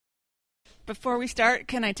Before we start,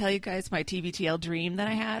 can I tell you guys my TBTL dream that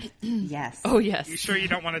I had? Yes. Oh, yes. You sure you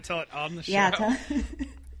don't want to tell it on the show? Yeah.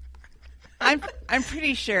 I'm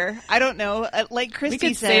pretty sure. I don't know. Like Christy we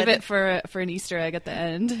could said, save it for an Easter egg at the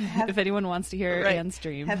end if anyone wants to hear Anne's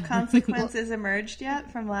dream. Have consequences emerged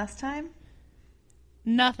yet from last time?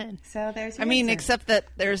 nothing. So there's your I mean, answer. except that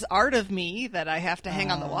there's art of me that I have to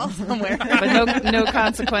hang on the wall somewhere. But no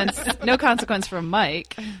consequence. No consequence from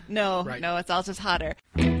Mike. No, Right. no, it's all just hotter.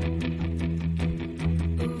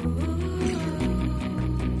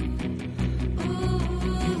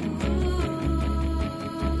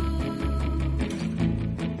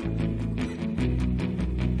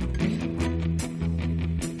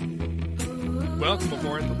 Welcome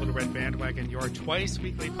aboard the Little Red Bandwagon, your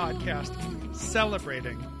twice-weekly podcast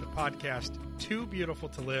celebrating the podcast Too Beautiful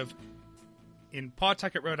to Live in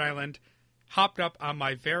Pawtucket, Rhode Island, hopped up on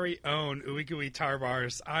my very own Ooey Gooey Tar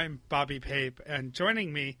Bars. I'm Bobby Pape, and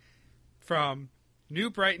joining me from New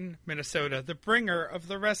Brighton, Minnesota, the bringer of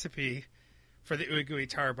the recipe for the Ooey Gooey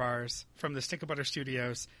Tar Bars from the Stink of Butter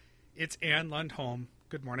Studios, it's Anne Lundholm.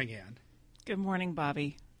 Good morning, Anne. Good morning,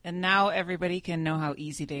 Bobby. And now everybody can know how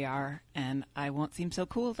easy they are, and I won't seem so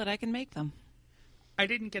cool that I can make them. I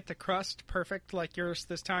didn't get the crust perfect like yours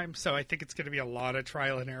this time, so I think it's going to be a lot of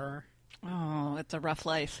trial and error. Oh, it's a rough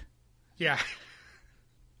life. Yeah.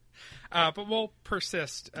 But we'll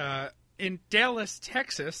persist. In Dallas,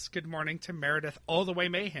 Texas, good morning to Meredith all the way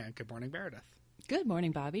Mahan. Good morning, Meredith. Good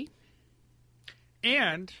morning, Bobby.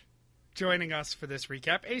 And joining us for this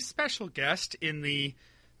recap, a special guest in the,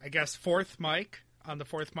 I guess, fourth mic in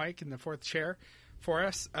the fourth chair for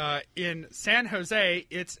us. In San Jose,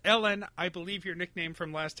 it's Ellen. I believe your nickname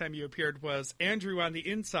from last time you appeared was Andrew on the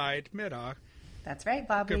Inside, Middag. That's right,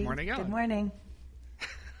 Bobby. Good morning, Ellen. Good morning.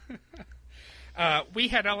 We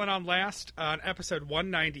had Ellen on last on episode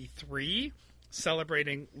 193,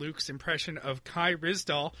 celebrating Luke's impression of Kai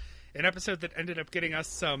Ryssdal, an episode that ended up getting us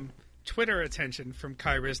some Twitter attention from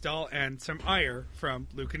Kai Ryssdal and some ire from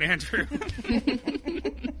Luke and Andrew.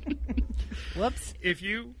 Whoops. If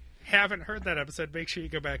you haven't heard that episode, make sure you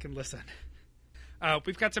go back and listen.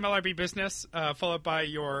 We've got some LRB business, followed by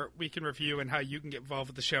your week in review and how you can get involved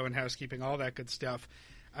with the show and housekeeping, all that good stuff.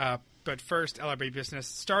 But first, LRB business,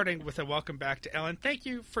 starting with a welcome back to Ellen. Thank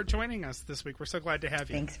you for joining us this week. We're so glad to have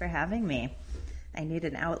you. Thanks for having me. I need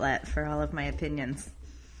an outlet for all of my opinions.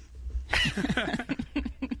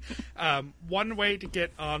 One way to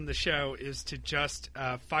get on the show is to just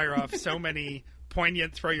fire off so many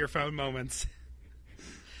poignant throw your phone moments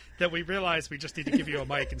that we realize we just need to give you a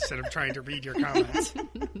mic instead of trying to read your comments.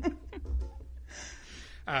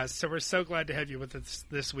 So we're so glad to have you with us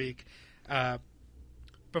this week.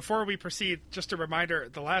 Before we proceed, just a reminder,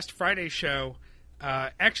 the last Friday show,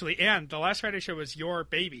 actually, Anne, the last Friday show was your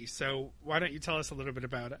baby, so why don't you tell us a little bit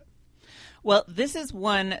about it? Well, this is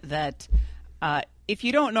one that if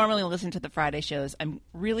you don't normally listen to the Friday shows, I'm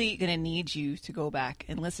really going to need you to go back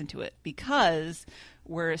and listen to it because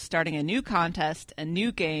we're starting a new contest, a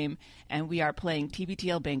new game, and we are playing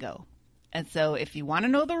TBTL Bingo. And so if you want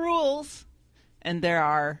to know the rules, and there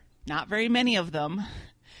are not very many of them,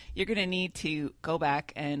 you're going to need to go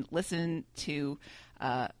back and listen to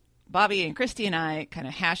Bobby and Christy and I kind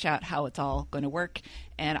of hash out how it's all going to work.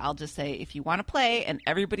 And I'll just say, if you want to play, and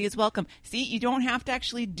everybody is welcome. See, you don't have to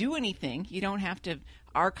actually do anything. You don't have to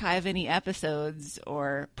archive any episodes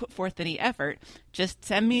or put forth any effort. Just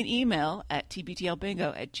send me an email at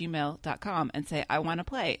tbtlbingo@gmail.com and say, I want to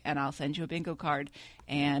play. And I'll send you a bingo card,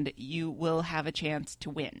 and you will have a chance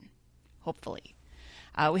to win, hopefully.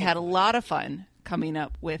 We had a lot of fun coming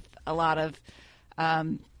up with a lot of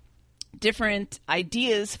different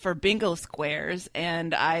ideas for bingo squares,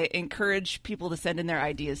 and I encourage people to send in their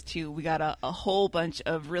ideas too. We got a whole bunch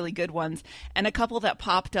of really good ones, and a couple that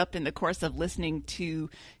popped up in the course of listening to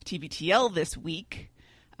TBTL this week.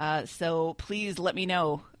 So please let me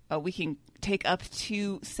know. We can take up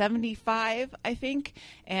to 75, I think,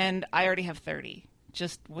 and I already have 30,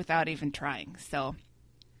 just without even trying. So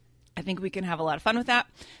I think we can have a lot of fun with that.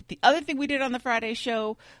 The other thing we did on the Friday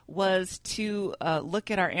show was to look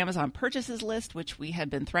at our Amazon purchases list, which we had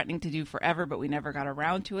been threatening to do forever, but we never got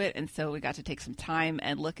around to it. And so we got to take some time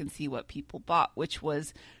and look and see what people bought, which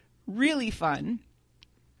was really fun.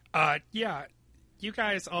 Yeah, you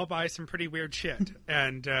guys all buy some pretty weird shit,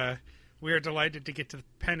 and we are delighted to get to the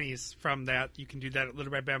pennies from that. You can do that at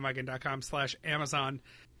littleredbandwagon.com/Amazon.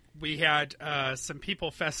 we had some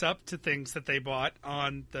people fess up to things that they bought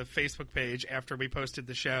on the Facebook page after we posted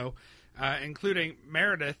the show, including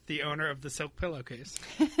Meredith, the owner of the silk pillowcase.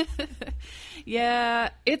 Yeah,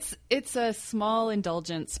 it's a small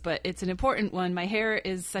indulgence, but it's an important one. My hair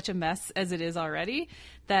is such a mess as it is already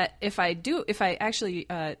that if I actually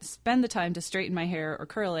spend the time to straighten my hair or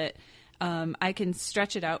curl it, I can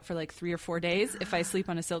stretch it out for like 3 or 4 days if I sleep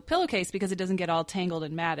on a silk pillowcase because it doesn't get all tangled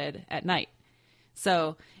and matted at night.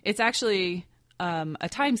 So it's actually a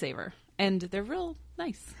time saver, and they're real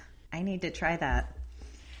nice. I need to try that.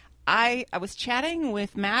 I was chatting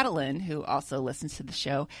with Madeline, who also listens to the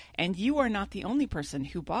show, and you are not the only person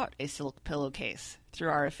who bought a silk pillowcase through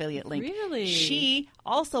our affiliate link. Really? She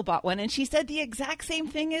also bought one, and she said the exact same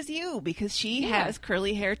thing as you because she has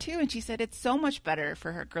curly hair too, and she said it's so much better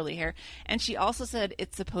for her curly hair. And she also said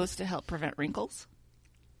it's supposed to help prevent wrinkles.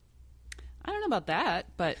 I don't know about that,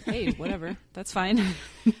 but hey, whatever. That's fine.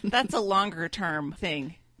 That's a longer term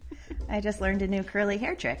thing. I just learned a new curly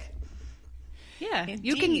hair trick. Yeah,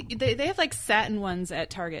 you can. They have like satin ones at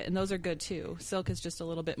Target, and those are good too. Silk is just a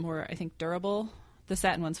little bit more, I think, durable. The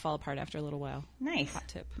satin ones fall apart after a little while. Nice. Hot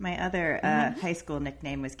tip. My other high school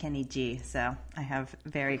nickname was Kenny G, so I have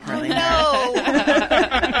very curly hair. No.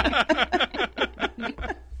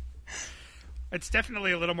 It's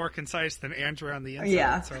definitely a little more concise than Andrew on the inside.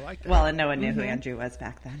 Yeah. So I like that. Well, and no one knew who Andrew was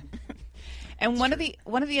back then. And one of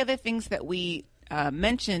the other things that we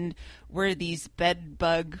mentioned were these bed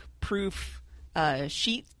bug proof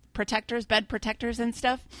sheet protectors, bed protectors and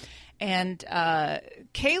stuff. And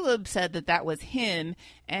Caleb said that was him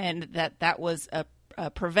and that was a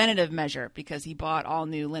preventative measure because he bought all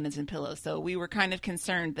new linens and pillows. So we were kind of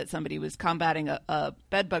concerned that somebody was combating a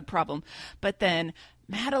bed bug problem. But then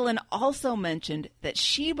Madeline also mentioned that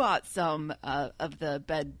she bought some of the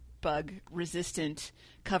bed bug resistant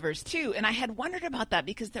covers too. And I had wondered about that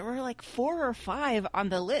because there were like 4 or 5 on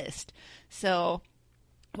the list. So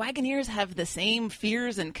Wagoneers have the same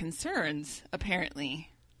fears and concerns, apparently.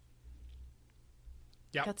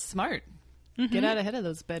 Yep. That's smart. Get out ahead of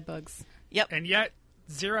those bed bugs. Yep. And yet,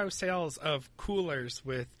 0 sales of coolers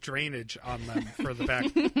with drainage on them for the back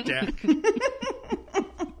deck.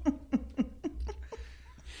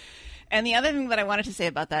 And the other thing that I wanted to say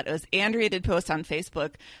about that was Andrea did post on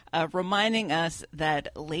Facebook reminding us that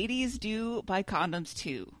ladies do buy condoms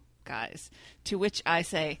too, guys. To which I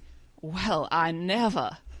say, well, I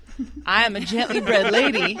never. I am a gently bred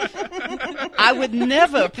lady. I would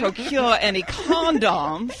never procure any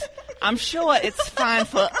condoms. I'm sure it's fine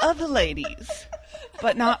for other ladies,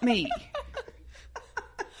 but not me.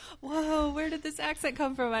 Whoa, where did this accent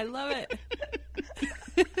come from? I love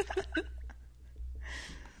it.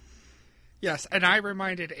 Yes, and I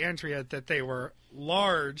reminded Andrea that they were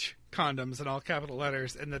large condoms in all capital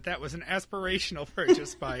letters and that was an aspirational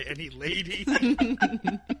purchase by any lady.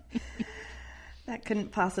 That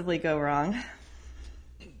couldn't possibly go wrong.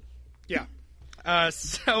 Yeah.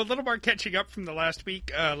 So a little more catching up from the last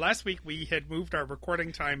week. Last week we had moved our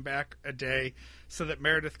recording time back a day so that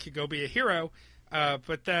Meredith could go be a hero,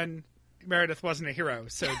 but then Meredith wasn't a hero.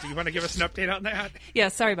 So do you want to give us an update on that? Yeah,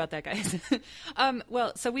 sorry about that, guys.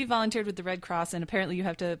 Well, so we volunteered with the Red Cross, and apparently you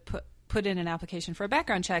have to put in an application for a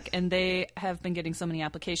background check, and they have been getting so many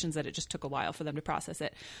applications that it just took a while for them to process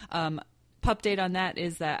it. Update on that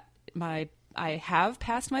is that I have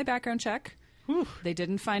passed my background check. Whew. They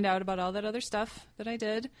didn't find out about all that other stuff that I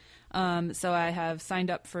did. So I have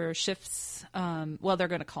signed up for shifts. Well, they're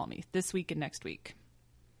going to call me this week and next week.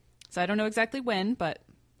 So I don't know exactly when, but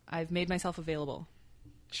I've made myself available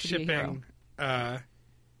to be a hero.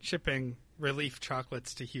 Shipping relief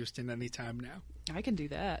chocolates to Houston anytime now. I can do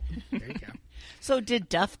that. There you go. So did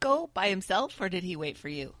Duff go by himself, or did he wait for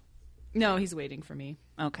you? No, he's waiting for me.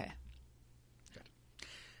 Okay.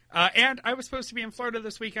 And I was supposed to be in Florida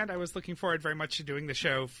this weekend. I was looking forward very much to doing the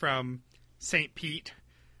show from St. Pete.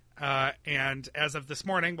 And as of this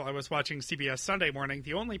morning, while I was watching CBS Sunday Morning,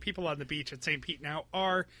 the only people on the beach at St. Pete now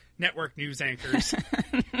are network news anchors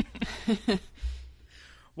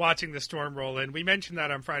watching the storm roll in. We mentioned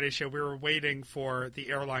that on Friday's show. We were waiting for the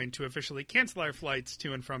airline to officially cancel our flights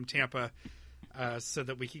to and from Tampa so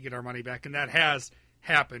that we could get our money back. And that has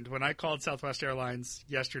happened. When I called Southwest Airlines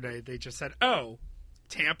yesterday, they just said, "Oh,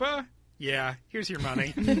 Tampa? Yeah, here's your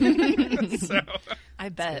money." So I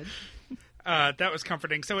bet. that was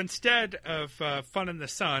comforting. So instead of fun in the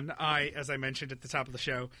sun, as I mentioned at the top of the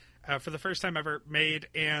show, for the first time ever, made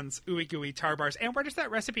Anne's Ooey Gooey tar bars. And where does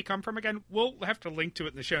that recipe come from again? We'll have to link to it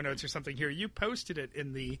in the show notes or something here. You posted it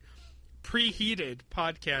in the preheated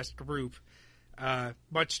podcast group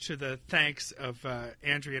much to the thanks of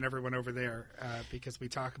Andrea and everyone over there, because we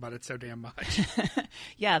talk about it so damn much.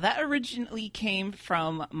 Yeah, that originally came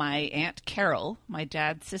from my Aunt Carol, my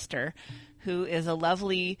dad's sister, who is a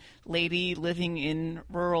lovely lady living in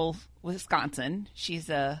rural Wisconsin. She's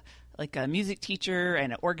a music teacher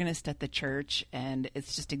and an organist at the church, and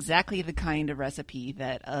it's just exactly the kind of recipe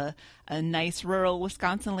that a nice rural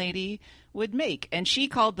Wisconsin lady would make. And she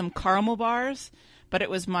called them caramel bars, but it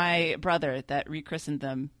was my brother that rechristened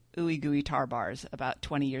them Ooey Gooey Tar Bars about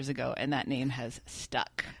 20 years ago, and that name has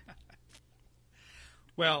stuck.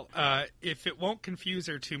 Well, if it won't confuse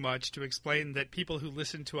her too much, to explain that people who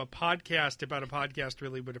listen to a podcast about a podcast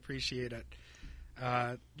really would appreciate it.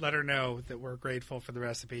 Let her know that we're grateful for the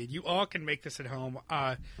recipe. You all can make this at home.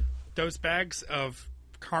 Those bags of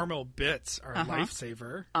caramel bits are a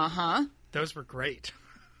lifesaver. Those were great.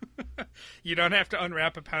 You don't have to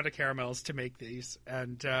unwrap a pound of caramels to make these.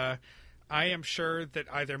 And I am sure that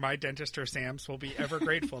either my dentist or Sam's will be ever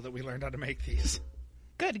grateful that we learned how to make these.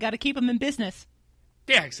 Good. Got to keep them in business.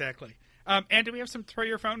 Yeah, exactly. And do we have some throw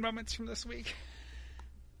your phone moments from this week?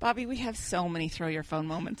 Bobby, we have so many throw your phone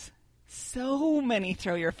moments. So many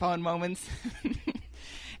throw your phone moments.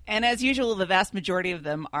 And as usual, the vast majority of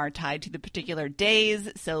them are tied to the particular days,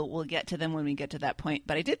 so we'll get to them when we get to that point.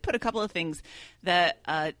 But I did put a couple of things that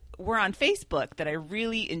were on Facebook that I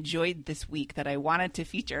really enjoyed this week that I wanted to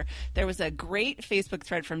feature. There was a great Facebook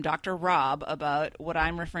thread from Dr. Rob about what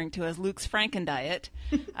I'm referring to as Luke's Franken diet,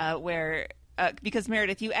 where... because,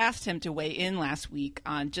 Meredith, you asked him to weigh in last week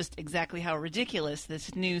on just exactly how ridiculous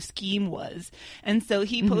this new scheme was. And so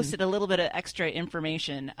he posted a little bit of extra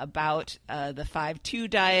information about the 5-2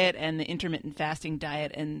 diet and the intermittent fasting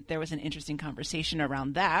diet, and there was an interesting conversation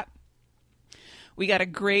around that. We got a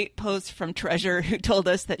great post from Treasure who told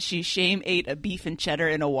us that she shame ate a beef and cheddar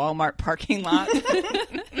in a Walmart parking lot.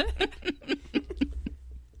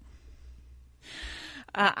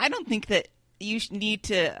 I don't think that you need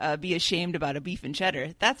to be ashamed about a beef and cheddar.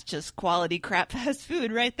 That's just quality crap fast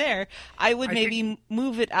food right there. I would maybe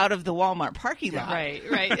move it out of the Walmart parking lot.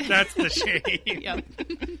 Right. That's the shame. Yep.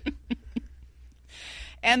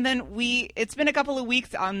 And then it's been a couple of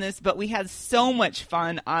weeks on this, but we had so much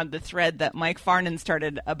fun on the thread that Mike Farnan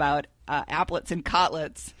started about applets and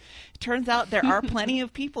cotlets. Turns out there are plenty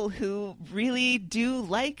of people who really do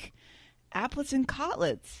like applets and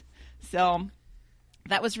cotlets. So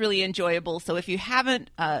that was really enjoyable. So if you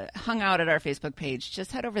haven't hung out at our Facebook page,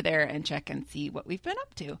 just head over there and check and see what we've been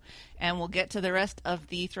up to. And we'll get to the rest of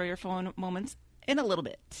the Throw Your Phone moments in a little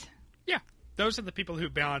bit. Yeah. Those are the people who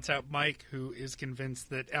balance out Mike, who is convinced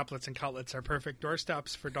that applets and cutlets are perfect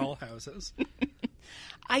doorstops for doll houses.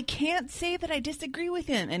 I can't say that I disagree with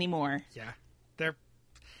him anymore. Yeah.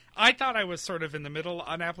 I thought I was sort of in the middle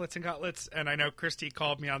on applets and cutlets, and I know Christy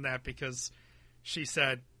called me on that because she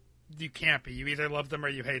said, you can't be. You either love them or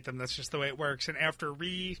you hate them. That's just the way it works. And after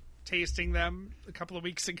re-tasting them a couple of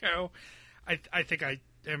weeks ago, I think I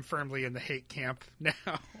am firmly in the hate camp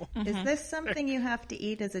now. Is this something you have to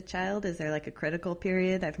eat as a child? Is there like a critical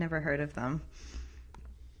period? I've never heard of them.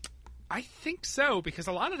 I think so, because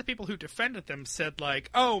a lot of the people who defended them said, like,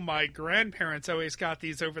 oh, my grandparents always got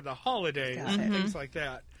these over the holidays and things like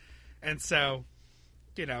that. And so,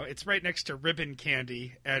 it's right next to ribbon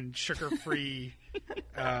candy and sugar-free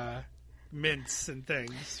mints and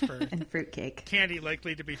things. And fruitcake. Candy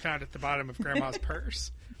likely to be found at the bottom of Grandma's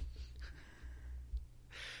purse.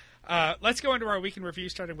 Let's go into our week in review,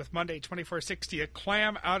 starting with Monday, 2460, A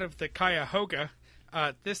Clam Out of the Cuyahoga.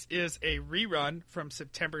 This is a rerun from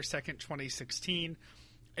September 2nd, 2016,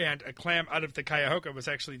 and A Clam Out of the Cuyahoga was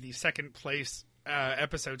actually the second place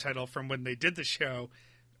episode title from when they did the show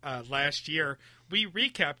last year. We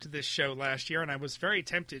recapped this show last year, and I was very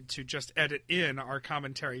tempted to just edit in our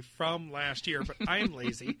commentary from last year, but I am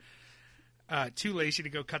lazy. Too lazy to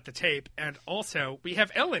go cut the tape. And also, we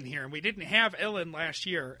have Ellen here, and we didn't have Ellen last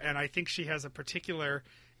year, and I think she has a particular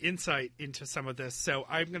insight into some of this, so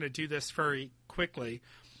I'm going to do this very quickly.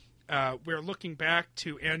 We're looking back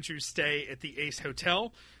to Andrew's stay at the Ace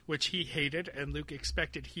Hotel, which he hated, and Luke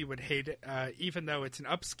expected he would hate it. Even though it's an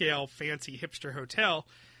upscale, fancy hipster hotel,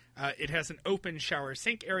 it has an open shower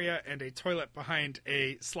sink area and a toilet behind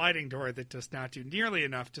a sliding door that does not do nearly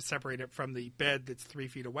enough to separate it from the bed that's 3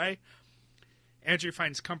 feet away. Andrew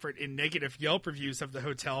finds comfort in negative Yelp reviews of the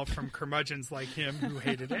hotel from curmudgeons like him who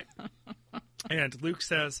hated it. And Luke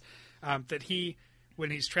says that when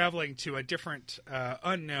he's traveling to a different,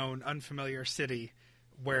 unknown, unfamiliar city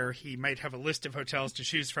where he might have a list of hotels to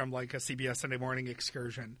choose from, like a CBS Sunday Morning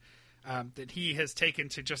excursion, that he has taken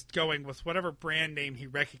to just going with whatever brand name he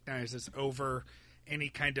recognizes over any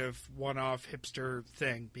kind of one-off hipster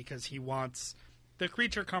thing because he wants the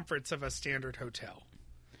creature comforts of a standard hotel.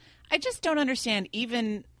 I just don't understand,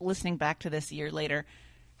 even listening back to this a year later,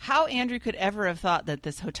 how Andrew could ever have thought that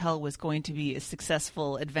this hotel was going to be a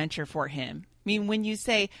successful adventure for him. I mean, when you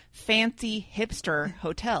say fancy hipster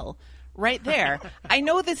hotel, right there, I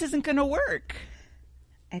know this isn't going to work.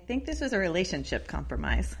 I think this was a relationship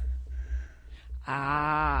compromise.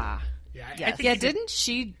 Ah. Yeah, Yes. Yeah, didn't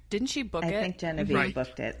she book it? I think Genevieve Right.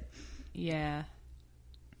 booked it. Yeah.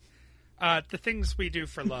 The things we do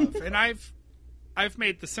for love. And I've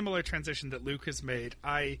made the similar transition that Luke has made.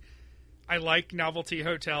 I like novelty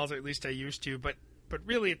hotels, or at least I used to, but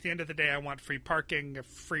really at the end of the day I want free parking, a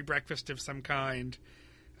free breakfast of some kind.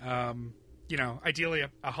 Ideally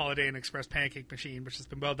a Holiday Inn Express pancake machine, which has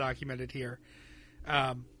been well documented here.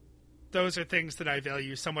 Those are things that I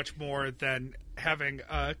value so much more than having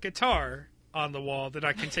a guitar on the wall that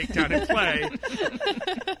I can take down and play.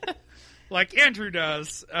 Like Andrew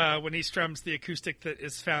does when he strums the acoustic that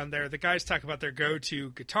is found there. The guys talk about their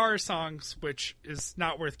go-to guitar songs, which is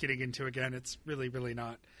not worth getting into again. It's really, really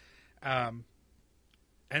not. And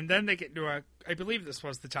then they get into I believe this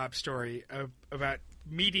was the top story, about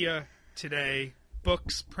media today,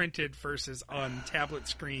 books printed versus on tablet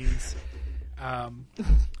screens.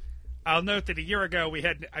 I'll note that a year ago we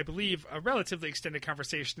had, I believe, a relatively extended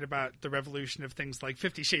conversation about the revolution of things like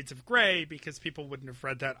 50 Shades of Grey, because people wouldn't have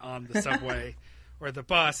read that on the subway or the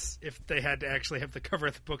bus if they had to actually have the cover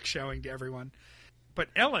of the book showing to everyone. But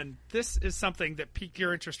Ellen, this is something that piqued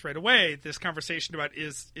your interest right away. This conversation about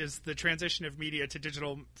is the transition of media to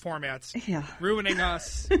digital formats ruining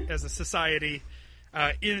us as a society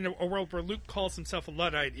in a world where Luke calls himself a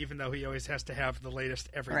Luddite, even though he always has to have the latest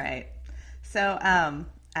everything. Right. So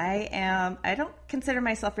I don't consider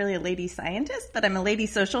myself really a lady scientist, but I'm a lady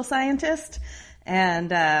social scientist.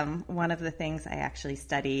 And one of the things I actually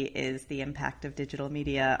study is the impact of digital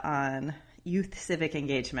media on youth civic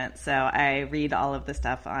engagement. So I read all of the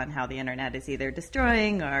stuff on how the internet is either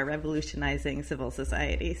destroying or revolutionizing civil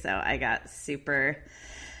society. So I got super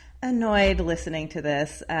annoyed listening to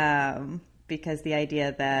this because the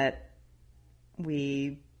idea that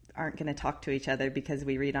we aren't going to talk to each other because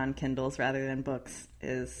we read on Kindles rather than books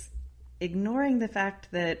is ignoring the fact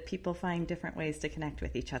that people find different ways to connect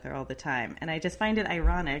with each other all the time. And I just find it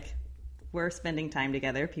ironic. We're spending time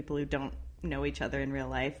together, people who don't know each other in real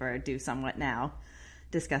life or do somewhat now,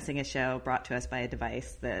 discussing a show brought to us by a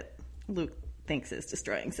device that Luke thinks is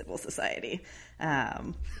destroying civil society.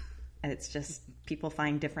 And it's just people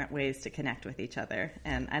find different ways to connect with each other.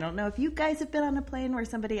 And I don't know if you guys have been on a plane where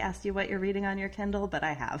somebody asked you what you're reading on your Kindle, but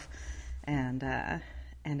I have. And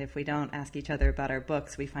if we don't ask each other about our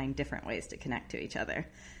books, we find different ways to connect to each other.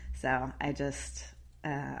 So I just,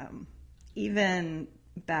 even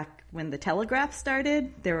back when the Telegraph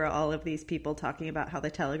started, there were all of these people talking about how the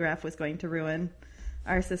Telegraph was going to ruin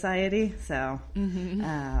our society. So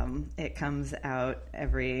it comes out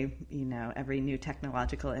every new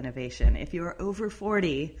technological innovation. If you're over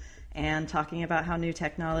 40 and talking about how new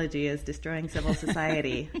technology is destroying civil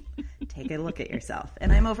society, take a look at yourself.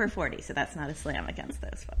 And I'm over 40, so that's not a slam against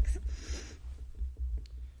those folks.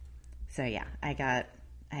 So yeah,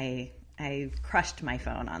 I crushed my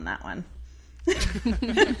phone on that one.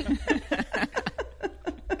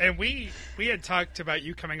 And we had talked about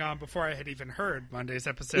you coming on before I had even heard Monday's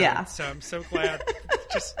episode. Yeah. So I'm so glad,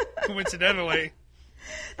 just coincidentally.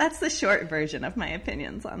 That's the short version of my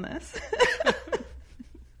opinions on this.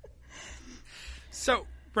 So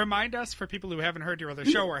remind us, for people who haven't heard your other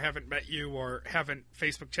show or haven't met you or haven't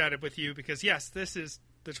Facebook chatted with you, because yes, this is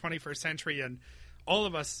the 21st century and all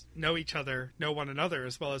of us know each other, know one another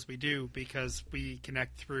as well as we do because we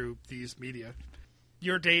connect through these media.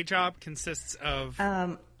 Your day job consists of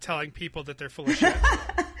telling people that they're full of shit.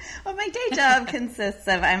 Well, my day job consists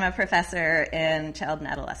of, I'm a professor in child and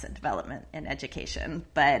adolescent development and education.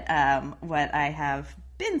 But what I have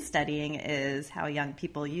been studying is how young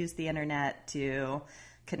people use the internet to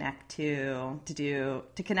connect to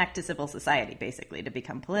civil society, basically, to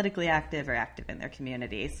become politically active or active in their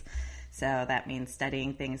communities. So that means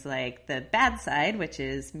studying things like the bad side, which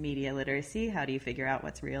is media literacy. How do you figure out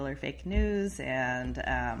what's real or fake news,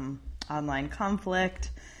 and online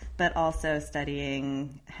conflict, but also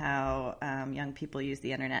studying how young people use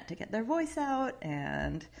the internet to get their voice out.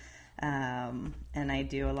 And I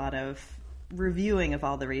do a lot of reviewing of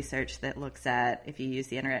all the research that looks at if you use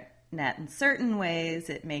the internet in certain ways,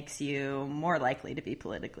 it makes you more likely to be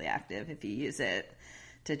politically active. If you use it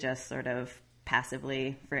to just sort of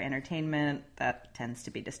passively for entertainment, that tends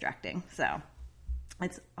to be distracting. So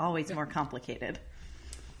it's always more complicated.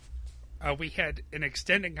 We had an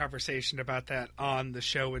extended conversation about that on the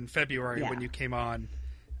show in February when you came on,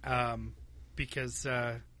 because,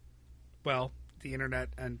 well, the internet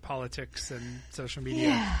and politics and social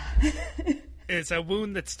media is a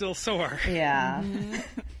wound that's still sore. Yeah.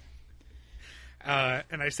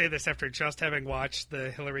 And I say this after just having watched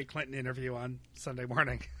the Hillary Clinton interview on Sunday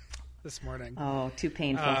morning, this morning. Oh, too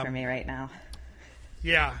painful for me right now.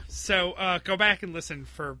 Yeah, so go back and listen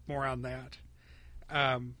for more on that.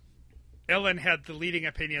 Ellen had the leading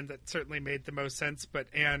opinion that certainly made the most sense, but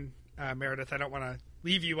Anne, Meredith, I don't want to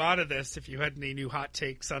leave you out of this if you had any new hot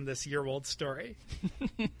takes on this year-old story.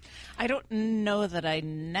 I don't know that I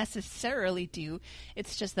necessarily do.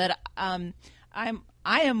 It's just that I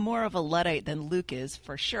am more of a Luddite than Luke is,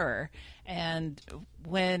 for sure. And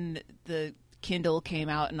when the Kindle came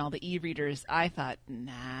out and all the e-readers, I thought,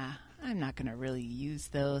 nah, I'm not going to really use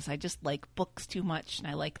those. I just like books too much, and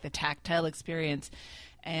I like the tactile experience.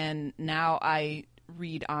 And now I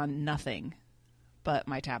read on nothing but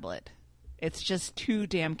my tablet. It's just too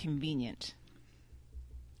damn convenient.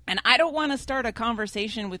 And I don't want to start a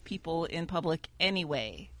conversation with people in public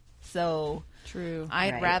anyway. So True.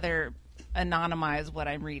 I'd rather anonymize what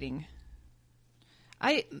I'm reading.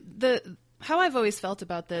 How I've always felt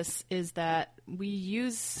about this is that we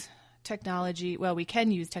use technology, well, we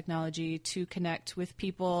can use technology to connect with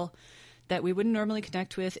people that we wouldn't normally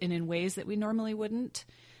connect with and in ways that we normally wouldn't.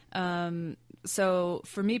 So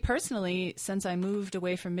for me personally, since I moved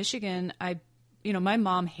away from Michigan, my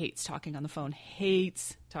mom hates talking on the phone.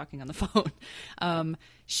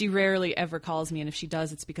 She rarely ever calls me, and if she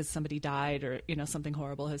does, it's because somebody died or, something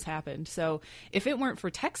horrible has happened. So if it weren't for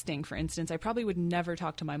texting, for instance, I probably would never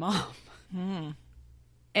talk to my mom.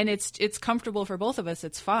 And it's comfortable for both of us.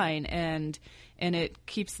 It's fine, and it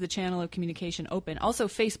keeps the channel of communication open. Also,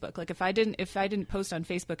 Facebook. Like if I didn't post on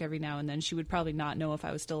Facebook every now and then, she would probably not know if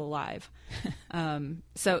I was still alive.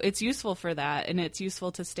 So it's useful for that, and it's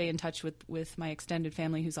useful to stay in touch with my extended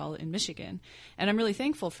family who's all in Michigan. And I'm really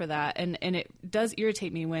thankful for that. And it does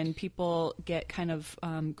irritate me when people get kind of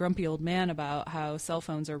grumpy old man about how cell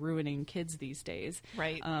phones are ruining kids these days.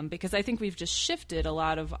 Right. Because I think we've just shifted a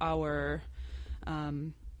lot of our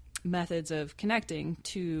methods of connecting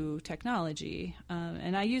to technology.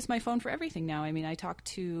 And I use my phone for everything now. I mean, I talk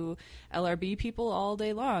to LRB people all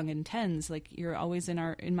day long and tens, like you're always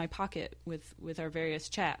in my pocket with our various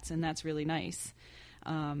chats, and that's really nice.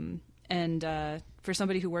 And for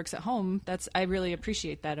somebody who works at home, I really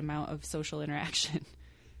appreciate that amount of social interaction.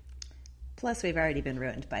 Plus, we've already been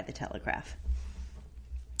ruined by the telegraph.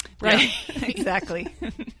 Right. Yeah. Exactly.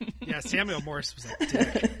 Yeah, Samuel Morse was a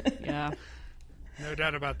dick. Yeah. No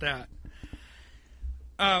doubt about that.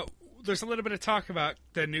 There's a little bit of talk about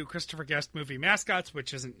the new Christopher Guest movie Mascots,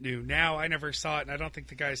 which isn't new now. I never saw it, and I don't think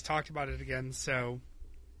the guys talked about it again, so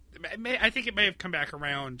I think it may have come back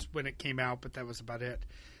around when it came out, but that was about it.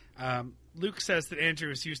 Luke says that Andrew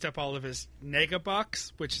has used up all of his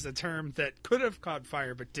negabucks, which is a term that could have caught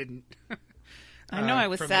fire but didn't. I know I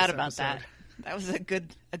was sad about that. That was a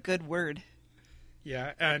good word.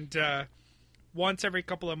 Yeah, and once every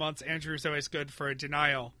couple of months, Andrew's always good for a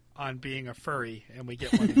denial on being a furry, and we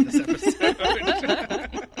get one in this episode.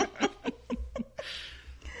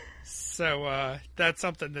 So that's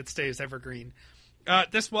something that stays evergreen.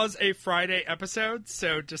 This was a Friday episode,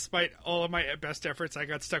 so despite all of my best efforts, I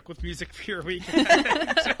got stuck with Music Fear weekend.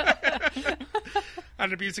 On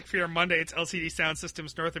the Music Fear Monday, it's LCD Sound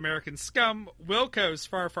System's North American Scum. Wilco's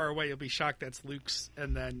Far, Far Away. You'll be shocked that's Luke's.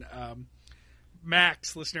 And then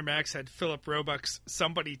listener Max had Philip Roebuck's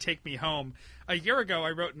Somebody Take Me Home. A year ago, I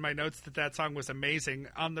wrote in my notes that song was amazing.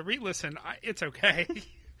 On the re-listen, it's okay.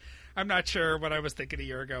 I'm not sure what I was thinking a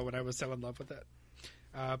year ago when I was so in love with it.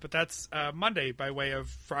 But that's Monday by way of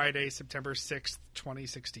Friday, September 6th,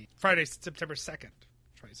 2016. Friday, September 2nd,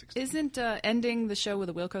 2016. Isn't ending the show with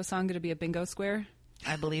a Wilco song going to be a bingo square?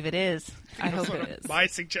 I believe it is. I hope it is. My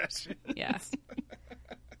suggestion. Yeah.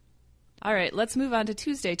 All right, let's move on to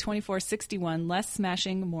Tuesday, 2461, Less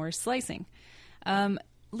Smashing, More Slicing.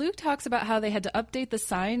 Luke talks about how they had to update the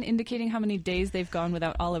sign indicating how many days they've gone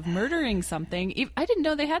without Olive murdering something. I didn't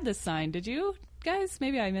know they had this sign. Did you guys?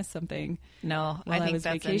 Maybe I missed something. No, while I think was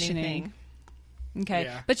that's vacationing. a new thing. Okay,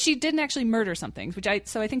 Yeah. But she didn't actually murder something,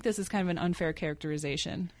 so I think this is kind of an unfair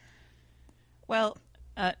characterization. Well,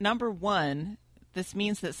 number one, this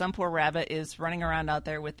means that some poor rabbit is running around out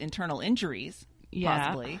there with internal injuries,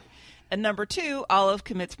 possibly. And number two, Olive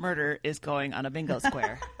commits murder is going on a bingo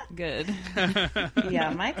square. Good. Yeah,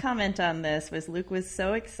 my comment on this was Luke was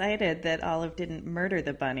so excited that Olive didn't murder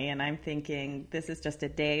the bunny, and I'm thinking this is just a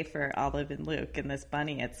day for Olive and Luke, and this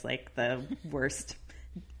bunny, it's like the worst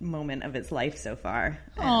moment of its life so far.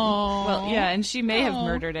 Oh, Well, yeah, and she may have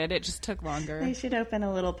murdered it. It just took longer. They should open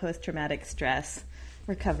a little post-traumatic stress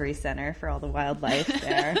recovery center for all the wildlife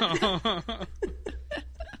there.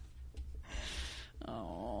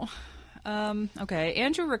 Okay,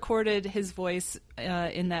 Andrew recorded his voice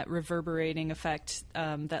in that reverberating effect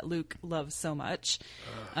that Luke loves so much.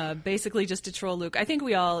 Basically just to troll Luke. I think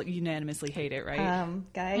we all unanimously hate it, right?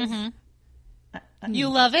 Guys, you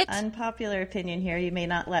love it? unpopular opinion here. You may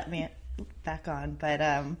not let me back on, but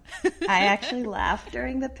I actually laughed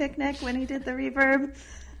during the picnic when he did the reverb.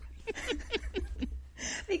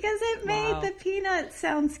 Because it made the peanuts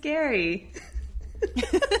sound scary.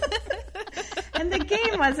 And the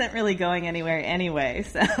game wasn't really going anywhere anyway,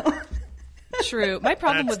 so... True. My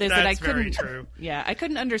problem with this is that I couldn't. Very true. Yeah, I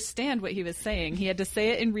couldn't understand what he was saying. He had to say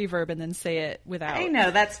it in reverb and then say it without. I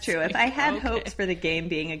know, that's true. If I had hopes for the game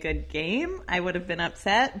being a good game, I would have been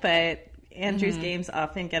upset, but Andrew's games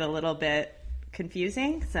often get a little bit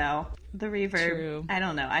confusing, so the reverb, True. I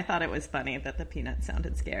don't know. I thought it was funny that the peanuts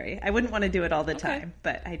sounded scary. I wouldn't want to do it all the time,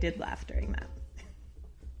 but I did laugh during that.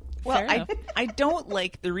 Well, Fair enough. I don't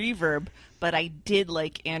like the reverb, but I did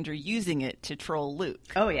like Andrew using it to troll Luke.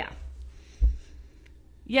 Oh, yeah.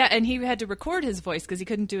 Yeah, and he had to record his voice because he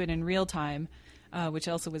couldn't do it in real time, which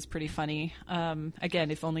also was pretty funny. Again,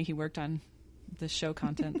 if only he worked on the show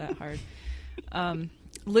content that hard.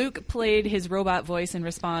 Luke played his robot voice in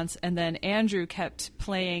response, and then Andrew kept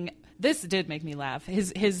playing. This did make me laugh.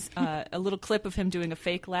 His a little clip of him doing a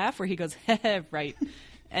fake laugh where he goes, right.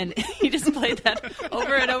 And he just played that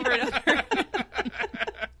over and over and over.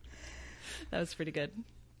 That was pretty good.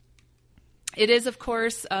 It is, of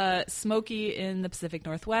course, smoky in the Pacific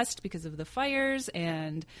Northwest because of the fires,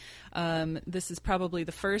 and this is probably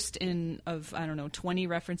the first of 20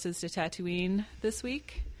 references to Tatooine this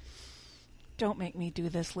week. Don't make me do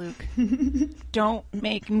this, Luke. Don't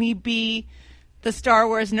make me be the Star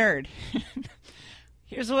Wars nerd.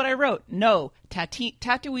 Here's what I wrote. No,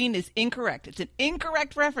 Tatooine is incorrect. It's an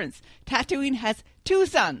incorrect reference. Tatooine has two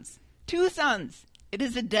suns. Two suns. It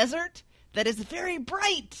is a desert that is very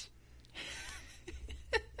bright.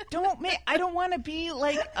 I don't want to be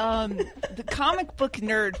like the comic book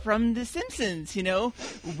nerd from The Simpsons,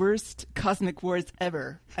 Worst cosmic wars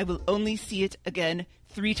ever. I will only see it again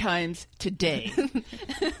 3 times today.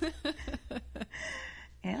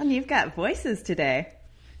 And you've got voices today.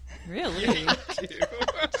 Really?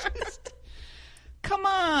 Come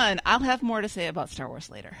on. I'll have more to say about Star Wars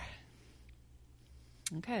later.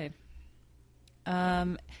 Okay.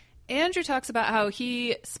 Andrew talks about how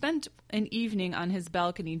he spent an evening on his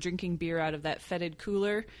balcony drinking beer out of that fetid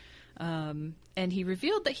cooler. And he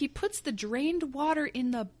revealed that he puts the drained water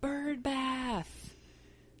in the bird bath.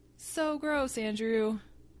 So gross, Andrew.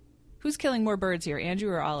 Who's killing more birds here,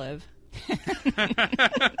 Andrew or Olive?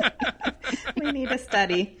 We need a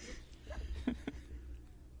study.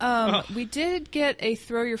 We did get a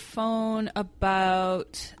throw your phone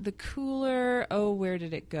about the cooler. Oh, where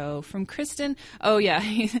did it go? From Kristen. Oh, yeah.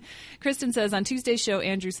 Kristen says, on Tuesday's show,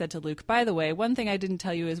 Andrew said to Luke, by the way, one thing I didn't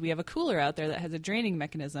tell you is we have a cooler out there that has a draining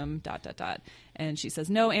mechanism, ... And she says,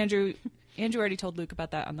 no, Andrew already told Luke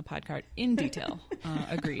about that on the podcast in detail.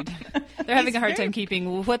 Agreed. They're having a hard time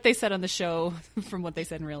keeping what they said on the show from what they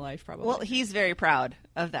said in real life, probably. Well, he's very proud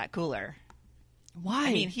of that cooler. Why?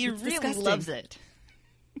 I mean, he It's really disgusting. loves it.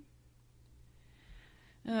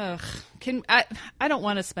 Ugh. I don't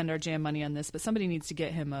want to spend our jam money on this, but somebody needs to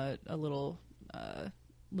get him a little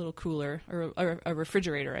cooler or a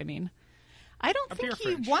refrigerator. I mean, I don't think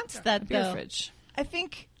he wants that, beer though. fridge. I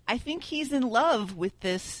think he's in love with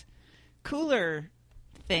this cooler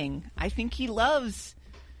thing. I think he loves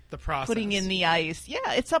The process. putting in the ice.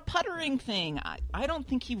 Yeah, it's a puttering thing. I don't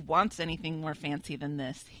think he wants anything more fancy than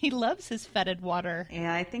this. He loves his fetid water.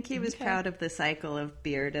 Yeah, I think he was proud of the cycle of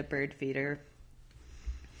beer to bird feeder.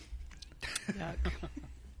 Yuck.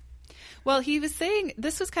 Well, he was saying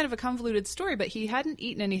this was kind of a convoluted story, but he hadn't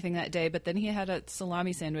eaten anything that day, but then he had a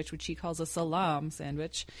salami sandwich, which he calls a salam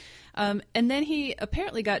sandwich. And then he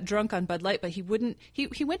apparently got drunk on Bud Light, but he wouldn't.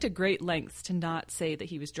 He went to great lengths to not say that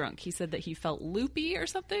he was drunk. He said that he felt loopy or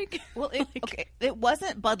something. Well, it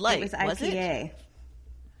wasn't Bud Light, It was IPA. it?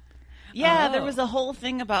 Yeah, Oh. there was a whole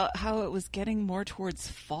thing about how it was getting more towards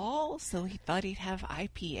fall, so he thought he'd have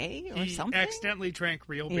IPA or He something. accidentally drank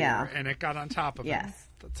real beer, Yeah. and it got on top of him. Yes.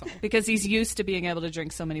 That's all. Because he's used to being able to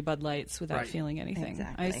drink so many Bud Lights without Right. feeling anything.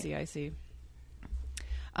 Exactly. I see.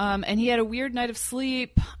 And he had a weird night of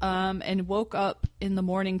sleep and woke up in the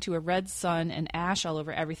morning to a red sun and ash all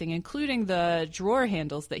over everything, including the drawer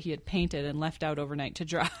handles that he had painted and left out overnight to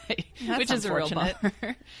dry, That's which is a real unfortunate.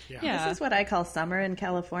 bummer. Yeah. Yeah. This is what I call summer in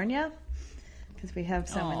California. because we have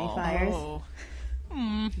so many fires.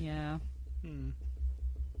 Yeah.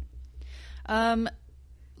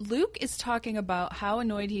 Luke is talking about how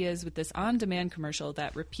annoyed he is with this on-demand commercial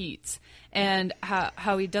that repeats, and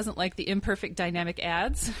how he doesn't like the imperfect dynamic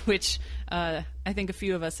ads, which I think a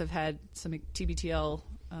few of us have had some TBTL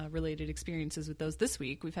related experiences with those this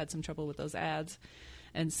week. We've had some trouble with those ads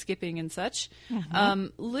and skipping and such.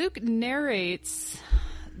 Luke narrates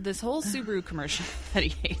this whole Subaru commercial that he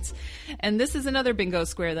hates. And this is another bingo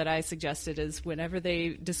square that I suggested, is whenever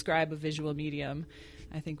they describe a visual medium,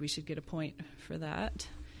 I think we should get a point for that.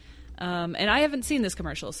 And I haven't seen this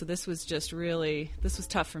commercial, so this was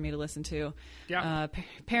tough for me to listen to. Yeah.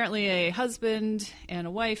 Apparently a husband and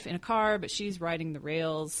a wife in a car, but she's riding the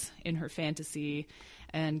rails in her fantasy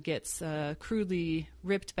and gets crudely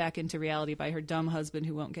ripped back into reality by her dumb husband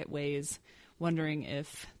who won't get Waze, wondering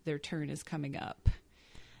if their turn is coming up.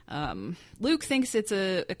 Luke thinks it's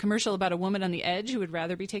a commercial about a woman on the edge who would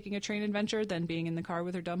rather be taking a train adventure than being in the car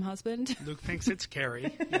with her dumb husband. Luke thinks it's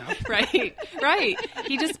Carrie. Yeah. Right.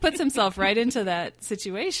 He just puts himself right into that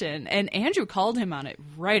situation. And Andrew called him on it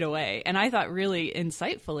right away. And I thought really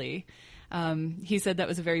insightfully. He said that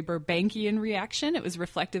was a very Burbankian reaction. It was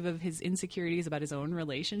reflective of his insecurities about his own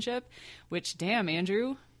relationship, which, damn,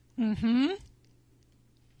 Andrew. Mm-hmm.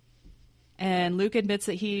 And Luke admits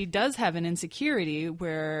that he does have an insecurity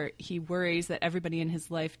where he worries that everybody in his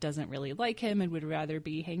life doesn't really like him and would rather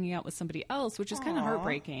be hanging out with somebody else, which is kind of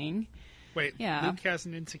heartbreaking. Wait, yeah. Luke has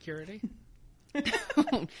an insecurity?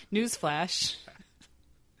 Newsflash.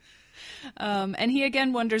 And he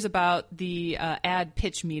again wonders about the ad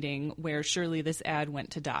pitch meeting where surely this ad went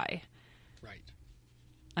to die. Right.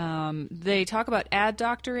 They talk about ad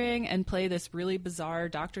doctoring and play this really bizarre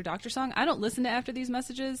Doctor song. I don't listen to After These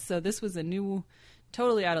Messages, so this was a new,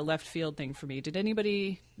 totally out of left field thing for me. Did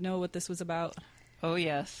anybody know what this was about? Oh,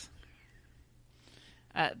 yes.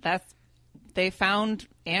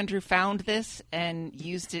 Andrew found this and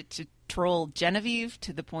used it to troll Genevieve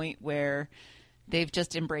to the point where they've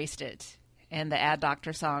just embraced it. And the ad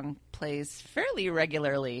doctor song plays fairly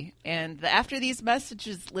regularly. And the After These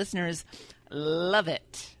Messages listeners love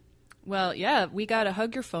it. Well, yeah, we got a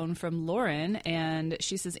hug your phone from Lauren, and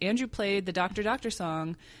she says Andrew played the Doctor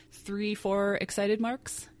song 3-4 excited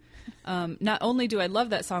marks. Not only do I love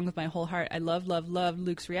that song with my whole heart, I love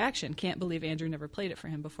Luke's reaction. Can't believe Andrew never played it for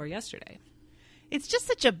him before yesterday. It's just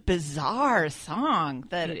such a bizarre song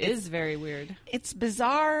that it is very weird. It's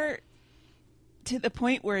bizarre to the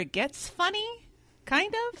point where it gets funny,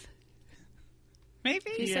 kind of.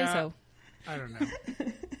 Maybe? You say so. I don't know.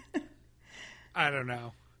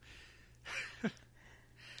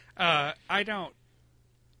 I don't.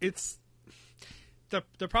 It's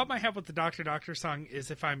the problem I have with the Doctor song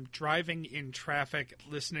is if I'm driving in traffic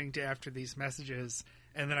listening to After These Messages,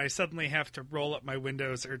 and then I suddenly have to roll up my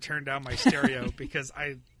windows or turn down my stereo because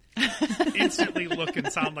I instantly look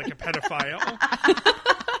and sound like a pedophile.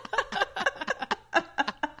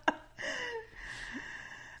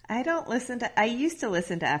 I used to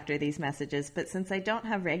listen to After These Messages, but since I don't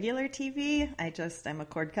have regular TV, I'm a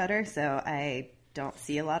cord cutter, so I don't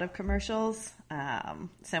see a lot of commercials.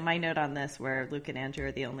 So my note on this, where Luke and Andrew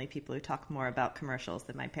are the only people who talk more about commercials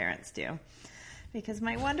than my parents do. Because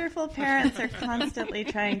my wonderful parents are constantly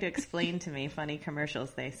trying to explain to me funny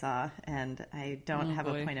commercials they saw, and I don't have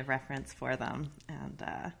a point of reference for them. And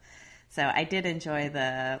so I did enjoy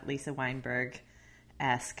the Lisa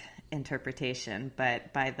Weinberg-esque interpretation,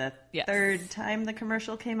 but by the third time the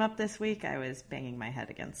commercial came up this week, I was banging my head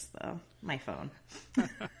against my phone.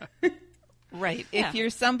 Right. Yeah. If you're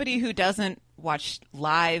somebody who doesn't watch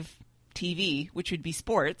live TV, which would be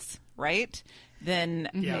sports, right? Then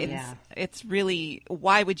it's really,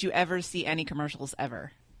 why would you ever see any commercials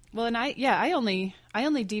ever? Well, and I only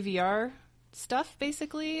DVR stuff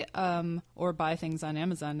basically, or buy things on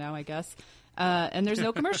Amazon now, I guess. And there's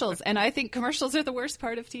no commercials, and I think commercials are the worst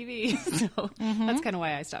part of TV. So that's kind of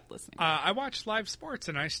why I stopped listening. I watch live sports,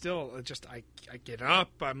 and I still I get up,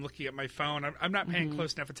 I'm looking at my phone, I'm not paying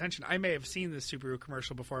close enough attention. I may have seen the Subaru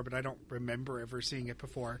commercial before, but I don't remember ever seeing it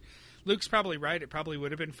before. Luke's probably right. It probably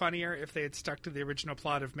would have been funnier if they had stuck to the original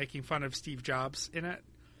plot of making fun of Steve Jobs in it.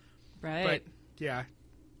 Right. But yeah,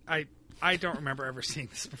 I don't remember ever seeing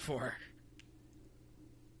this before.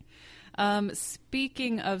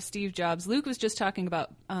 Speaking of Steve Jobs, Luke was just talking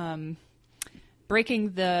about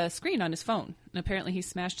breaking the screen on his phone. And apparently he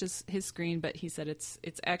smashed his screen, but he said it's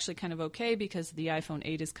actually kind of okay because the iPhone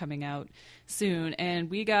 8 is coming out soon. And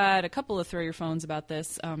we got a couple of throw your phones about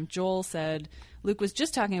this. Joel said Luke was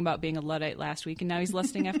just talking about being a Luddite last week, and now he's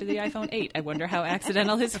lusting after the iPhone 8. I wonder how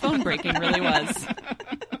accidental his phone breaking really was.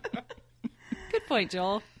 Good point,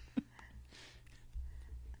 Joel.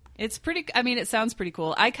 It's pretty. I mean, it sounds pretty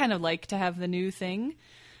cool. I kind of like to have the new thing,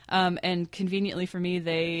 and conveniently for me,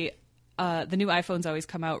 the new iPhones always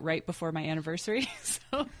come out right before my anniversary,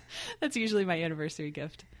 so that's usually my anniversary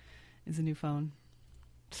gift is a new phone.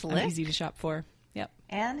 Slick. Easy to shop for. Yep.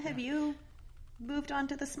 And have you moved on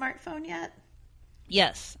to the smartphone yet?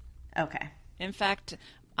 Yes. Okay. In fact,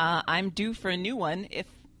 I'm due for a new one if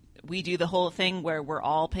we do the whole thing where we're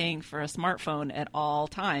all paying for a smartphone at all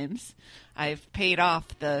times. I've paid off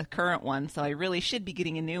the current one, so I really should be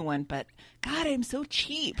getting a new one. But, God, I'm so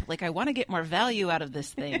cheap. Like, I want to get more value out of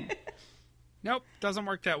this thing. Nope, doesn't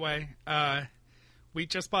work that way. We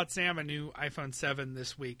just bought Sam a new iPhone 7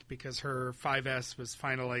 this week because her 5S was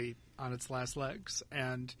finally on its last legs.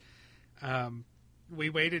 And we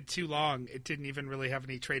waited too long. It didn't even really have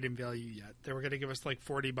any trade-in value yet. They were going to give us like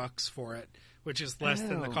 $40 for it, which is less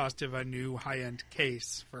than the cost of a new high-end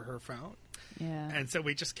case for her phone. Yeah. And so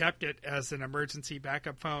we just kept it as an emergency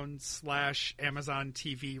backup phone / Amazon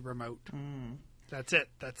TV remote. That's it.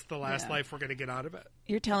 That's the last life we're going to get out of it.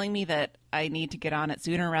 You're telling me that I need to get on it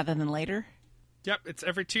sooner rather than later? Yep, it's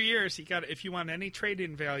every 2 years. You got, if you want any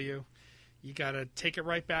trade-in value, you got to take it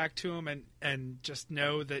right back to them and just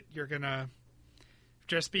know that you're going to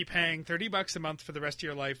just be paying $30 a month for the rest of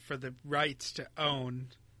your life for the rights to own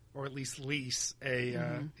or at least lease a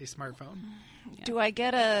smartphone. Yeah. Do I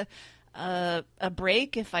get a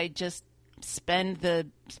break if I just spend the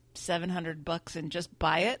 $700 and just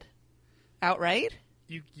buy it outright?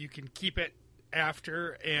 You can keep it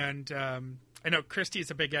after, and I know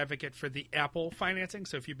Christy's a big advocate for the Apple financing.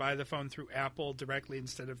 So if you buy the phone through Apple directly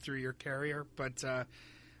instead of through your carrier, but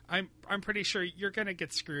I'm pretty sure you're going to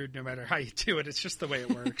get screwed no matter how you do it. It's just the way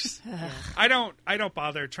it works. I don't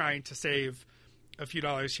bother trying to save a few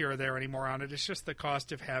dollars here or there anymore on it. It's just the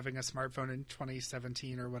cost of having a smartphone in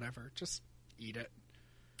 2017 or whatever. Just eat it.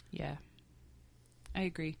 Yeah, I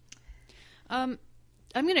agree. I'm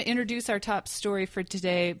going to introduce our top story for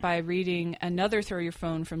today by reading another Throw Your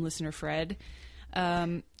Phone from listener Fred.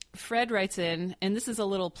 Fred writes in, and this is a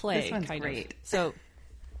little play. This one's kind great. of. So,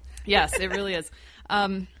 yes, it really is.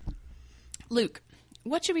 Luke,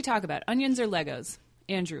 what should we talk about? Onions or Legos?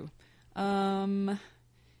 Andrew.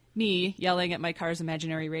 Me yelling at my car's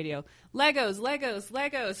imaginary radio. Legos, Legos,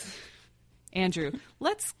 Legos. Andrew,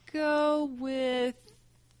 let's go with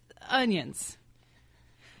onions.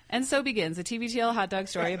 And so begins a TBTL hot dog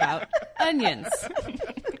story about onions.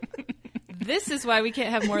 This is why we can't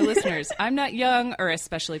have more listeners. I'm not young or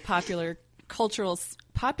especially popular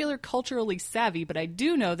culturally savvy, but I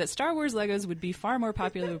do know that Star Wars Legos would be far more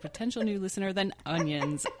popular with a potential new listener than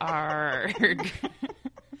onions. Arg.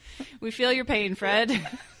 We feel your pain, Fred.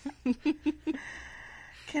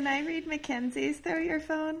 Can I read Mackenzie's Throw Your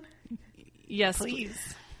Phone? Yes,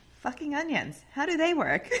 Please. Fucking onions. How do they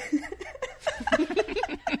work?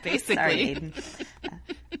 Basically. Sorry, Aiden.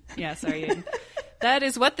 Yeah, sorry, Aiden. That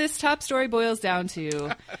is what this top story boils down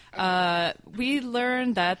to. We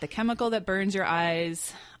learned that the chemical that burns your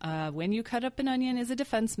eyes when you cut up an onion is a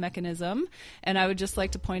defense mechanism. And I would just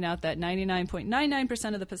like to point out that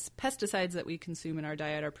 99.99% of the pesticides that we consume in our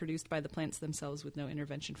diet are produced by the plants themselves with no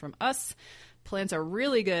intervention from us. Plants are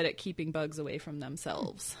really good at keeping bugs away from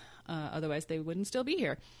themselves. Otherwise, they wouldn't still be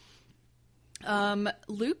here.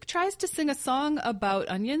 Luke tries to sing a song about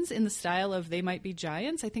onions in the style of They Might Be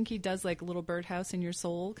Giants. I think he does like Little Birdhouse in Your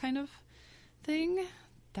Soul kind of thing.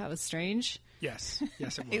 That was strange. Yes, it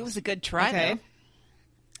was. It was a good try,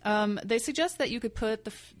 though. They suggest that you could put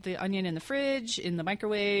the onion in the fridge, in the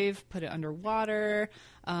microwave, put it underwater,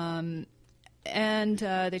 and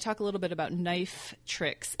they talk a little bit about knife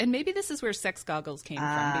tricks. And maybe this is where sex goggles came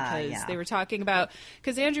from, because they were talking about,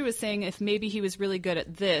 because Andrew was saying if maybe he was really good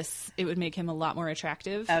at this, it would make him a lot more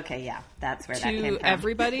attractive. Okay, yeah, that's where that came To from.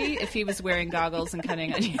 everybody if he was wearing goggles and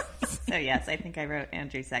cutting onions. So yes, I think I wrote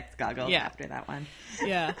Andrew Sex Goggles after that one.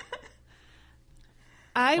 Yeah.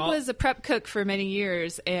 I was a prep cook for many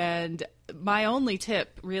years, and my only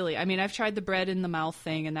tip, really, I mean, I've tried the bread in the mouth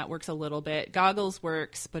thing, and that works a little bit. Goggles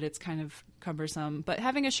works, but it's kind of cumbersome. But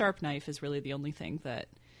having a sharp knife is really the only thing that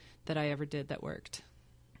I ever did that worked.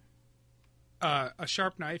 A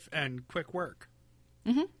sharp knife and quick work.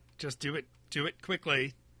 Mm-hmm. Just do it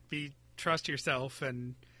quickly. Trust yourself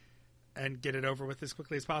and get it over with as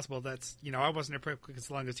quickly as possible. That's, I wasn't a prep cook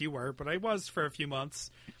as long as you were, but I was for a few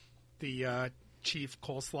months. The chief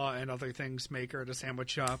coleslaw and other things maker at a sandwich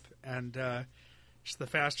shop, and just the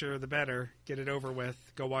faster the better. Get it over with.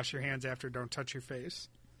 Go wash your hands after. Don't touch your face.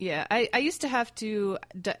 Yeah, I used to have to.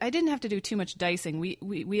 I didn't have to do too much dicing.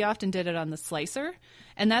 We often did it on the slicer,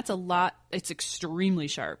 and that's a lot. It's extremely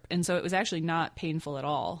sharp, and so it was actually not painful at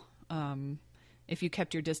all. if you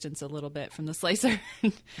kept your distance a little bit from the slicer,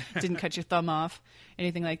 didn't cut your thumb off,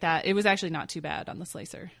 anything like that. It was actually not too bad on the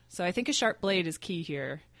slicer. So I think a sharp blade is key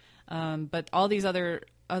here. But all these other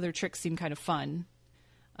tricks seem kind of fun.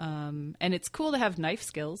 And it's cool to have knife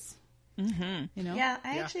skills. Mm-hmm. You know? Yeah,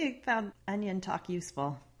 I actually found onion talk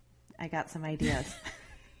useful. I got some ideas.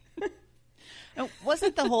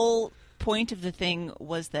 Wasn't the whole point of the thing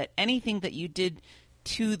was that anything that you did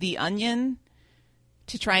to the onion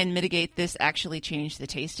to try and mitigate this actually changed the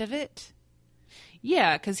taste of it?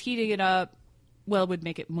 Yeah, because heating it up, would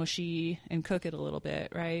make it mushy and cook it a little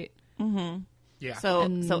bit, right? Mm-hmm. Yeah.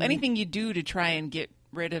 So anything you do to try and get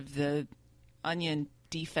rid of the onion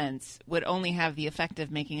defense would only have the effect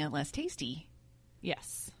of making it less tasty.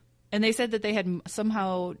 Yes. And they said that they had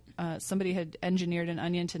somehow, somebody had engineered an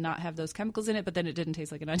onion to not have those chemicals in it, but then it didn't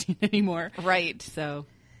taste like an onion anymore. Right. So,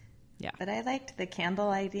 yeah. But I liked the candle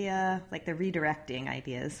idea, like the redirecting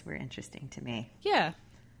ideas were interesting to me. Yeah.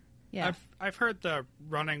 Yeah. I've heard the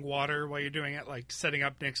running water while you're doing it, like setting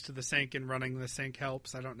up next to the sink and running the sink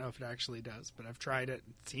helps. I don't know if it actually does, but I've tried it.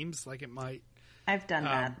 It seems like it might. I've done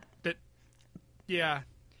that. But yeah,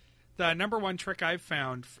 the number one trick I've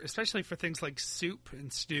found, especially for things like soup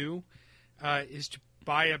and stew, is to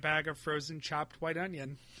buy a bag of frozen chopped white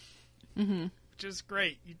onion, which is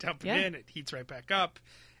great. You dump it in, it heats right back up.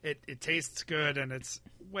 It tastes good, and it's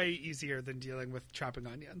way easier than dealing with chopping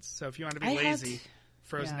onions. So if you want to be lazy,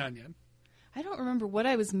 frozen onion. I don't remember what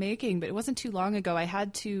I was making, but it wasn't too long ago. I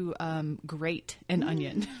had to grate an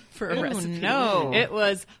onion for a recipe. No. It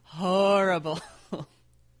was horrible.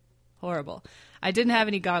 Horrible. I didn't have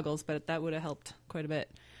any goggles, but that would have helped quite a bit.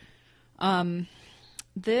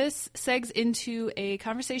 This segs into a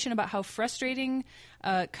conversation about how frustrating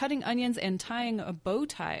cutting onions and tying a bow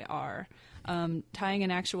tie are. Tying an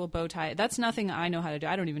actual bow tie. That's nothing I know how to do.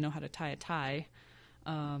 I don't even know how to tie a tie.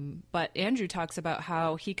 But Andrew talks about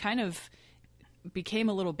how he kind of became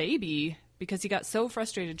a little baby because he got so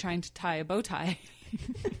frustrated trying to tie a bow tie.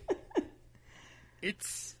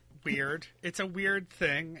 It's weird. It's a weird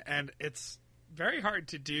thing, and it's very hard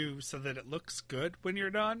to do so that it looks good when you're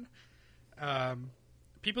done.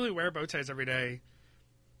 People who wear bow ties every day,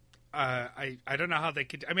 I don't know how they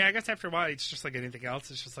could. I mean, I guess after a while, it's just like anything else.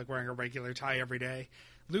 It's just like wearing a regular tie every day.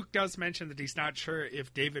 Luke does mention that he's not sure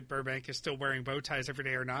if David Burbank is still wearing bow ties every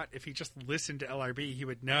day or not. If he just listened to LRB, he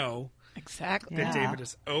would know Exactly. that David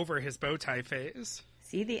is over his bow tie phase.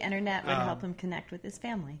 See, the internet would help him connect with his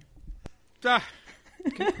family. Good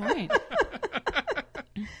point.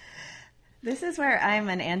 This is where I'm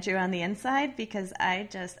an Andrew on the inside because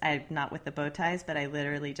I'm not with the bow ties, but I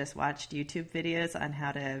literally just watched YouTube videos on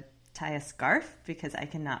how to tie a scarf because I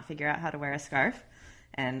cannot figure out how to wear a scarf.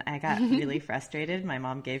 And I got really frustrated. My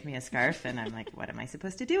mom gave me a scarf, and I'm like, what am I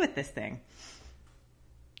supposed to do with this thing?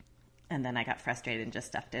 And then I got frustrated and just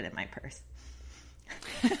stuffed it in my purse.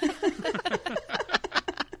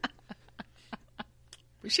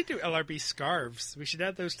 We should do LRB scarves. We should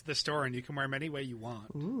add those to the store, and you can wear them any way you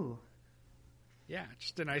want. Ooh. Yeah,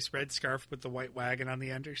 just a nice red scarf with the white wagon on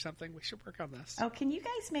the end or something. We should work on this. Oh, can you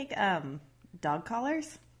guys make dog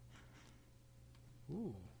collars?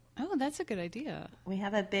 Ooh. Oh, that's a good idea. We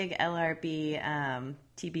have a big LRB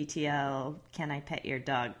TBTL Can I Pet Your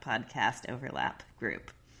Dog podcast overlap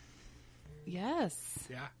group. Yes.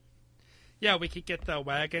 Yeah. Yeah, we could get the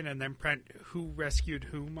wagon and then print who rescued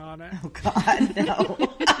whom on it. Oh, God, no.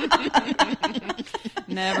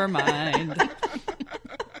 Never mind.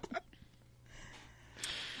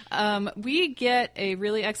 We get a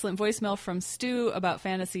really excellent voicemail from Stu about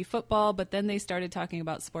fantasy football, but then they started talking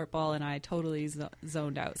about sport ball, and I totally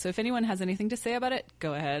zoned out. So if anyone has anything to say about it,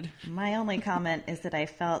 go ahead. My only comment is that I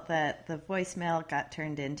felt that the voicemail got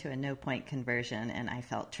turned into a no-point conversion, and I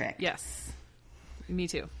felt tricked. Yes. Me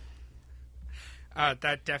too.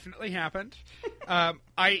 That definitely happened.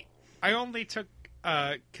 I only took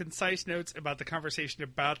concise notes about the conversation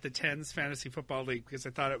about the Tens Fantasy Football League because I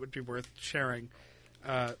thought it would be worth sharing.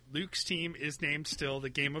 Luke's team is named still the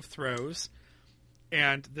Game of Throws,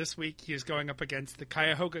 and this week he is going up against the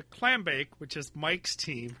Cuyahoga Clambake, which is Mike's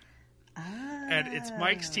team. And it's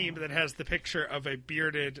Mike's team that has the picture of a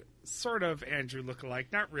bearded, sort of Andrew lookalike.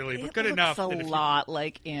 Not really, but good enough. It looks a lot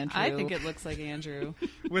like Andrew. I think it looks like Andrew.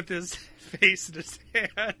 With his face in his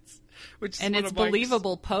hands. Which is And one it's of Mike's,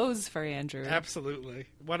 believable pose for Andrew. Absolutely.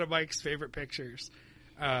 One of Mike's favorite pictures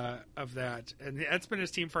of that. And that's been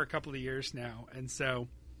his team for a couple of years now. And so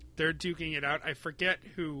they're duking it out. I forget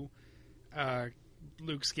who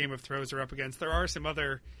Luke's Game of Throws are up against. There are some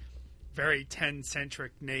other very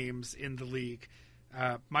 10-centric names in the league.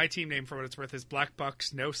 My team name, for what it's worth, is Black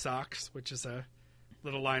Bucks No Socks, which is a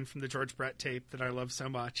little line from the George Brett tape that I love so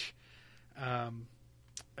much. And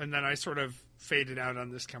then I sort of faded out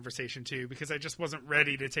on this conversation too, because I just wasn't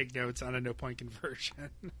ready to take notes on a no point conversion.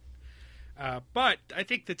 But I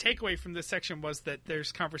think the takeaway from this section was that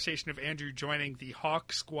there's conversation of Andrew joining the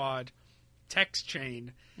Hawk Squad text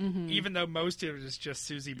chain, even though most of it is just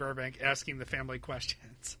Susie Burbank asking the family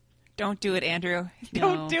questions. Don't do it, Andrew. No.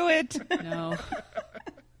 Don't do it. No.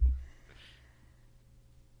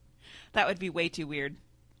 That would be way too weird.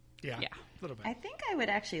 Yeah, Yeah. a little bit. I think I would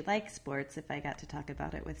actually like sports if I got to talk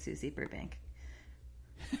about it with Susie Burbank.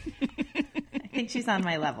 I think she's on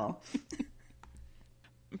my level.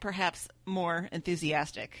 Perhaps more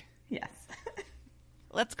enthusiastic. Yes.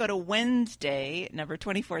 Let's go to Wednesday, number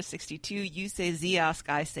 2462. You say Ziosk,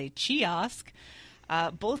 I say Chiosk.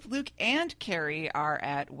 Both Luke and Carrie are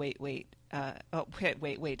at wait,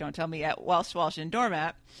 don't tell me, at Walsh and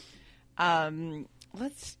Dormat.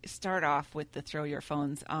 Let's start off with the throw your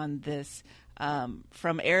phones on this.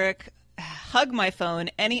 From Eric, hug my phone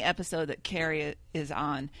any episode that Carrie is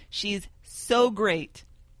on. She's so great.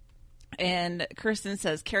 And Kirsten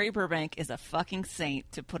says, Carrie Burbank is a fucking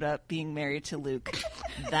saint to put up being married to Luke.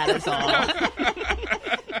 That is all.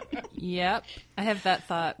 Yep. I have that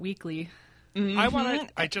thought weekly.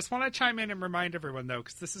 I just want to chime in and remind everyone, though,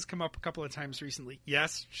 because this has come up a couple of times recently.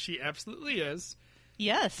 Yes, she absolutely is.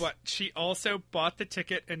 Yes. But she also bought the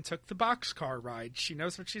ticket and took the boxcar ride. She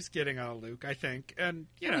knows what she's getting out of Luke, I think. And,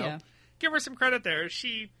 yeah. give her some credit there.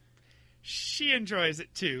 She enjoys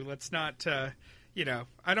it, too. Let's not, I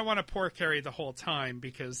don't want to pour Carrie the whole time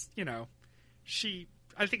because,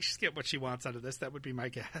 I think she's getting what she wants out of this. That would be my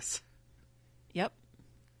guess. Yep.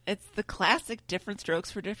 It's the classic different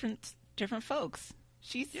strokes for different folks.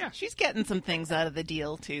 She's getting some things out of the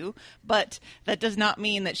deal too, but that does not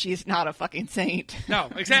mean that she's not a fucking saint. No,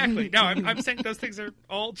 exactly. No, I'm saying those things are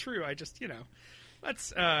all true. I just,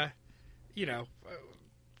 let's,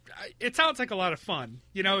 it sounds like a lot of fun.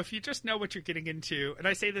 If you just know what you're getting into, and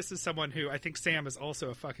I say this as someone who I think Sam is also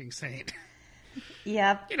a fucking saint.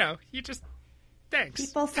 Yep. You just, thanks.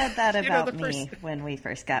 People said that about me when we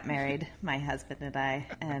first got married, my husband and I,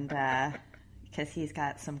 and because he's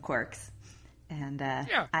got some quirks. And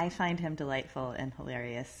I find him delightful and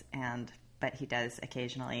hilarious, but he does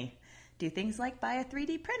occasionally do things like buy a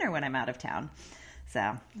 3D printer when I'm out of town.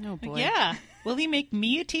 So, Oh, boy. Yeah. Will he make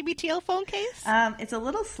me a TBTL phone case? it's a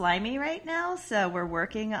little slimy right now, so we're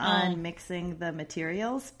working on mixing the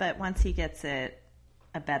materials. But once he gets it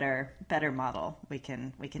a better model, we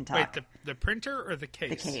can talk. Wait, the printer or the case?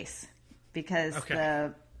 The case, because Okay.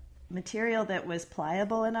 the material that was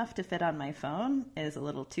pliable enough to fit on my phone is a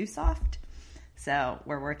little too soft. So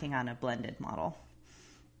we're working on a blended model.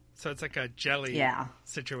 So it's like a jelly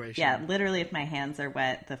situation. Yeah, literally, if my hands are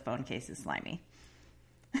wet, the phone case is slimy.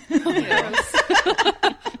 Can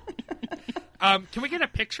we get a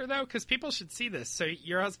picture, though? Because people should see this. So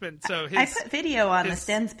your husband, I put video on the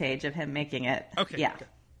Stens page of him making it. Okay. Yeah. Okay.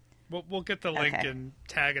 We'll get the link Okay. and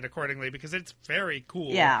tag it accordingly because it's very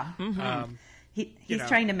cool. Yeah. know. He's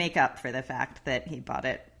trying to make up for the fact that he bought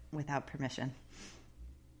it without permission.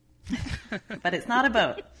 But it's not a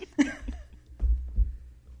boat.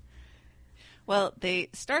 Well, they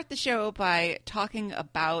start the show by talking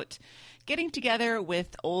about getting together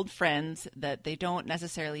with old friends that they don't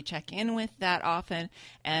necessarily check in with that often,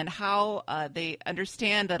 and how they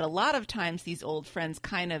understand that a lot of times these old friends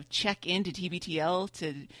kind of check into TBTL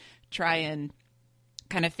to try and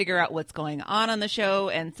kind of figure out what's going on the show,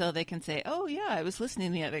 and so they can say, oh yeah, I was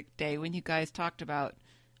listening the other day when you guys talked about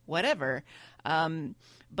whatever.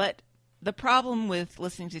 But the problem with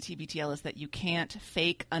listening to TBTL is that you can't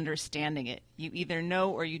fake understanding it. You either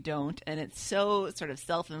know or you don't, and it's so sort of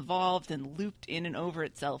self-involved and looped in and over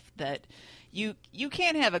itself that you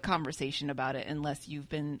can't have a conversation about it unless you've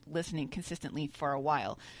been listening consistently for a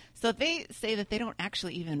while. So they say that they don't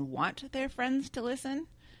actually even want their friends to listen.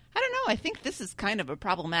 I don't know. I think this is kind of a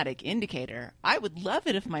problematic indicator. I would love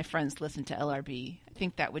it if my friends listened to LRB. I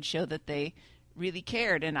think that would show that they really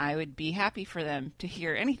cared, and I would be happy for them to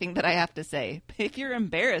hear anything that I have to say. But if you're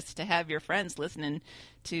embarrassed to have your friends listening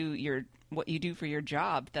to what you do for your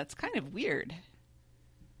job, that's kind of weird.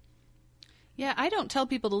 Yeah, I don't tell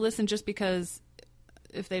people to listen just because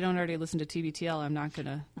if they don't already listen to TBTL, I'm not going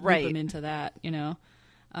to Right. loop them into that,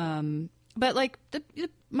 But like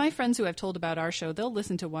my friends who I've told about our show, they'll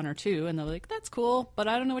listen to one or two and they're like, that's cool, but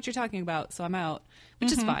I don't know what you're talking about, so I'm out,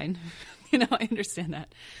 which is fine. I understand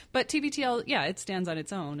that. But TBTL, yeah, it stands on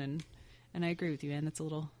its own, and I agree with you, Anne. It's a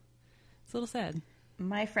little sad.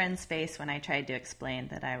 My friend's face when I tried to explain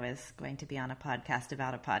that I was going to be on a podcast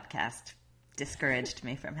about a podcast discouraged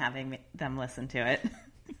me from having them listen to it.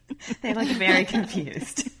 They looked very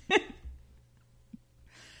confused.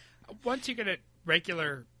 once you get a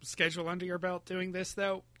regular schedule under your belt doing this,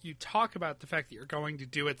 though, you talk about the fact that you're going to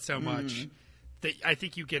do it so much that I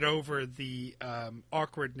think you get over the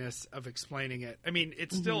awkwardness of explaining it. I mean,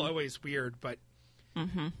 it's still always weird, but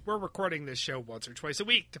we're recording this show once or twice a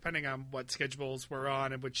week, depending on what schedules we're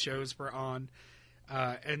on and which shows we're on.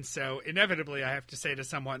 And so inevitably I have to say to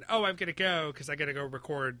someone, oh, I'm going to go because I got to go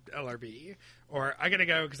record LRB, or I got to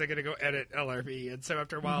go because I got to go edit LRB. And so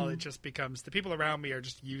after a while, it just becomes the people around me are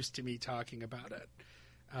just used to me talking about it.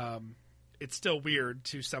 It's still weird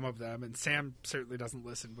to some of them, and Sam certainly doesn't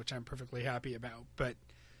listen, which I'm perfectly happy about. But,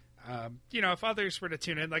 if others were to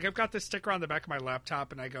tune in, like I've got this sticker on the back of my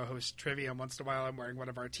laptop and I go host trivia, and once in a while I'm wearing one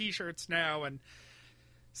of our t-shirts now, and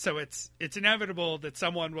so it's inevitable that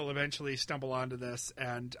someone will eventually stumble onto this,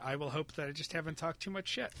 and I will hope that I just haven't talked too much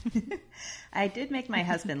shit. I did make my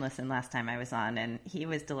husband listen last time I was on, and he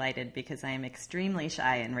was delighted because I am extremely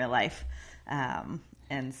shy in real life.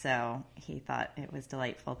 And so he thought it was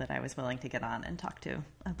delightful that I was willing to get on and talk to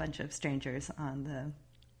a bunch of strangers on the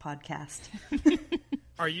podcast.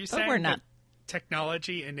 Are you saying that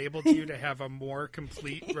technology enabled you to have a more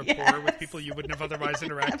complete rapport with people you wouldn't have otherwise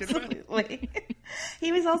interacted Absolutely. with?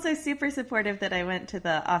 He was also super supportive that I went to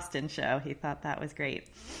the Austin show. He thought that was great.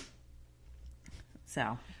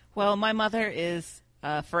 So, well, my mother is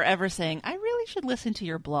forever saying, I really should listen to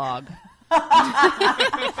your blog.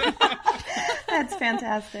 That's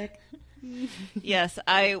fantastic. Yes,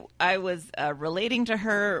 I was relating to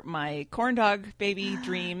her my corn dog baby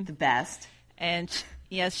dream. The best. And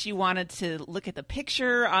yes, she wanted to look at the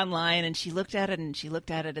picture online, and she looked at it, and she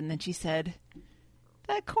looked at it, and then she said,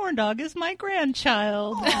 that corn dog is my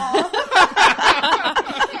grandchild.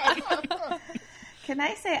 Can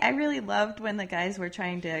I say I really loved when the guys were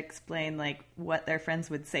trying to explain like what their friends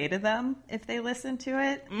would say to them if they listened to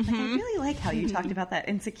it. Like, I really like how you talked about that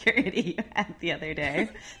insecurity you had the other day.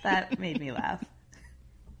 That made me laugh.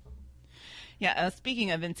 Yeah,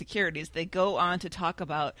 speaking of insecurities, they go on to talk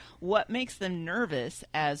about what makes them nervous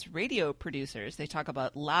as radio producers. They talk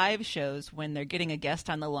about live shows when they're getting a guest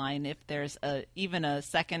on the line, if there's even a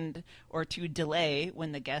second or two delay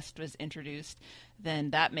when the guest was introduced,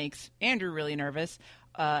 then that makes Andrew really nervous.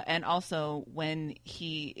 And also when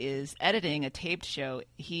he is editing a taped show,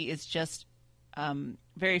 he is just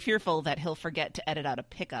very fearful that he'll forget to edit out a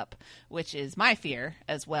pickup, which is my fear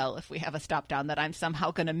as well. If we have a stop down, that I'm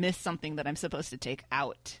somehow going to miss something that I'm supposed to take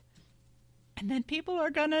out. And then people are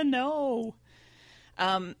going to know.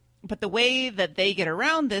 But the way that they get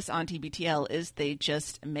around this on TBTL is they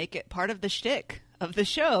just make it part of the shtick of the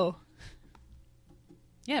show.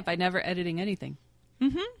 Yeah, by never editing anything.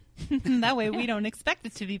 That way we don't expect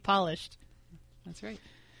it to be polished. That's right.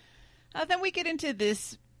 Then we get into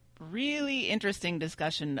this really interesting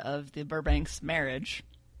discussion of the Burbanks marriage,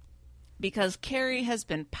 because Carrie has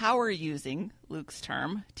been power using Luke's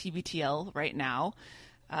term, TBTL, right now.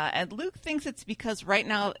 And Luke thinks it's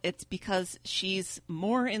because she's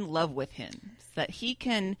more in love with him, that he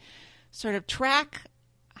can sort of track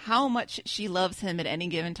how much she loves him at any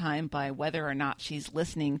given time by whether or not she's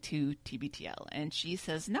listening to TBTL. And she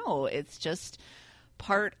says, no, it's just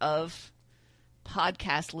part of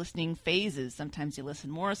podcast listening phases. Sometimes you listen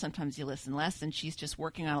more, sometimes you listen less, and she's just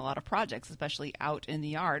working on a lot of projects, especially out in the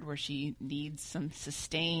yard where she needs some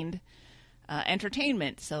sustained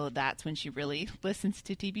entertainment. So that's when she really listens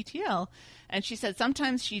to TBTL. And she said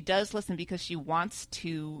sometimes she does listen because she wants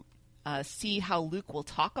to see how Luke will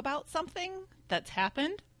talk about something that's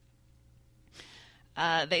happened.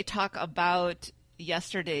 They talk about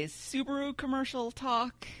yesterday's Subaru commercial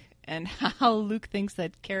talk and how Luke thinks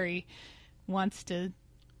that Carrie wants to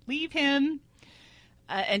leave him.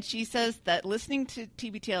 And she says that listening to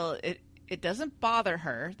TBTL, it doesn't bother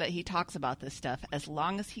her that he talks about this stuff as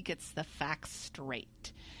long as he gets the facts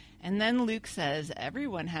straight. And then Luke says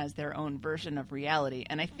everyone has their own version of reality.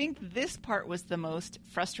 And I think this part was the most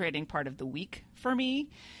frustrating part of the week for me,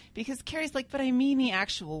 because Carrie's like, but I mean the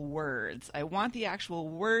actual words. I want the actual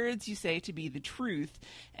words you say to be the truth.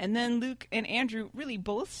 And then Luke and Andrew really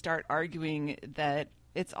both start arguing that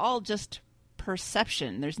it's all just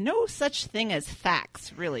perception. There's no such thing as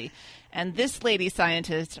facts, really. And this lady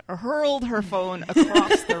scientist hurled her phone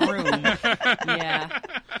across the room. Yeah.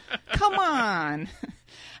 Come on.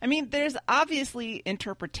 I mean, there's obviously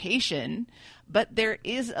interpretation, but there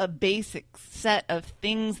is a basic set of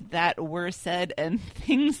things that were said and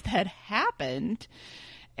things that happened.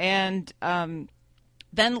 And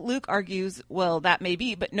then Luke argues, well, that may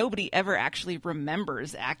be, but nobody ever actually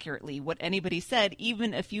remembers accurately what anybody said,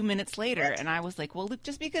 even a few minutes later. And I was like, well, Luke,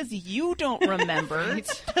 just because you don't remember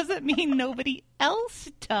doesn't mean nobody else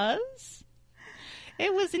does.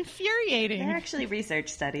 It was infuriating. There are actually research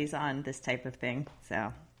studies on this type of thing,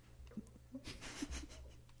 so.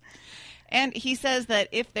 And he says that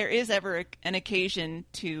if there is ever an occasion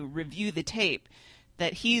to review the tape,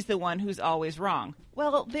 that he's the one who's always wrong.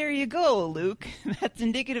 Well, there you go, Luke. That's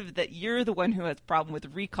indicative that you're the one who has a problem with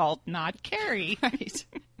recall, not Carrie. Right.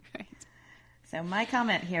 So my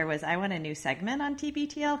comment here was I want a new segment on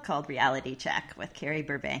TBTL called Reality Check with Carrie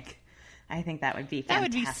Burbank. I think that would be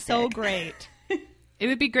fantastic. That would be so great. It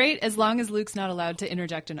would be great as long as Luke's not allowed to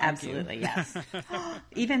interject and argue. Absolutely, yes.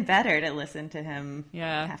 Even better to listen to him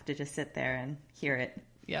have to just sit there and hear it.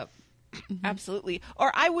 Yep. Absolutely.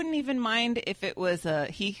 Or I wouldn't even mind if it was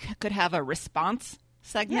he could have a response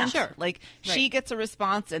segment. Yeah, sure. Like she gets a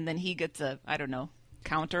response and then he gets a, I don't know,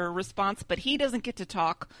 counter response, but he doesn't get to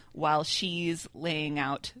talk while she's laying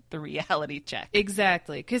out the reality check.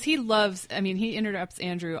 Exactly. Because he interrupts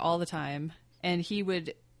Andrew all the time, and he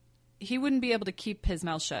wouldn't be able to keep his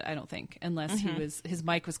mouth shut, I don't think, unless his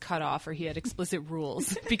mic was cut off or he had explicit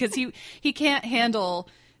rules, because he can't handle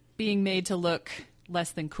being made to look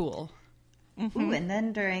less than cool. Ooh, and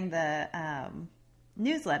then during the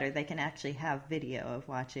newsletter, they can actually have video of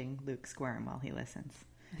watching Luke squirm while he listens.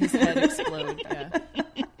 His head explode. Yeah.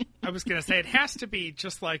 I was going to say, it has to be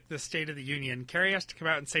just like the State of the Union. Carrie has to come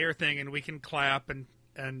out and say her thing, and we can clap and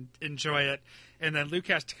enjoy it. And then Luke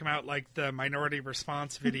has to come out like the Minority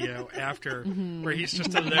Response video after, where he's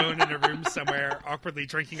just alone in a room somewhere, awkwardly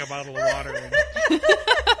drinking a bottle of water.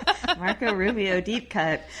 Marco Rubio deep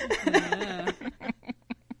cut. Yeah.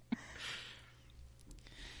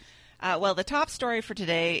 Well, the top story for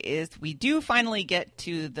today is we do finally get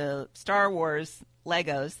to the Star Wars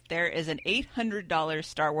Legos. There is an $800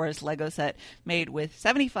 Star Wars Lego set made with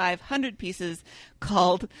 7,500 pieces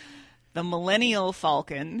called the Millennial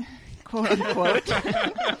Falcon, quote unquote.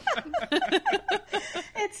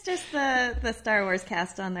 It's just the Star Wars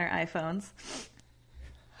cast on their iPhones.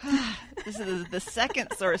 This is the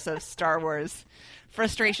second source of Star Wars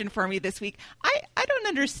frustration for me this week. I don't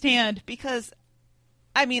understand, because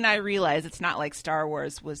I realize it's not like Star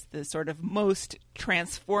Wars was the sort of most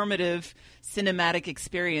transformative cinematic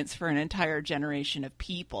experience for an entire generation of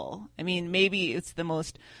people. Maybe it's the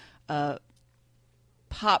most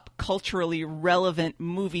pop culturally relevant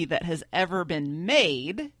movie that has ever been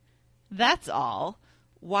made. That's all.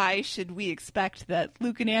 Why should we expect that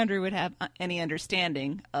Luke and Andrew would have any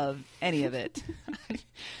understanding of any of it?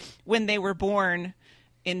 When they were born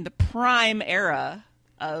in the prime era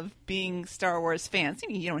of being Star Wars fans.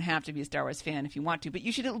 You don't have to be a Star Wars fan if you want to, but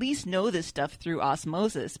you should at least know this stuff through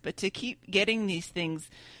osmosis. But to keep getting these things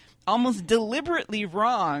almost deliberately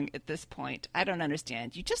wrong at this point, I don't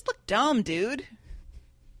understand. You just look dumb, dude.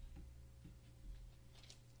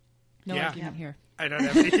 No argument here. I don't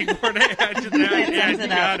have anything more to add to that. Yeah, you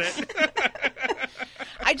got it.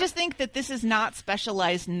 I just think that this is not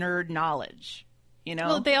specialized nerd knowledge.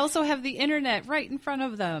 Well, they also have the internet right in front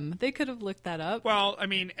of them. They could have looked that up. Well,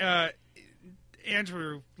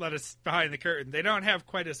 Andrew let us behind the curtain. They don't have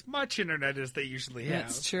quite as much internet as they usually have.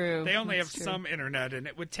 That's true. They only have some internet, and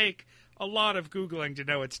it would take a lot of Googling to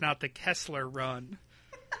know it's not the Kessler Run.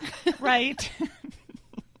 Right.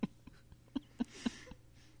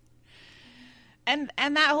 And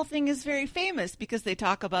that whole thing is very famous because they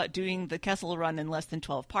talk about doing the Kessel Run in less than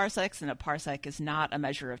 12 parsecs, and a parsec is not a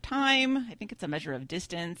measure of time. I think it's a measure of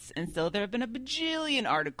distance. And so there have been a bajillion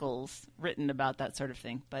articles written about that sort of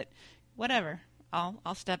thing. But whatever.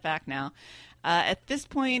 I'll step back now. At this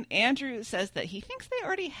point, Andrew says that he thinks they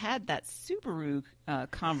already had that Subaru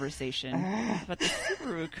conversation about the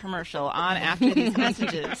Subaru commercial on after these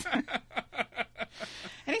messages.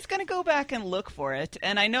 And he's going to go back and look for it.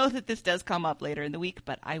 And I know that this does come up later in the week,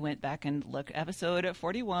 but I went back and looked episode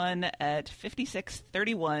 41 at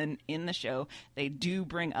 56:31 in the show. They do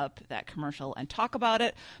bring up that commercial and talk about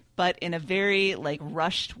it, but in a very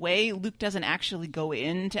rushed way. Luke doesn't actually go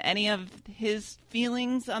into any of his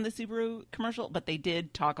feelings on the Subaru commercial, but they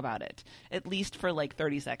did talk about it, at least for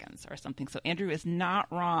 30 seconds or something. So Andrew is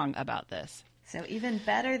not wrong about this. So even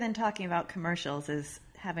better than talking about commercials is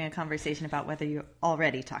having a conversation about whether you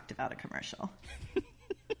already talked about a commercial.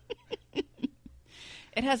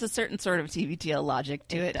 It has a certain sort of TBTL logic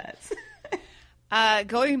to it. It does.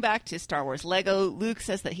 Going back to Star Wars Lego, Luke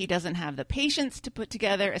says that he doesn't have the patience to put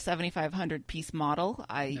together a 7,500-piece model.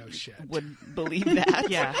 I would believe that.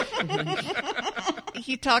 Yeah.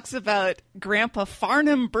 He talks about Grandpa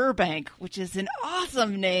Farnham Burbank, which is an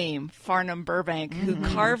awesome name, Farnham Burbank, who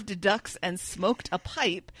carved ducks and smoked a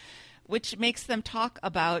pipe. which makes them talk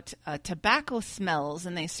about tobacco smells,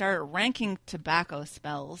 and they start ranking tobacco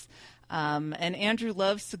smells. And Andrew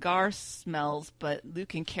loves cigar smells, but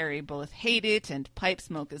Luke and Carrie both hate it, and pipe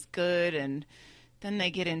smoke is good. And then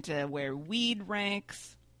they get into where weed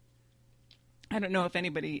ranks. I don't know if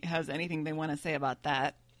anybody has anything they want to say about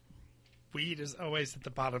that. Weed is always at the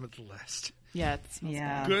bottom of the list. Yeah, it smells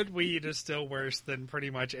bad. Good weed is still worse than pretty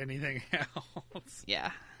much anything else.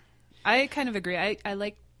 Yeah. I kind of agree. I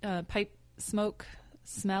like pipe smoke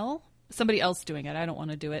smell. Somebody else doing it. I don't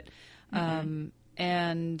want to do it.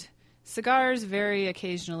 And cigars vary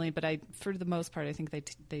occasionally, but for the most part, I think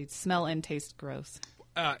they smell and taste gross.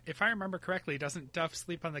 If I remember correctly, doesn't Duff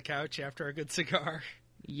sleep on the couch after a good cigar?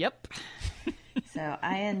 Yep. So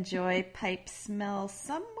I enjoy pipe smell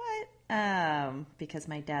somewhat because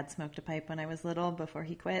my dad smoked a pipe when I was little before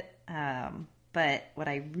he quit. But what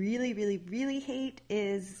I really, really, really hate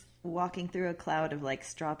is walking through a cloud of like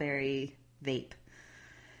strawberry vape.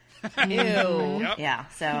 Ew. Yep. Yeah,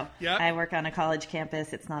 so Yep. I work on a college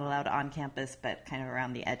campus. It's not allowed on campus, but kind of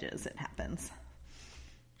around the edges it happens.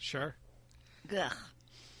 Sure. Ugh.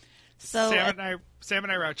 So Sam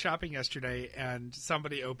and I were out shopping yesterday, and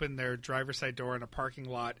somebody opened their driver's side door in a parking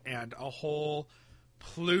lot, and a whole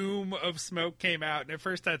plume of smoke came out. And at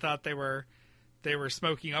first, I thought they were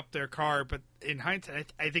smoking up their car, but in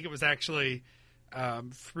hindsight, I think it was actually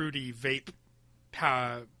fruity vape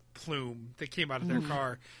plume that came out of their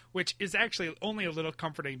car, which is actually only a little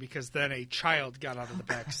comforting because then a child got out of the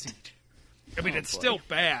back seat. I mean, it's still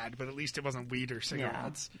bad, but at least it wasn't weed or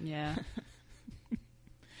cigarettes. Yeah.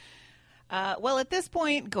 Well, at this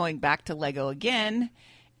point, going back to Lego again,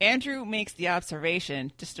 Andrew makes the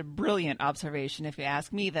observation, just a brilliant observation if you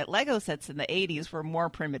ask me, that Lego sets in the 80s were more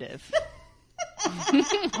primitive.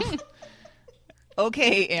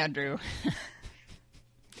 Okay, Andrew.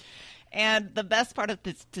 And the best part of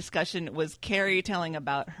this discussion was Carrie telling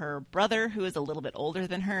about her brother, who is a little bit older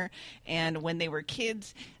than her. And when they were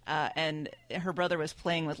kids and her brother was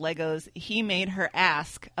playing with Legos, he made her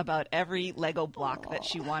ask about every Lego block that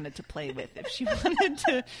she wanted to play with, if she wanted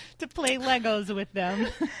to play Legos with them.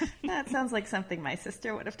 That sounds like something my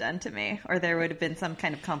sister would have done to me, or there would have been some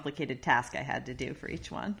kind of complicated task I had to do for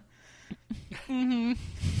each one. Mm-hmm.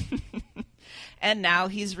 And now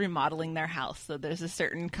he's remodeling their house, so there's a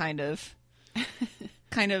certain kind of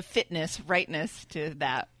fitness, rightness to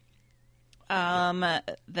that.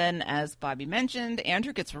 Then, as Bobby mentioned,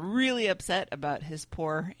 Andrew gets really upset about his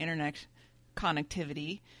poor internet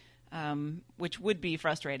connectivity, which would be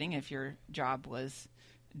frustrating if your job was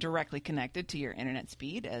directly connected to your internet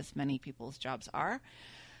speed, as many people's jobs are.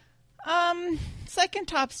 Second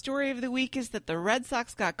top story of the week is that the Red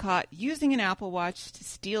Sox got caught using an Apple Watch to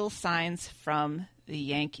steal signs from the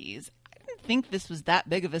Yankees. I didn't think this was that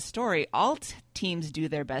big of a story. All teams do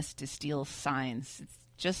their best to steal signs. It's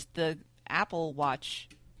just the Apple Watch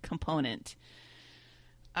component.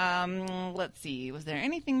 Let's see. Was there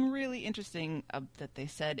anything really interesting that they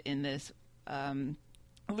said in this?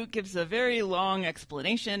 Luke gives a very long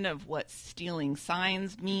explanation of what stealing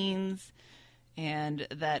signs means, and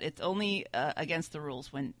that it's only against the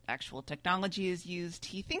rules when actual technology is used.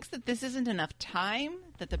 He thinks that this isn't enough time,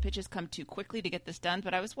 that the pitches come too quickly to get this done.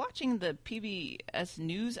 But I was watching the PBS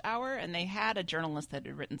NewsHour, and they had a journalist that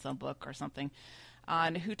had written some book or something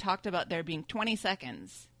on who talked about there being 20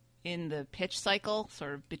 seconds in the pitch cycle,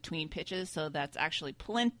 sort of between pitches. So that's actually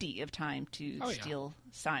plenty of time to steal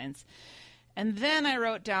signs. And then I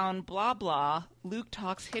wrote down, blah, blah, Luke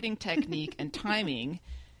talks hitting technique and timing.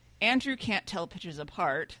 Andrew can't tell pitchers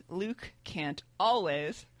apart. Luke can't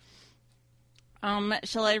always.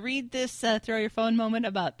 Shall I read this throw your phone moment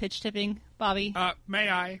about pitch tipping, Bobby? May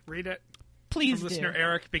I read it? Please From do. listener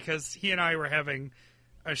Eric, because he and I were having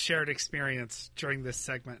a shared experience during this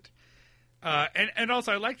segment. And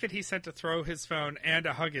also, I like that he sent to throw his phone and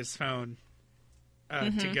a hug his phone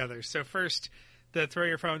together. So first, the throw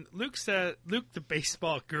your phone. Luke, the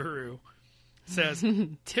baseball guru, says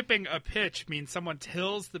tipping a pitch means someone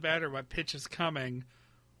tells the batter what pitch is coming,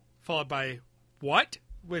 followed by what?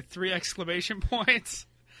 With 3 exclamation points.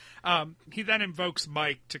 He then invokes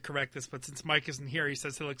Mike to correct this, but since Mike isn't here, he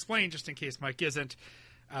says he'll explain just in case Mike isn't,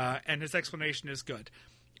 and his explanation is good.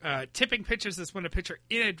 Tipping pitches is when a pitcher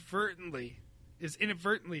inadvertently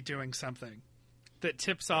doing something that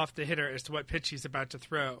tips off the hitter as to what pitch he's about to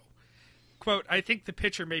throw. Quote, I think the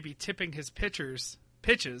pitcher may be tipping his pitches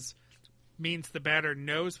means the batter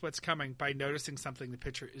knows what's coming by noticing something the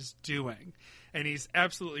pitcher is doing. And he's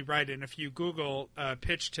absolutely right. And if you Google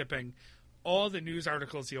pitch tipping, all the news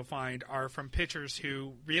articles you'll find are from pitchers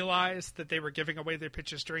who realized that they were giving away their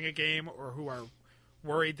pitches during a game, or who are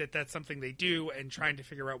worried that that's something they do and trying to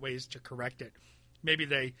figure out ways to correct it. Maybe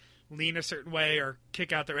they lean a certain way or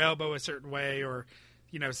kick out their elbow a certain way, or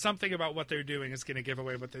something about what they're doing is going to give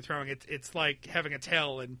away what they're throwing. It's like having a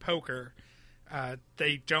tell in poker.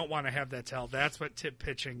 They don't want to have that tell. That's what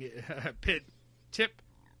pitch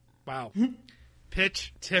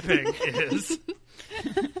tipping is.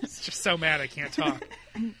 It's just so mad I can't talk.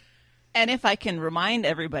 And if I can remind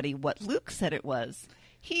everybody what Luke said it was,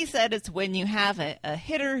 he said it's when you have a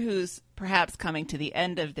hitter who's perhaps coming to the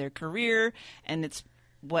end of their career, and it's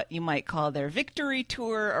what you might call their victory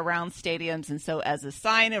tour around stadiums. And so as a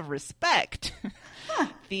sign of respect,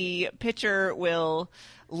 the pitcher will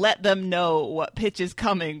let them know what pitch is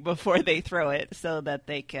coming before they throw it so that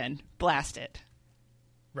they can blast it.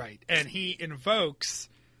 Right. And he invokes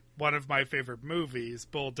one of my favorite movies,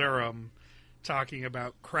 Bull Durham, talking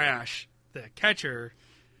about Crash, the catcher,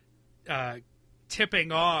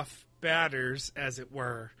 tipping off batters, as it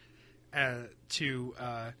were, to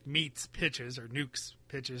Meat's pitches, or Nuke's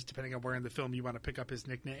pitches, depending on where in the film you want to pick up his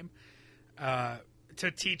nickname,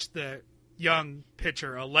 to teach the young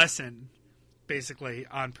pitcher a lesson, basically,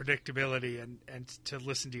 on predictability and to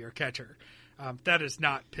listen to your catcher. That is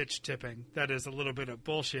not pitch tipping. That is a little bit of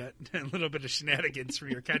bullshit and a little bit of shenanigans from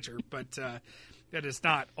your catcher, but that is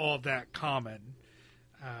not all that common.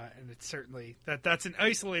 And it's certainly that's an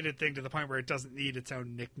isolated thing to the point where it doesn't need its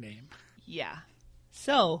own nickname. Yeah.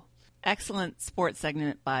 So, excellent sports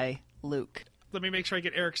segment by Luke. Let me make sure I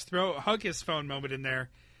get Eric's hug his phone moment in there.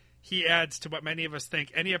 He adds to what many of us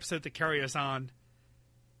think, any episode that Carrie is on,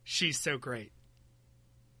 she's so great.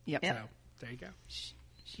 Yep. So, there you go.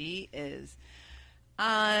 She is.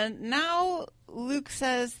 Now, Luke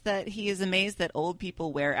says that he is amazed that old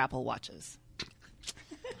people wear Apple Watches.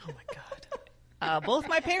 Oh, my God. Both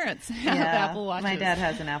my parents have Apple Watches. My dad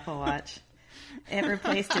has an Apple Watch. It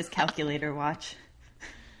replaced his calculator watch,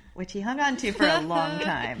 which he hung on to for a long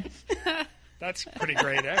time. That's pretty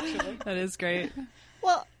great, actually. That is great.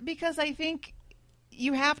 Well, because I think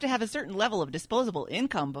you have to have a certain level of disposable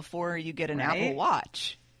income before you get an Apple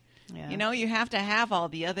Watch. Yeah. You have to have all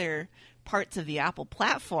the other parts of the Apple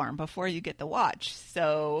platform before you get the watch.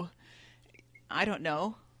 So, I don't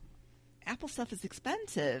know. Apple stuff is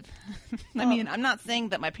expensive. I mean, I'm not saying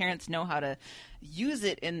that my parents know how to use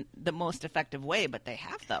it in the most effective way, but they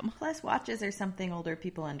have them. Plus, watches are something older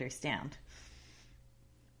people understand.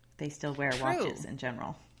 They still wear True. watches in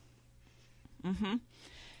general. Mm-hmm.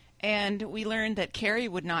 And we learned that Carrie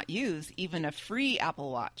would not use even a free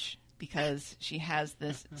Apple Watch because she has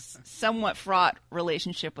this somewhat fraught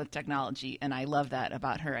relationship with technology, and I love that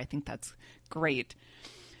about her. I think that's great.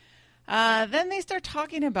 Then they start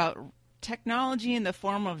talking about technology in the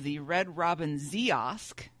form of the Red Robin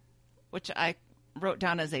Ziosk, which I wrote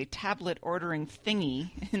down as a tablet ordering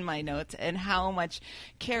thingy in my notes, and how much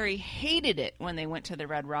Carrie hated it when they went to the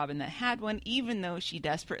Red Robin that had one, even though she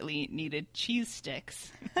desperately needed cheese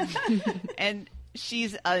sticks. And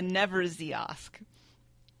she's a never Ziosk.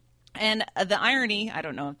 And the irony, I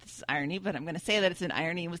don't know if this is irony, but I'm going to say that it's an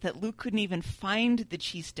irony, was that Luke couldn't even find the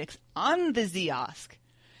cheese sticks on the Ziosk.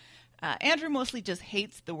 Andrew mostly just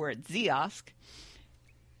hates the word Ziosk.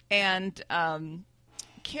 And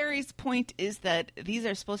Carrie's point is that these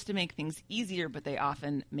are supposed to make things easier, but they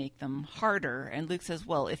often make them harder. And Luke says,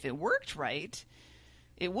 well, if it worked right,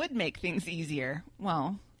 it would make things easier.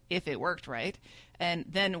 Well, if it worked right. And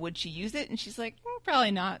then would she use it? And she's like, well,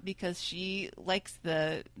 probably not, because she likes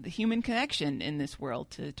the human connection in this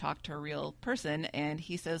world, to talk to a real person. And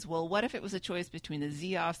he says, well, what if it was a choice between the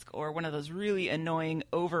Ziosk or one of those really annoying,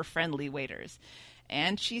 over-friendly waiters?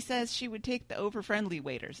 And she says she would take the over-friendly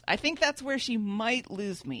waiters. I think that's where she might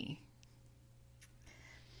lose me.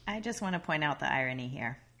 I just want to point out the irony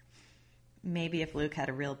here. Maybe if Luke had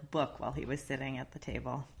a real book while he was sitting at the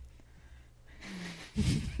table.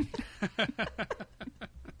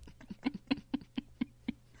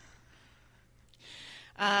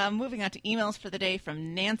 Moving on to emails for the day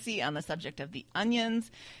from Nancy on the subject of the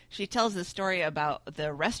onions. She tells a story about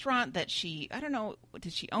the restaurant that I don't know,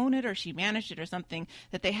 did she own it or she managed it or something,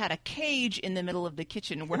 that they had a cage in the middle of the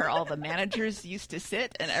kitchen where all the managers used to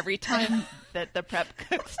sit, and every time that the prep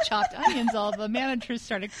cooks chopped onions, all the managers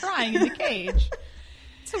started crying in the cage.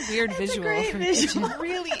 It's a weird visual. Great for visual. It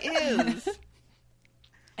really is.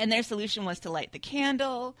 And their solution was to light the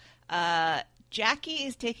candle. Jackie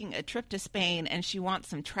is taking a trip to Spain, and she wants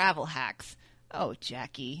some travel hacks. Oh,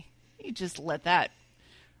 Jackie, you just let that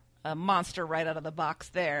a monster right out of the box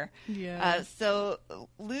there. Yeah. So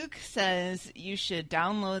Luke says you should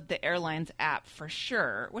download the airline's app for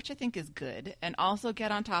sure, which I think is good, and also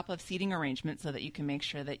get on top of seating arrangements so that you can make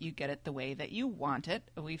sure that you get it the way that you want it.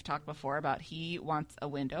 We've talked before about he wants a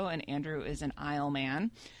window and Andrew is an aisle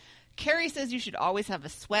man. Carrie says you should always have a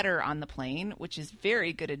sweater on the plane, which is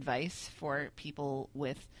very good advice for people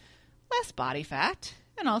with less body fat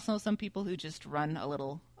and also some people who just run a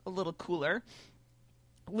little cooler.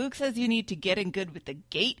 Luke says you need to get in good with the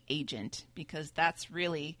gate agent because that's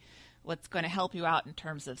really what's going to help you out in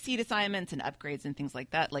terms of seat assignments and upgrades and things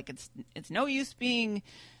like that. Like it's no use being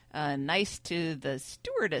nice to the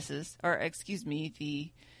stewardesses, or excuse me,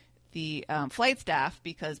 the flight staff,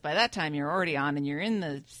 because by that time you're already on and you're in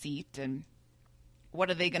the seat, and what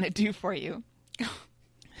are they going to do for you?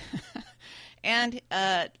 And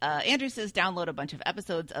Andrew says download a bunch of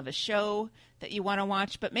episodes of a show that you want to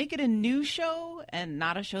watch, but make it a new show and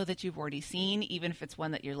not a show that you've already seen, even if it's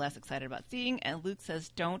one that you're less excited about seeing. And Luke says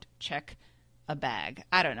don't check a bag.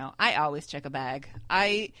 I don't know. I always check a bag.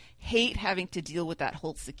 I hate having to deal with that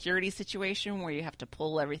whole security situation where you have to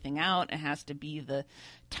pull everything out. It has to be the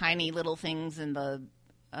tiny little things in the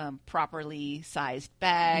properly sized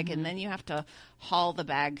bag, and then you have to haul the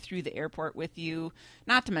bag through the airport with you,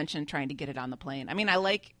 not to mention trying to get it on the plane. I mean, I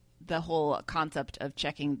like the whole concept of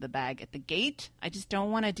checking the bag at the gate. I just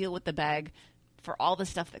don't want to deal with the bag for all the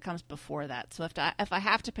stuff that comes before that. So if I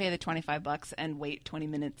have to pay the $25 and wait 20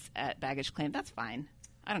 minutes at baggage claim, that's fine.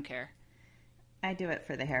 I don't care. I do it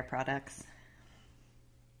for the hair products.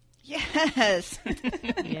 Yes.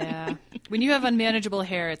 Yeah. When you have unmanageable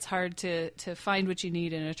hair, it's hard to find what you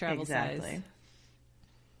need in a travel size.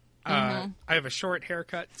 I have a short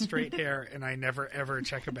haircut, straight hair, and I never, ever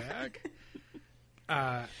check a bag.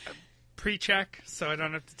 Pre-check, so I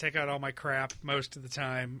don't have to take out all my crap most of the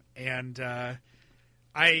time. And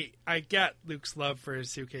I get Luke's love for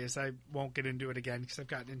his suitcase. I won't get into it again because I've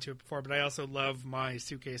gotten into it before, but I also love my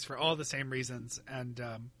suitcase for all the same reasons. And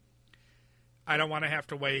I don't want to have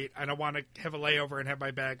to wait. I don't want to have a layover and have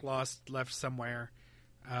my bag left somewhere.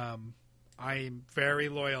 I'm very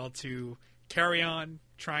loyal to carry on,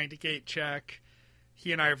 trying to gate check.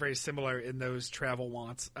 He and I are very similar in those travel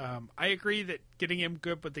wants. I agree that getting him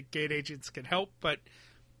good with the gate agents can help, but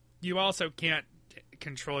you also can't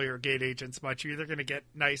control your gate agents much. You're either going to get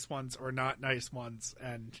nice ones or not nice ones,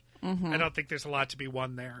 and I don't think there's a lot to be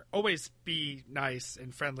won there. Always be nice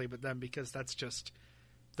and friendly with them because that's just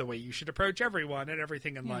the way you should approach everyone and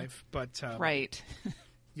everything in life. But right.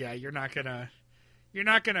 Yeah, you're not gonna,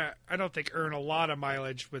 I don't think, earn a lot of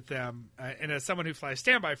mileage with them. And as someone who flies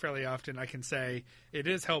standby fairly often, I can say it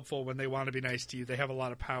is helpful when they want to be nice to you. They have a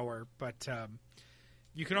lot of power, but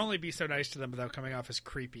you can only be so nice to them without coming off as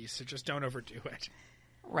creepy. So just don't overdo it.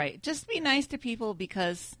 Right. Just be nice to people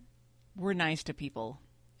because we're nice to people.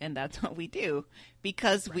 And that's what we do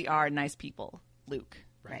because we are nice people, Luke.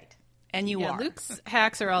 Right. And you are. Luke's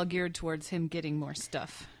hacks are all geared towards him getting more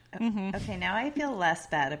stuff. Okay, now I feel less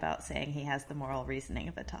bad about saying he has the moral reasoning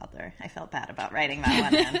of a toddler. I felt bad about writing that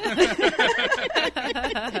one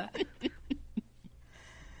in.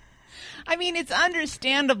 I mean, it's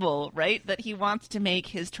understandable, right, that he wants to make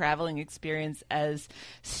his traveling experience as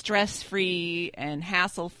stress-free and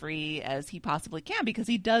hassle-free as he possibly can because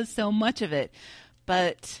he does so much of it.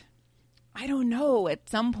 But I don't know, at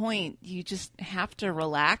some point you just have to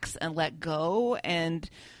relax and let go, and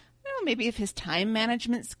maybe if his time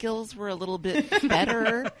management skills were a little bit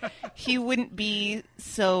better, he wouldn't be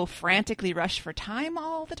so frantically rushed for time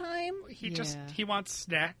all the time. He wants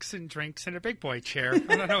snacks and drinks and a big boy chair. I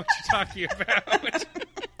don't know what you're talking about.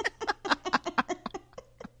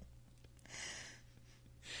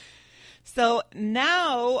 So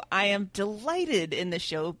now I am delighted in the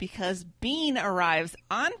show because Bean arrives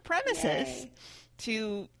on premises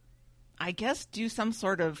to, I guess, do some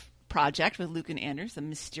sort of project with Luke and Andrew, some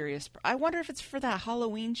mysterious. I wonder if it's for that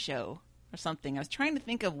Halloween show or something. I was trying to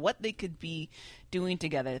think of what they could be doing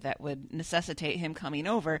together that would necessitate him coming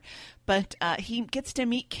over. But he gets to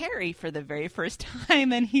meet Carrie for the very first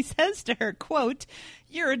time, and he says to her, quote,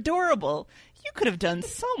 "You're adorable. You could have done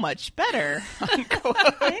so much better." Maybe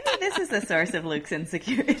this is the source of Luke's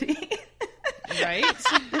insecurity. Right?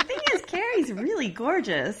 The thing is, Carrie's really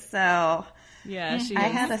gorgeous, so yeah, she I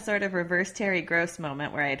is. had a sort of reverse Terry Gross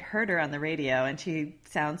moment where I'd heard her on the radio and she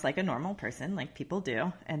sounds like a normal person, like people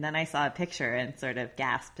do. And then I saw a picture and sort of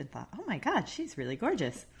gasped and thought, oh my God, she's really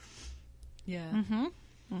gorgeous. Yeah.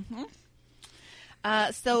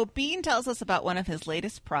 So Bean tells us about one of his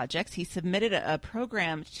latest projects. He submitted a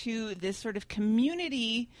program to this sort of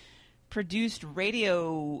community-produced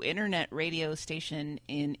internet radio station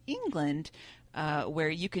in England where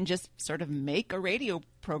you can just sort of make a radio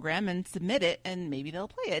program and submit it, and maybe they'll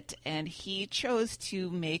play it. And he chose to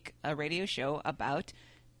make a radio show about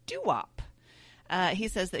doo-wop. He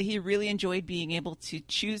says that he really enjoyed being able to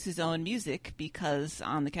choose his own music because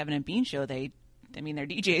on the Kevin and Bean show, they're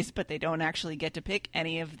DJs, but they don't actually get to pick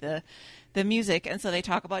any of the music. And so they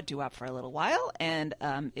talk about doo-wop for a little while. And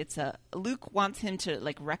Luke wants him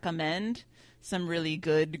to recommend some really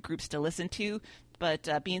good groups to listen to. But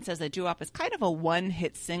Bean says that doo-wop is kind of a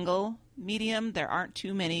one-hit single medium. There aren't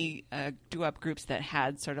too many doo-wop groups that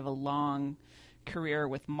had sort of a long career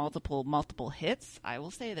with multiple hits. I will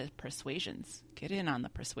say the Persuasions. Get in on the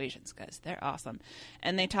Persuasions, guys. They're awesome.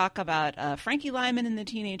 And they talk about Frankie Lyman and the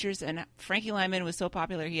Teenagers. And Frankie Lyman was so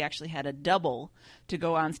popular, he actually had a double to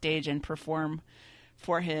go on stage and perform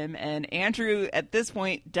for him. And Andrew, at this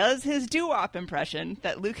point, does his doo-wop impression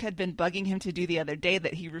that Luke had been bugging him to do the other day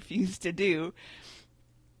that he refused to do.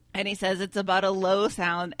 And he says it's about a low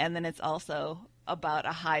sound, and then it's also about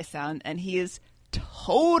a high sound. And he is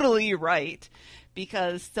totally right,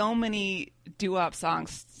 because so many doo-wop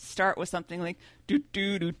songs start with something like do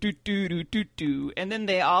do do do do do do do, and then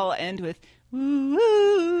they all end with woo.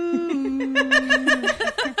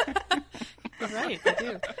 Right, they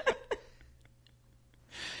do.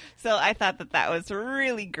 So I thought that was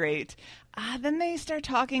really great. Then they start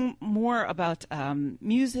talking more about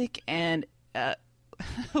music, and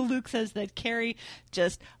Luke says that Carrie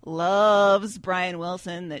just loves Brian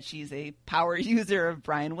Wilson, that she's a power user of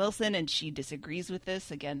Brian Wilson, and she disagrees with this.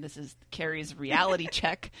 Again, this is Carrie's reality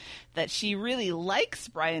check, that she really likes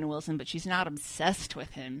Brian Wilson, but she's not obsessed with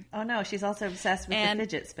him. Oh, no, she's also obsessed with the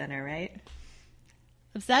fidget spinner, right?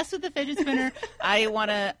 Obsessed with the fidget spinner.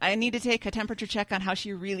 I need to take a temperature check on how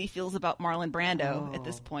she really feels about Marlon Brando at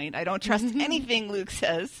this point. I don't trust anything Luke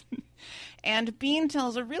says. And Bean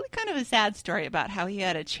tells a really kind of a sad story about how he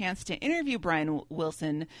had a chance to interview Brian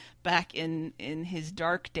Wilson back in his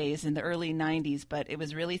dark days in the early 90s, but it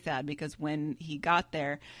was really sad because when he got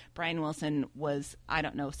there, Brian Wilson was, I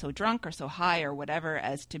don't know, so drunk or so high or whatever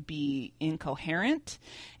as to be incoherent,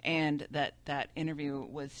 and that interview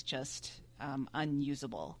was just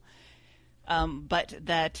unusable. But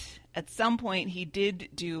that at some point he did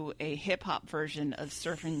do a hip-hop version of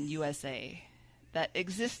Surfin' USA that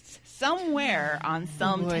exists somewhere on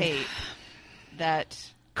some tape that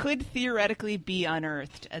could theoretically be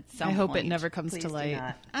unearthed at some point. I hope it never comes Please to light.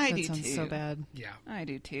 I that do sounds too. so bad. Yeah. I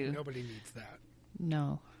do too. Nobody needs that.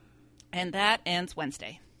 No. And that ends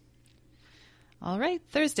Wednesday. All right,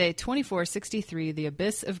 Thursday, 2463, The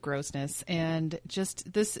Abyss of Grossness. And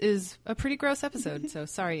this is a pretty gross episode, so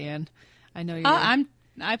sorry, Anne. I know you're...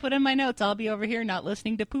 I put in my notes, I'll be over here not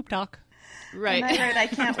listening to poop talk. Right. And I heard I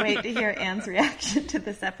can't wait to hear Anne's reaction to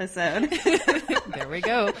this episode. There we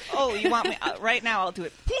go. Oh, you want me... right now I'll do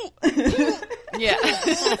it. Yeah.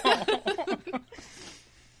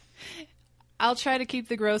 I'll try to keep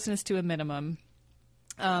the grossness to a minimum.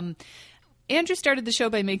 Andrew started the show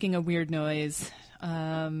by making a weird noise,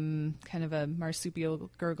 kind of a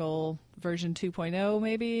marsupial gurgle version 2.0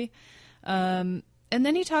 maybe. And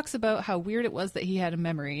then he talks about how weird it was that he had a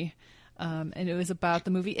memory, and it was about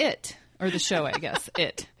the movie It, or the show, I guess,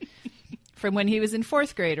 It, from when he was in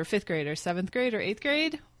 4th grade or 5th grade or 7th grade or 8th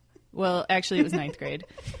grade. Well, actually it was 9th grade.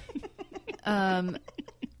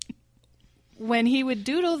 When he would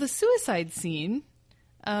doodle the suicide scene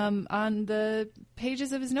on the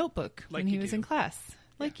pages of his notebook when he was in class.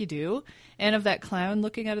 Like you do. And of that clown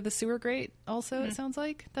looking out of the sewer grate also, it sounds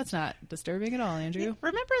like. That's not disturbing at all, Andrew.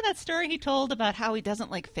 Remember that story he told about how he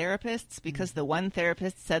doesn't like therapists because the one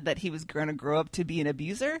therapist said that he was going to grow up to be an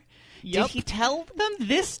abuser? Yep. Did he tell them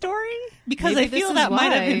this story? Because Maybe I feel this that is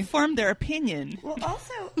might have why. informed their opinion. Well,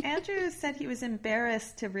 also, Andrew said he was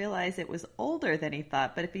embarrassed to realize it was older than he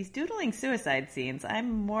thought, but if he's doodling suicide scenes,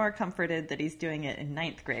 I'm more comforted that he's doing it in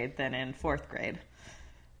 9th grade than in 4th grade.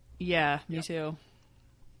 Yeah, me too.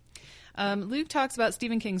 Luke talks about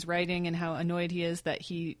Stephen King's writing and how annoyed he is that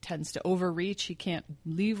he tends to overreach. He can't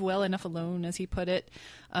leave well enough alone, as he put it.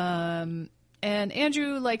 And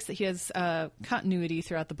Andrew likes that he has continuity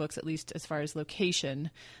throughout the books, at least as far as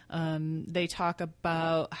location. They talk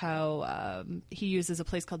about how he uses a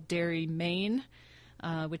place called Derry, Maine,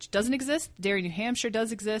 which doesn't exist. Derry, New Hampshire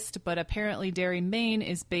does exist, but apparently Derry, Maine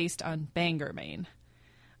is based on Bangor, Maine,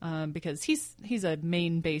 because he's a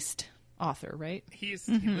Maine-based author, right? He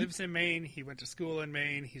lives in Maine. He went to school in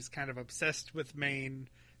Maine. He's kind of obsessed with Maine.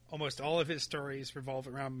 Almost all of his stories revolve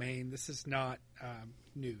around Maine. This is not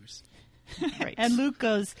news. Right. And Luke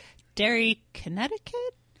goes, Derry,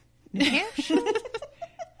 Connecticut? New Hampshire?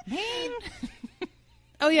 Maine?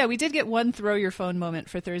 Oh, yeah, we did get one throw your phone moment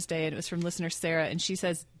for Thursday, and it was from listener Sarah, and she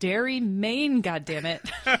says, Dairy Maine, goddammit.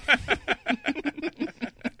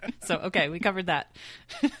 So, okay, we covered that.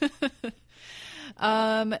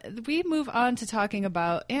 We move on to talking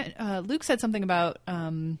about, Luke said something about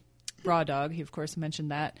Raw Dog. He, of course,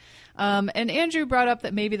 mentioned that. And Andrew brought up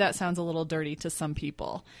that maybe that sounds a little dirty to some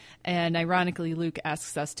people. And ironically, Luke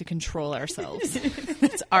asks us to control ourselves.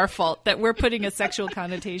 It's our fault that we're putting a sexual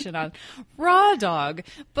connotation on Raw Dog.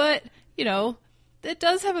 But, you know, it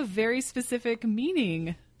does have a very specific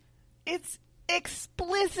meaning. It's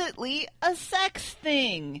explicitly a sex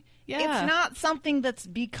thing. Yeah. It's not something that's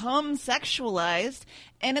become sexualized,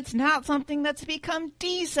 and it's not something that's become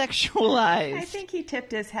desexualized. I think he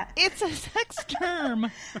tipped his hat. It's a sex term.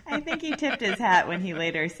 I think he tipped his hat when he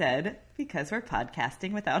later said, because we're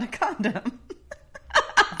podcasting without a condom.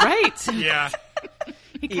 Right. Yeah.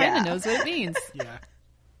 He kind of knows what it means.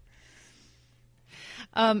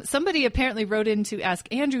 Yeah. Somebody apparently wrote in to ask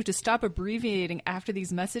Andrew to stop abbreviating after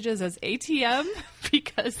these messages as ATM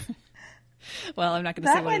because... Well, I'm not going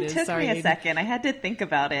to say what it is. That one took Sorry, me a Aiden. second. I had to think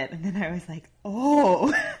about it, and then I was like,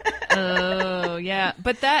 oh. Oh, yeah.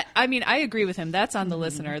 But that, I mean, I agree with him. That's on the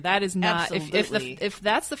listener. That is not, Absolutely. if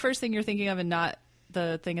that's the first thing you're thinking of and not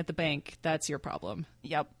the thing at the bank, that's your problem.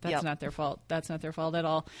 Yep. That's not their fault. That's not their fault at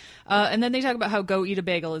all. And then they talk about how go eat a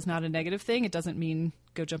bagel is not a negative thing. It doesn't mean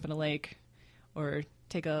go jump in a lake or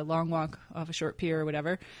take a long walk off a short pier or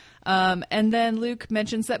whatever. And then Luke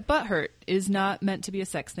mentions that butt hurt is not meant to be a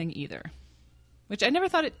sex thing either. Which I never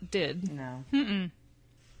thought it did. No.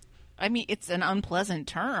 I mean, it's an unpleasant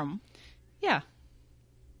term. Yeah.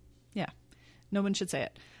 Yeah. No one should say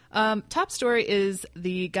it. Top story is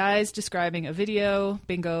the guys describing a video,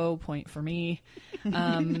 bingo, point for me,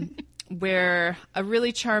 where a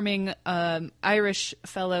really charming Irish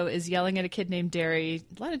fellow is yelling at a kid named Derry,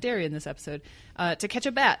 a lot of Derry in this episode, to catch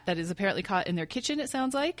a bat that is apparently caught in their kitchen, it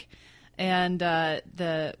sounds like. And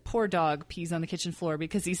the poor dog pees on the kitchen floor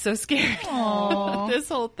because he's so scared of this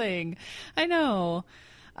whole thing. I know.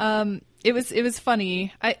 It was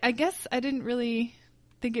funny. I guess I didn't really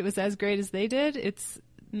think it was as great as they did.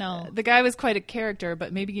 No. The guy was quite a character,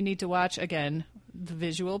 but maybe you need to watch, again, the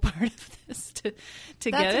visual part of this to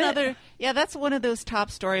get it. Yeah, that's one of those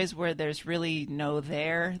top stories where there's really no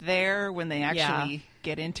there when they actually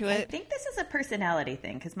get into I it. think this is a personality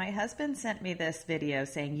thing because my husband sent me this video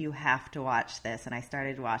saying you have to watch this, and I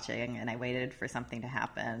started watching and I waited for something to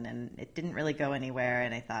happen and it didn't really go anywhere,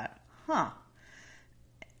 and I thought,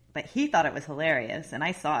 but he thought it was hilarious and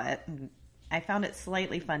I saw it and I found it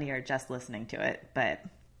slightly funnier just listening to it, but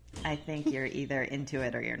I think you're either into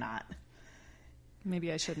it or you're not.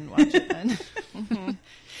 Maybe I shouldn't watch it then.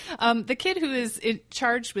 The kid who is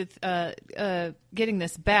charged with getting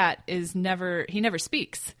this bat never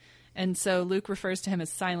speaks. And so Luke refers to him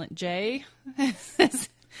as Silent J.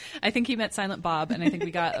 I think he meant Silent Bob, and I think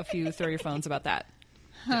we got a few throw your phones about that.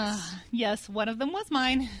 Yes, one of them was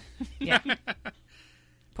mine. Yeah.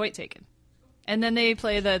 Point taken. And then they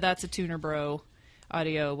play the That's a Tuner Bro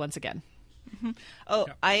audio once again. Oh,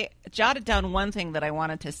 I jotted down one thing that I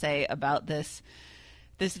wanted to say about this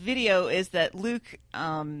video is that Luke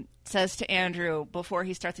says to Andrew before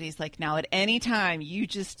he starts it, he's like, now at any time you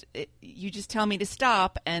just tell me to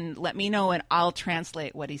stop and let me know and I'll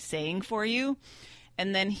translate what he's saying for you.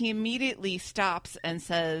 And then he immediately stops and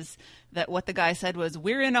says that what the guy said was,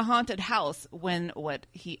 we're in a haunted house, when what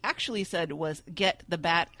he actually said was, get the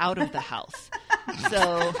bat out of the house.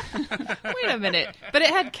 So wait a minute. But it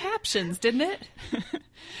had captions, didn't it?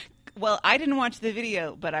 Well, I didn't watch the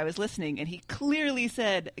video, but I was listening, and he clearly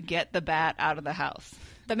said, get the bat out of the house.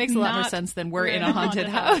 That makes a lot more sense than we're in a haunted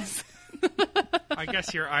house. I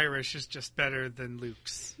guess your Irish is just better than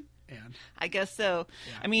Luke's, Anne. I guess so.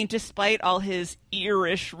 Yeah. I mean, despite all his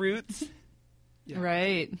Irish roots. Yeah.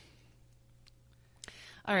 Right.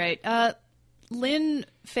 All right. Lynn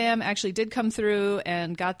Pham actually did come through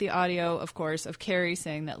and got the audio, of course, of Carrie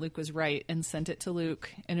saying that Luke was right and sent it to Luke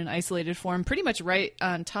in an isolated form, pretty much right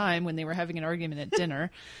on time when they were having an argument at dinner.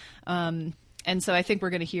 And so I think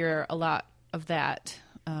we're going to hear a lot of that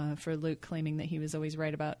for Luke claiming that he was always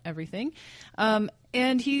right about everything.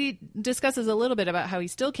 And he discusses a little bit about how he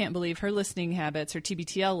still can't believe her listening habits, her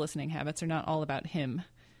TBTL listening habits, are not all about him.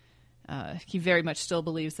 He very much still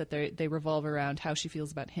believes that they revolve around how she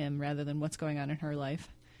feels about him rather than what's going on in her life.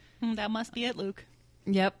 That must be it, Luke.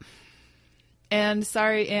 Yep. And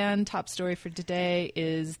sorry, Anne, top story for today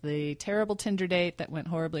is the terrible Tinder date that went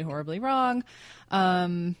horribly, horribly wrong.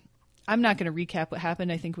 I'm not going to recap what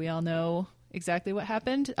happened. I think we all know exactly what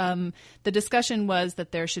happened. The discussion was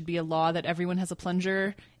that there should be a law that everyone has a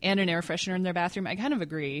plunger and an air freshener in their bathroom. I kind of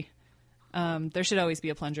agree. There should always be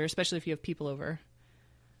a plunger, especially if you have people over.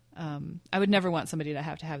 I would never want somebody to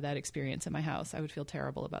have that experience in my house. I would feel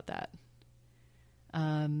terrible about that.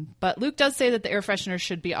 But Luke does say that the air freshener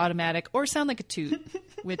should be automatic or sound like a toot,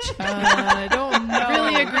 which I don't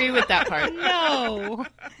really agree with that part. No.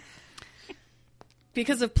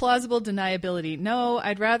 Because of plausible deniability. No,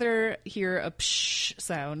 I'd rather hear a psh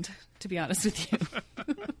sound, to be honest with you.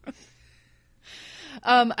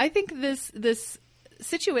 I think this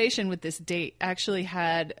situation with this date actually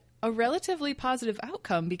had a relatively positive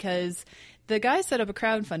outcome because the guy set up a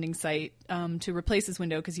crowdfunding site to replace his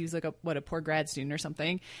window because he was like a poor grad student or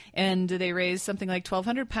something. And they raised something like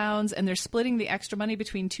 £1,200, and they're splitting the extra money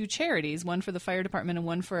between two charities, one for the fire department and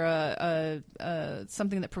one for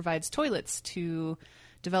something that provides toilets to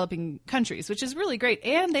developing countries, which is really great.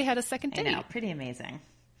 And they had a second date. I know, pretty amazing.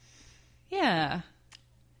 Yeah.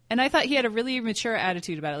 And I thought he had a really mature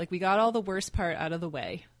attitude about it. Like, we got all the worst part out of the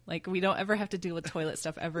way. Like, we don't ever have to deal with toilet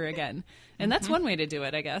stuff ever again. And that's one way to do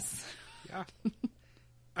it, I guess. Yeah.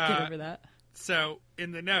 Get over that. So,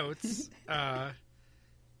 in the notes,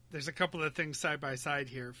 there's a couple of things side by side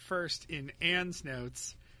here. First, in Anne's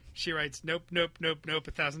notes, she writes, nope, nope, nope, nope,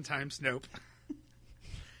 1,000 times nope.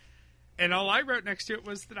 And all I wrote next to it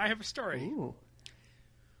was that I have a story. Ooh.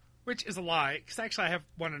 Which is a lie, because actually I have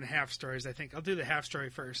 1.5 stories, I think. I'll do the half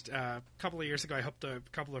story first. A couple of years ago, I helped a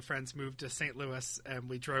couple of friends move to St. Louis, and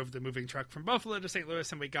we drove the moving truck from Buffalo to St. Louis,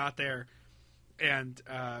 and we got there. And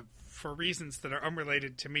for reasons that are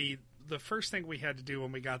unrelated to me, the first thing we had to do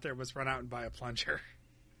when we got there was run out and buy a plunger.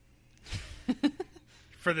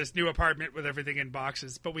 For this new apartment with everything in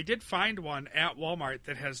boxes. But we did find one at Walmart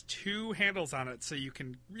that has 2 handles on it, so you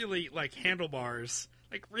can really, like, handlebars,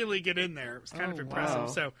 like, really get in there. It was kind of impressive. Wow.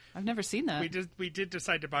 So I've never seen that. we did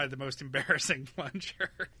decide to buy the most embarrassing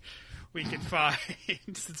plunger we could find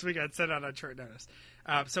since we got sent out on short notice.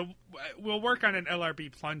 So we'll work on an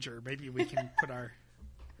LRB plunger. Maybe we can put our...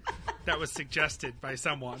 That was suggested by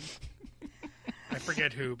someone. I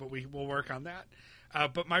forget who, but we'll work on that.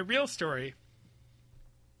 But my real story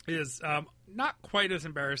is not quite as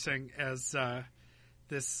embarrassing as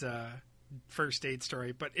this first date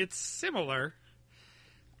story, but it's similar.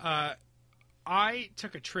 I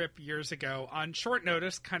took a trip years ago on short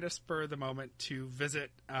notice, kind of spur of the moment, to visit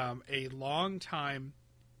a longtime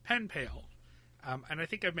pen pal. And I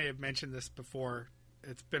think I may have mentioned this before.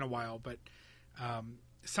 It's been a while, but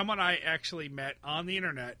someone I actually met on the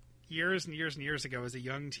internet years and years and years ago as a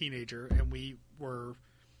young teenager, and we were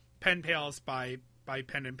pen pals by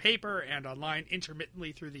pen and paper and online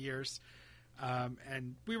intermittently through the years.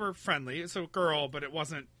 And we were friendly. It's a girl, but it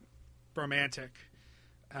wasn't romantic.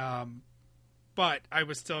 But I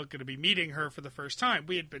was still going to be meeting her for the first time.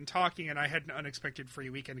 We had been talking, and I had an unexpected free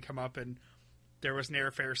weekend come up, and there was an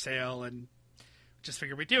airfare sale, and just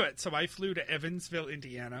figured we'd do it. So I flew to Evansville,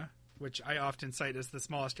 Indiana, which I often cite as the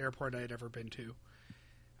smallest airport I had ever been to.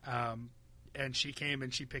 And she came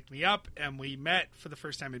and she picked me up, and we met for the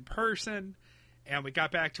first time in person, and we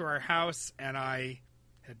got back to our house, and I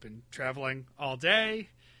had been traveling all day.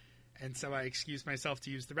 And so I excused myself to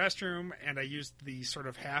use the restroom, and I used the sort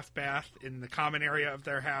of half bath in the common area of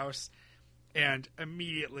their house, and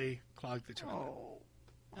immediately clogged the toilet.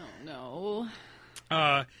 Oh no.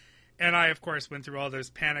 And I, of course, went through all those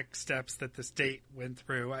panic steps that this date went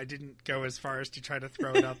through. I didn't go as far as to try to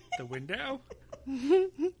throw it out the window.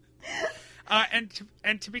 And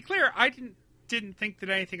to be clear, I didn't think that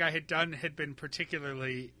anything I had done had been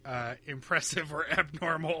particularly impressive or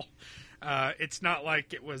abnormal. It's not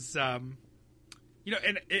like it was, and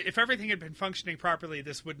if everything had been functioning properly,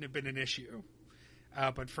 this wouldn't have been an issue.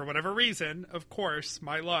 But for whatever reason, of course,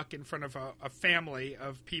 my luck in front of a family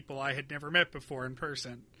of people I had never met before in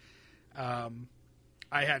person,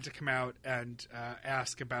 I had to come out and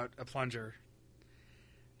ask about a plunger.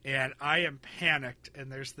 And I am panicked,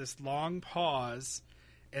 and there's this long pause,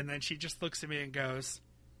 and then she just looks at me and goes,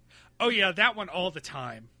 "Oh yeah, that one all the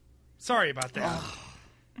time. Sorry about that."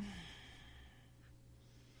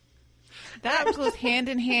 That goes hand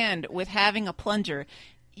in hand with having a plunger.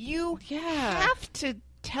 You have to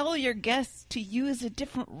tell your guests to use a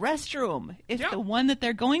different restroom if the one that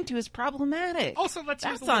they're going to is problematic. Also, let's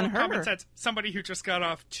use That's a on little her. common sense. Somebody who just got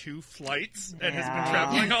off 2 flights and has been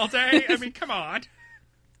traveling all day. I mean, come on.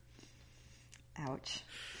 Ouch.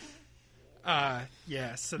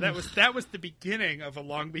 Yeah. So that was the beginning of a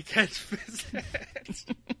long weekend visit.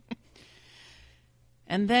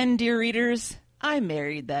 And then, dear readers, I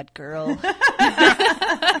married that girl.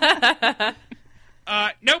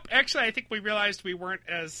 Nope. Actually, I think we realized we weren't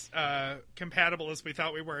as compatible as we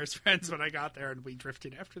thought we were as friends when I got there, and we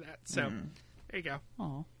drifted after that. So there you go.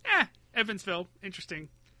 Oh, Evansville, interesting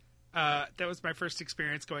That was my first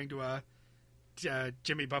experience going to a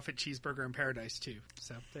Jimmy Buffett cheeseburger in paradise too.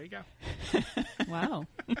 So there you go. Wow.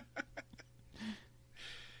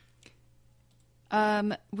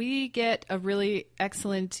 We get a really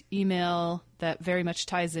excellent email that very much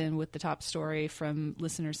ties in with the top story from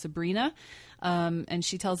listener Sabrina. And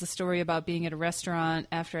she tells a story about being at a restaurant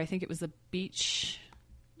after, I think it was a beach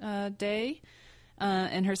day.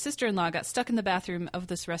 And her sister-in-law got stuck in the bathroom of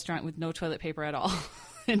this restaurant with no toilet paper at all.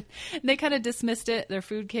 And they kind of dismissed it. Their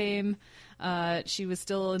food came. She was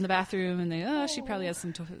still in the bathroom, and she probably has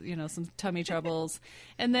some tummy troubles.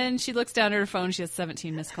 And then she looks down at her phone. She has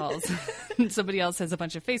 17 missed calls. Somebody else has a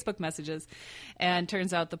bunch of Facebook messages, and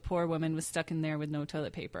turns out the poor woman was stuck in there with no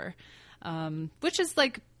toilet paper, which is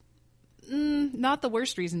like not the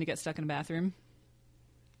worst reason to get stuck in a bathroom.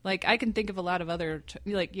 Like, I can think of a lot of other,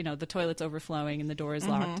 the toilet's overflowing and the door is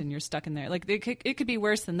locked and you're stuck in there. Like, it could be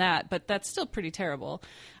worse than that, but that's still pretty terrible.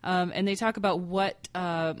 And they talk about what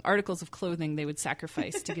articles of clothing they would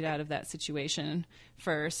sacrifice to get out of that situation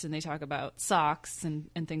first. And they talk about socks and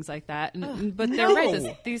things like that. But they're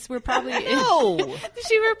right. These were probably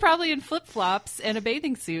she were probably in flip-flops and a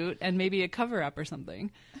bathing suit and maybe a cover-up or something.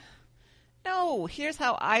 No, here's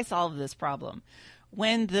how I solve this problem.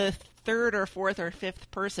 When the third or fourth or fifth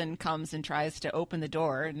person comes and tries to open the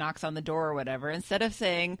door, knocks on the door or whatever, instead of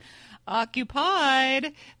saying,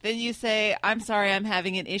 occupied, then you say, I'm sorry, I'm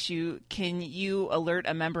having an issue. Can you alert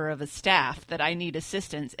a member of a staff that I need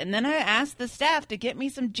assistance? And then I ask the staff to get me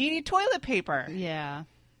some GD toilet paper. Yeah.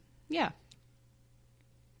 Yeah.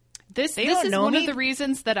 This is one of the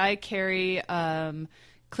reasons that I carry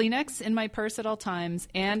Kleenex in my purse at all times,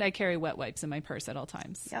 and I carry wet wipes in my purse at all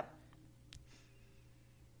times. Yep.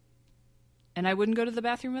 And I wouldn't go to the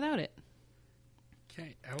bathroom without it.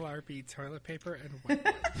 Okay, LRB toilet paper and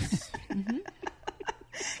wipes.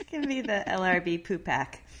 Give me the LRB poo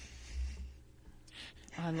pack.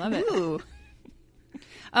 Oh, I love it. Ooh.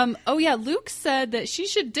 Luke said that she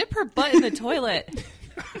should dip her butt in the toilet.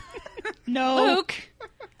 No. Luke,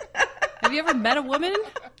 have you ever met a woman?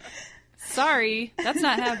 Sorry, that's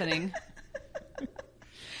not happening.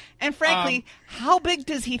 And frankly, how big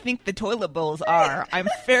does he think the toilet bowls are? I'm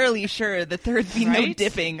fairly sure that there'd be no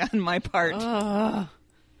dipping on my part. I'm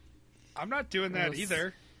not doing that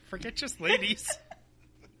either. Forget just ladies.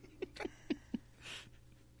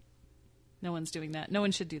 No one's doing that. No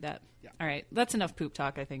one should do that. Yeah. All right. That's enough poop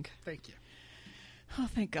talk, I think. Thank you. Oh,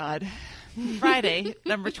 thank God. Friday,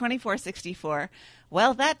 number 2464.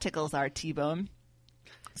 Well, that tickles our T-bone.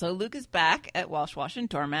 So Luke is back at Walsh Wash and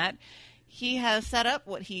Doormat. He has set up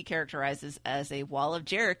what he characterizes as a wall of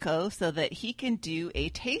Jericho so that he can do a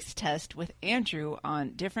taste test with Andrew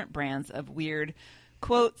on different brands of weird,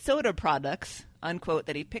 quote, soda products, unquote,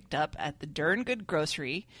 that he picked up at the Darn Good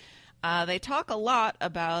Grocery. They talk a lot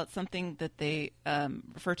about something that they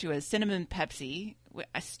refer to as cinnamon Pepsi.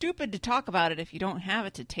 Stupid to talk about it if you don't have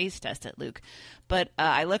it to taste test it, Luke. But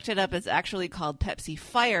I looked it up. It's actually called Pepsi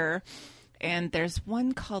Fire. And there's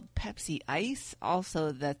one called Pepsi Ice,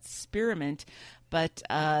 also that's spearmint. But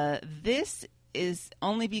this is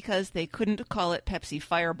only because they couldn't call it Pepsi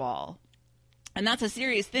Fireball. And that's a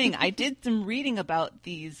serious thing. I did some reading about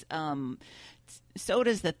these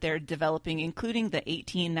sodas that they're developing, including the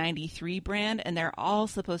 1893 brand, and they're all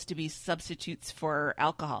supposed to be substitutes for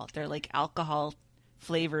alcohol. They're like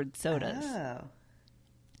alcohol-flavored sodas. Oh.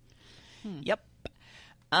 Yep.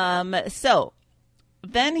 So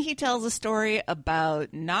then he tells a story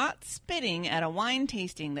about not spitting at a wine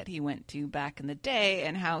tasting that he went to back in the day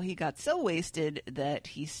and how he got so wasted that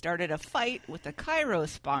he started a fight with a Cairo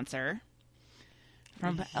sponsor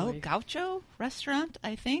from El Gaucho restaurant,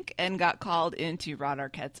 I think, and got called into Rod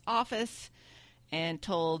Arquette's office and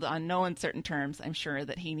told on no uncertain terms, I'm sure,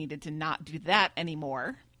 that he needed to not do that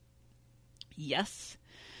anymore. Yes.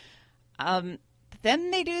 Then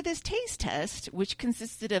they do this taste test, which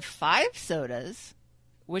consisted of 5 sodas,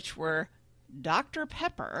 which were Dr.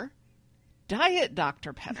 Pepper, Diet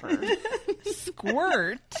Dr. Pepper,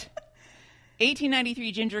 Squirt,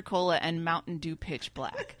 1893 Ginger Cola, and Mountain Dew Pitch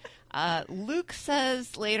Black. Luke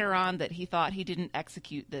says later on that he thought he didn't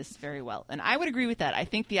execute this very well. And I would agree with that. I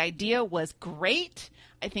think the idea was great.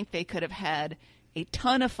 I think they could have had a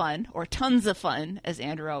ton of fun, or tons of fun, as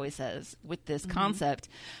Andrew always says, with this concept.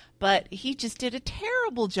 But he just did a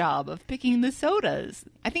terrible job of picking the sodas.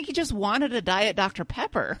 I think he just wanted a Diet Dr.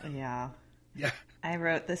 Pepper. Yeah. Yeah. I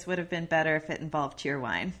wrote, this would have been better if it involved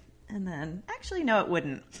Cheerwine. And then, actually, no, it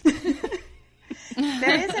wouldn't.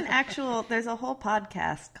 There's a whole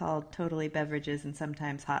podcast called Totally Beverages and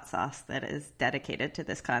Sometimes Hot Sauce that is dedicated to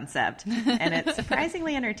this concept. And it's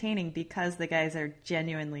surprisingly entertaining because the guys are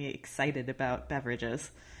genuinely excited about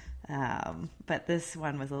beverages. But this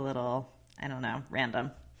one was a little, I don't know,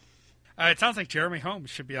 random. It sounds like Jeremy Holmes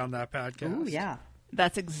should be on that podcast. Ooh, yeah.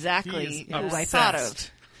 That's exactly who I obsessed. thought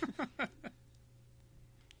of.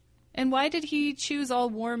 And why did he choose all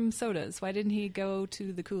warm sodas? Why didn't he go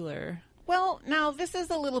to the cooler? Well, now this is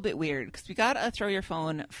a little bit weird because we got a throw your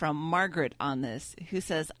phone from Margaret on this, who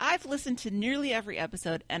says, I've listened to nearly every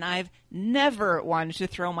episode and I've never wanted to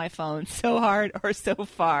throw my phone so hard or so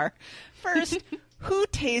far. First, who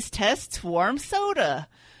taste tests warm soda?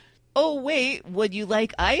 Oh, wait, would you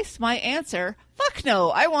like ice? My answer, fuck no,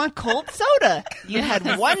 I want cold soda. You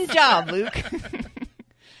had one job, Luke.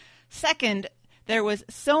 Second, there was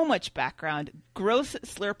so much background, gross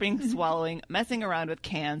slurping, swallowing, messing around with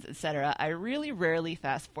cans, etc. I really rarely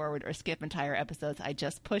fast forward or skip entire episodes. I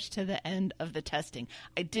just push to the end of the testing.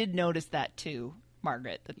 I did notice that too,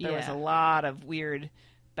 Margaret, that there was a lot of weird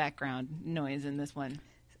background noise in this one.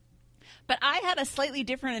 But I had a slightly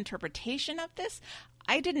different interpretation of this.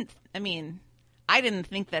 I didn't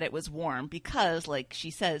think that it was warm because, like she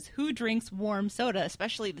says, who drinks warm soda,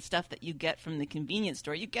 especially the stuff that you get from the convenience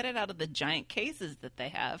store? You get it out of the giant cases that they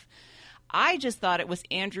have. I just thought it was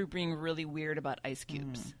Andrew being really weird about ice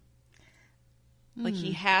cubes. Like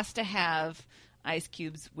he has to have ice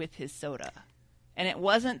cubes with his soda. And it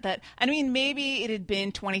wasn't that, I mean, maybe it had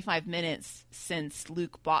been 25 minutes since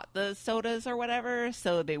Luke bought the sodas or whatever,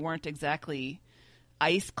 so they weren't exactly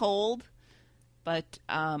ice cold. But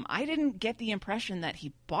I didn't get the impression that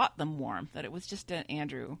he bought them warm, that it was just an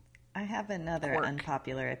Andrew. I have another quirk.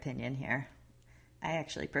 unpopular opinion here. I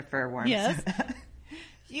actually prefer warm Yes. soda.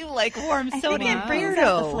 You like warm I soda, think it brings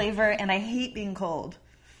out the flavor, and I hate being cold.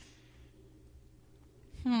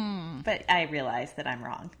 But I realize that I'm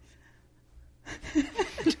wrong.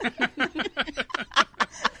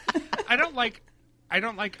 I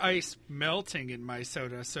don't like ice melting in my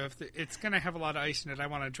soda, so if it's going to have a lot of ice in it, I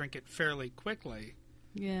want to drink it fairly quickly.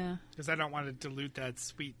 Yeah. Because I don't want to dilute that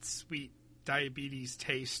sweet, sweet diabetes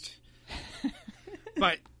taste.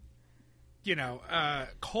 But,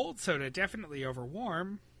 cold soda definitely over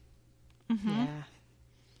warm. Yeah.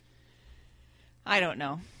 I don't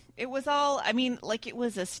know. It was all, it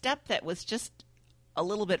was a step that was just a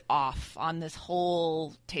little bit off on this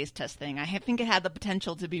whole taste test thing. I think it had the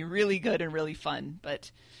potential to be really good and really fun,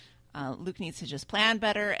 but Luke needs to just plan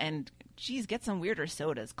better and, geez, get some weirder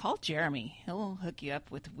sodas. Call Jeremy. He'll hook you up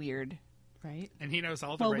with weird. Right. And he knows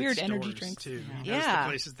all the right weird stores, energy drinks. too. He knows the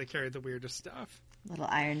places that carry the weirdest stuff. Little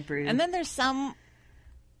Iron Brew. And then there's some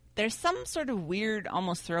sort of weird,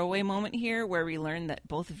 almost throwaway moment here where we learn that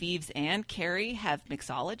both Vives and Carrie have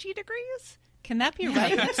mixology degrees. Can that be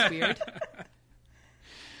right? That's weird.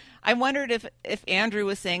 I wondered if Andrew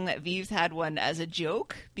was saying that Vives had one as a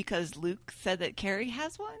joke because Luke said that Carrie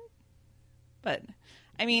has one. But,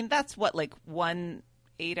 that's what, like 1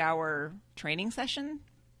 8-hour training session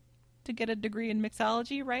to get a degree in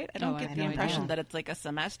mixology, right? I don't get the impression that it's like a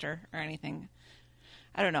semester or anything.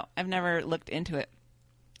 I don't know. I've never looked into it.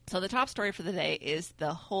 So the top story for the day is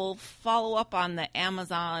the whole follow-up on the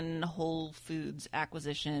Amazon Whole Foods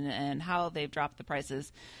acquisition and how they've dropped the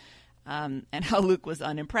prices. And how Luke was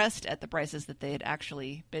unimpressed at the prices that they had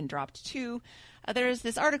actually been dropped to. There's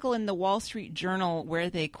this article in the Wall Street Journal where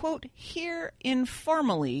they, quote, hear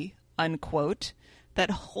informally, unquote, that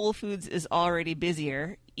Whole Foods is already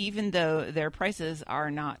busier, even though their prices are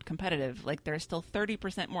not competitive. Like, they're still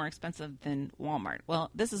 30% more expensive than Walmart. Well,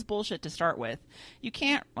 this is bullshit to start with. You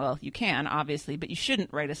can, obviously, but you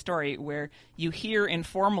shouldn't write a story where you hear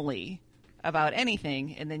informally about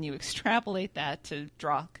anything, and then you extrapolate that to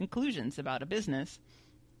draw conclusions about a business.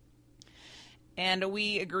 And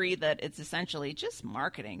we agree that it's essentially just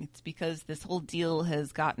marketing. It's because this whole deal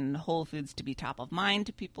has gotten Whole Foods to be top of mind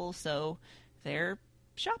to people, so they're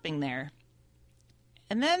shopping there.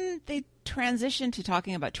 And then they transition to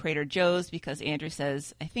talking about Trader Joe's because Andrew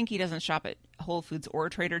says, I think he doesn't shop at Whole Foods or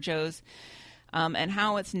Trader Joe's, and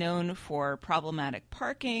how it's known for problematic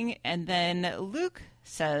parking. And then Luke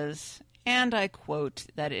says, and I quote,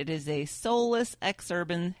 that it is a soulless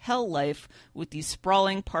ex-urban hell life with these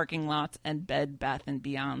sprawling parking lots and Bed Bath &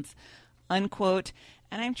 Beyonds, unquote.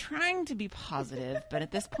 And I'm trying to be positive, but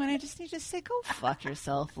at this point I just need to say, go fuck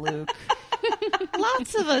yourself, Luke.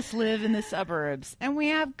 Lots of us live in the suburbs, and we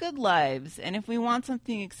have good lives. And if we want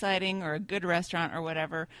something exciting or a good restaurant or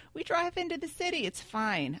whatever, we drive into the city. It's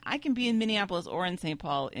fine. I can be in Minneapolis or in St.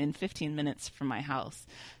 Paul in 15 minutes from my house.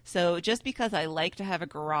 So just because I like to have a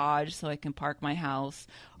garage so I can park my house,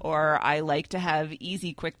 or I like to have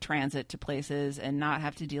easy, quick transit to places and not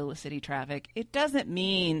have to deal with city traffic, it doesn't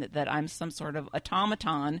mean that I'm some sort of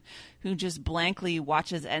automaton who just blankly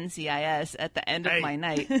watches NCIS at the end of my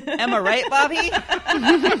night. Am I right, Bobby?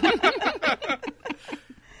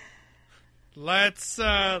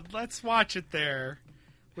 Let's watch it there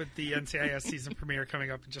with the NCIS season premiere coming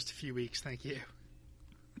up in just a few weeks. Thank you.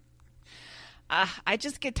 I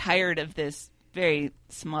just get tired of this very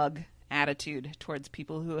smug attitude towards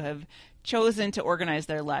people who have chosen to organize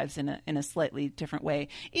their lives in a slightly different way.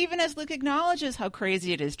 Even as Luke acknowledges how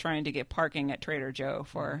crazy it is trying to get parking at Trader Joe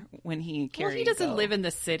for when he carries. Well, he doesn't live in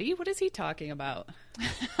the city. What is he talking about?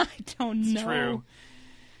 I don't know. It's true.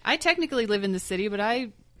 I technically live in the city, but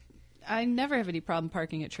I never have any problem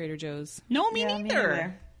parking at Trader Joe's. No, me Yeah,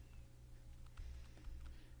 neither.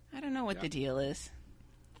 I don't know what the deal is.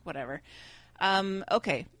 Whatever.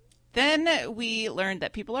 Okay. Then we learned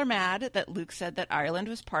that people are mad that Luke said that Ireland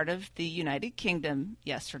was part of the United Kingdom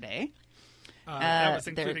yesterday. That was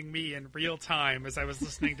including me in real time as I was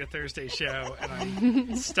listening to Thursday's show,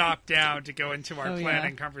 and I stopped down to go into our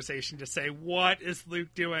planning conversation to say, what is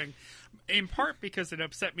Luke doing? In part because it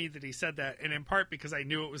upset me that he said that, and in part because I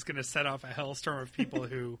knew it was going to set off a hellstorm of people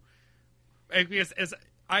who... Because as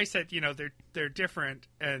I said, they're different,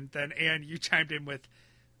 and then, Anne, you chimed in with,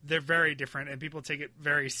 they're very different, and people take it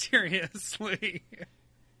very seriously.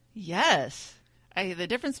 Yes. The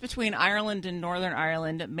difference between Ireland and Northern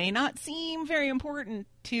Ireland may not seem very important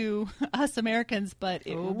to us Americans, but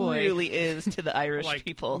it really is to the Irish like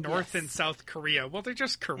people. North and South Korea. Well, they're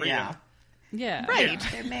just Korea. Yeah. Right.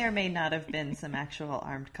 There may or may not have been some actual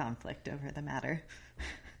armed conflict over the matter.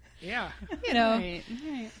 Yeah. Right.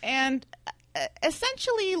 And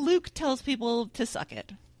essentially Luke tells people to suck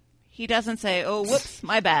it. He doesn't say, oh, whoops,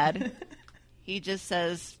 my bad. He just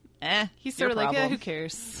says, He's sort of your like, problem. who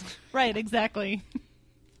cares? Right, exactly.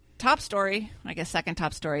 Top story, I guess second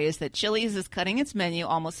top story, is that Chili's is cutting its menu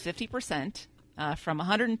almost 50%, from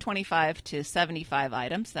 125 to 75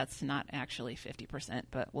 items. That's not actually 50%,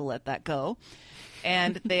 but we'll let that go.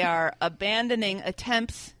 And they are abandoning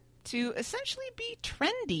attempts to essentially be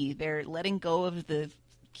trendy. They're letting go of the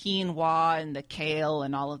quinoa and the kale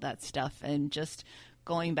and all of that stuff and just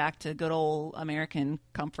going back to good old American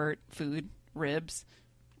comfort food, ribs,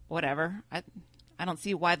 whatever. I don't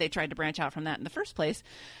see why they tried to branch out from that in the first place.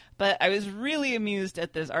 But I was really amused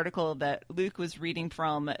at this article that Luke was reading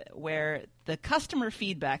from where the customer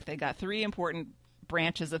feedback, they got 3 important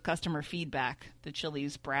branches of customer feedback, the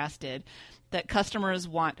Chili's brass did, that customers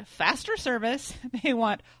want faster service, they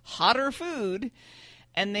want hotter food,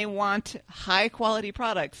 and they want high quality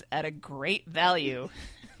products at a great value.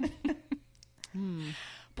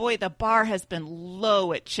 Boy, the bar has been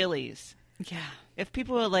low at Chili's. Yeah. If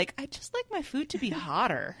people are like, I just like my food to be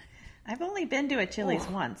hotter. I've only been to a Chili's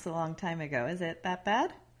once a long time ago. Is it that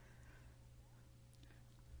bad?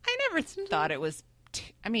 I never thought it was...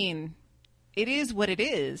 it is what it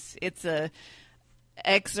is. It's a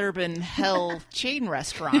exurban hell chain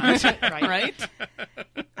restaurant, right?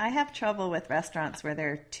 I have trouble with restaurants where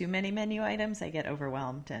there are too many menu items. I get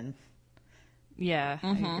overwhelmed. And Yeah,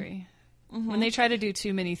 I agree. When they try to do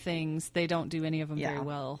too many things, they don't do any of them very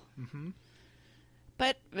well.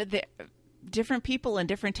 But different people and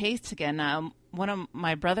different tastes again. One of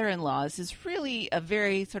my brother-in-laws is really a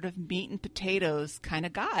very sort of meat and potatoes kind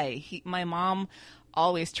of guy. My mom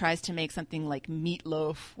always tries to make something like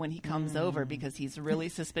meatloaf when he comes over because he's really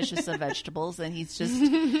suspicious of vegetables, and he's just,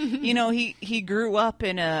 he grew up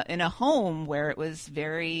in a home where it was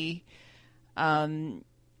very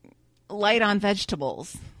light on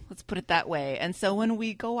vegetables. Let's put it that way. And so when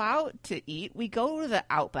we go out to eat, we go to the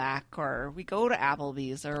Outback, or we go to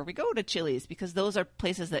Applebee's, or we go to Chili's, because those are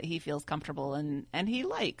places that he feels comfortable and he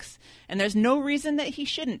likes. And there's no reason that he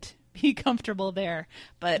shouldn't be comfortable there.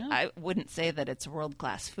 But I wouldn't say that it's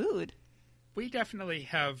world-class food. We definitely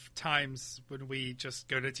have times when we just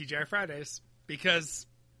go to TGI Fridays because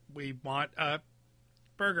we want a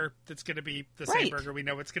burger that's going to be the same burger we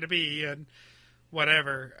know it's going to be and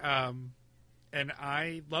whatever. And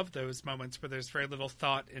I love those moments where there's very little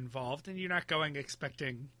thought involved and you're not going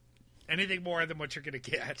expecting anything more than what you're going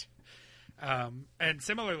to get. And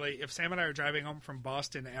similarly, if Sam and I are driving home from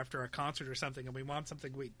Boston after a concert or something and we want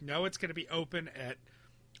something, we know it's going to be open at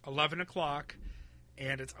 11 o'clock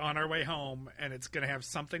and it's on our way home and it's going to have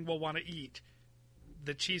something we'll want to eat,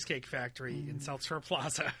 the Cheesecake Factory in South Shore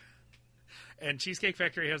Plaza. And Cheesecake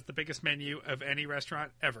Factory has the biggest menu of any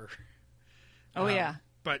restaurant ever. Oh, yeah.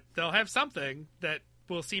 But they'll have something that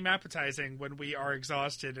will seem appetizing when we are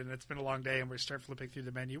exhausted and it's been a long day and we start flipping through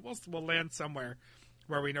the menu. We'll land somewhere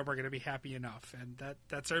where we know we're going to be happy enough, and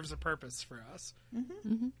that serves a purpose for us.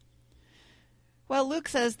 Mm-hmm. Mm-hmm. Well, Luke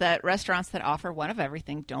says that restaurants that offer one of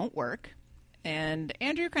everything don't work. And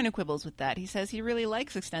Andrew kind of quibbles with that. He says he really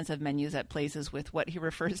likes extensive menus at places with what he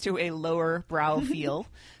refers to a lower brow feel.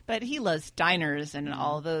 But he loves diners, and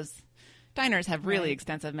all those diners have really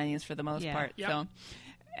extensive menus for the most part. Yep. So,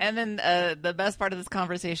 and then the best part of this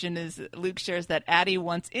conversation is Luke shares that Addie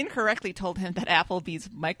once incorrectly told him that Applebee's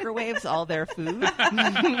microwaves all their food.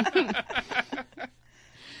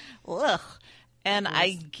 Ugh. And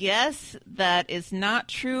I guess that is not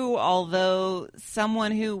true, although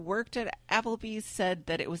someone who worked at Applebee's said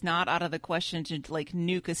that it was not out of the question to, like,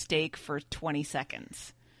 nuke a steak for 20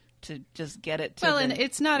 seconds to just get it to well, the and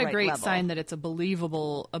it's not a right great level. sign that it's a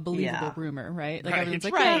believable rumor, right? Like, Right. everyone's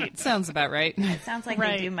like, Right. yeah, it sounds about right. It sounds like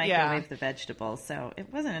Right, they do yeah. microwave the vegetables, so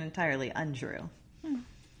it wasn't entirely untrue.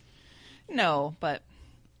 No, but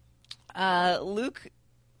Luke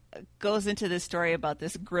goes into this story about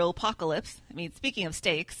this grill apocalypse. I mean, speaking of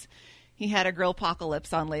steaks, he had a grill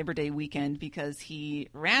apocalypse on Labor Day weekend because he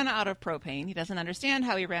ran out of propane. He doesn't understand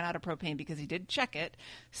how he ran out of propane because he did check it.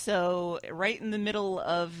 So right in the middle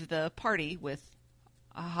of the party with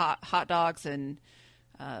hot dogs and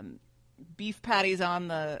beef patties on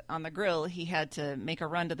the grill, he had to make a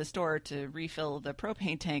run to the store to refill the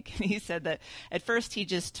propane tank. And he said that at first he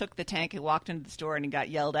just took the tank and walked into the store and he got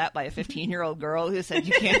yelled at by a 15-year-old girl who said,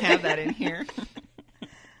 "You can't have that in here."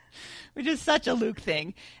 Which is such a Luke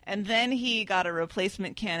thing. And then he got a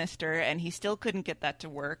replacement canister and he still couldn't get that to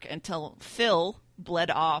work until Phil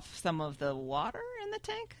bled off some of the water in the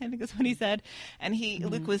tank, I think is what he said. And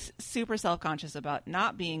Luke was super self-conscious about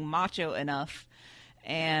not being macho enough.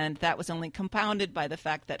 And that was only compounded by the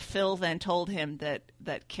fact that Phil then told him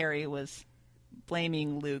that Carrie was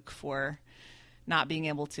blaming Luke for not being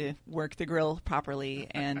able to work the grill properly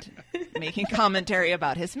and making commentary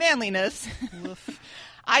about his manliness.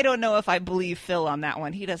 I don't know if I believe Phil on that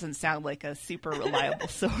one. He doesn't sound like a super reliable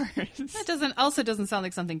source. That doesn't sound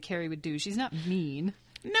like something Carrie would do. She's not mean.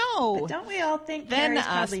 No. But don't we all think Then Carrie's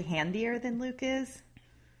probably handier than Luke is?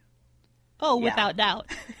 Oh, Yeah. without doubt.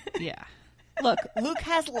 Yeah. Look, Luke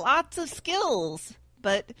has lots of skills,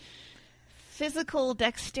 but physical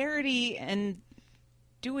dexterity and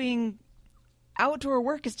doing outdoor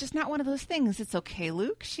work is just not one of those things. It's okay,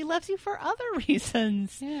 Luke. She loves you for other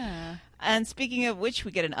reasons. Yeah. And speaking of which,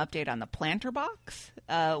 we get an update on the planter box.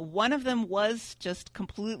 One of them was just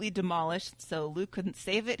completely demolished, so Luke couldn't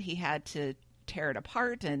save it. He had to tear it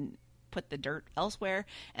apart and put the dirt elsewhere.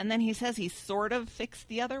 And then he says he sort of fixed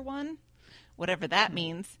the other one, whatever that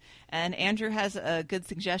means. And Andrew has a good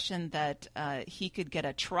suggestion that he could get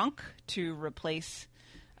a trunk to replace,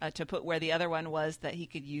 to put where the other one was that he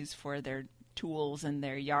could use for their tools and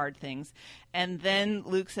their yard things. And then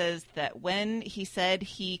Luke says that when he said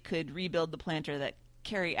he could rebuild the planter, that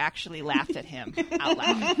Carrie actually laughed at him out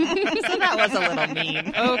loud. So that was a little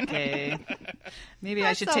mean. Okay. Maybe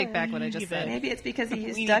I should That's take back what I just said. Maybe it's because he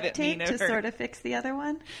used Weenie duct bit tape to meaner. sort of fix the other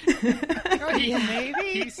one.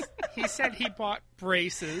 Maybe. He said he bought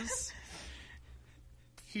braces.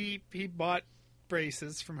 He bought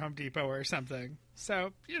braces from Home Depot or something.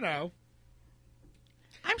 So,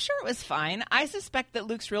 I'm sure it was fine. I suspect that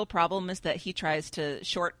Luke's real problem is that he tries to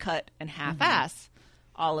shortcut and half-ass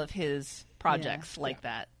all of his projects like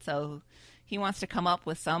that. So he wants to come up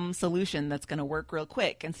with some solution that's going to work real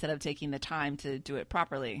quick instead of taking the time to do it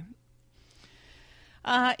properly.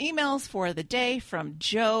 Emails for the day from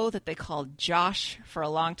Joe that they called Josh for a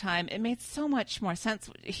long time. It made so much more sense.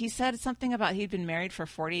 He said something about he'd been married for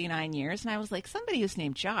 49 years, and I was like, somebody who's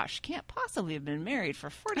named Josh can't possibly have been married for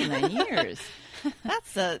 49 years.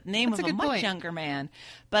 That's the name That's of a a good much point. younger man.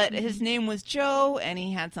 But his name was Joe, and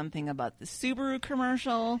he had something about the Subaru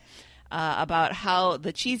commercial. About how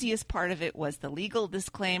the cheesiest part of it was the legal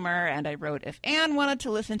disclaimer, and I wrote, if Anne wanted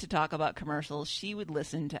to listen to talk about commercials, she would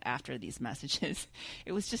listen to after these messages.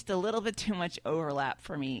 It was just a little bit too much overlap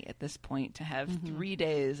for me at this point to have 3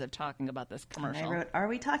 days of talking about this I commercial. wrote, are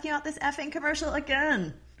we talking about this effing commercial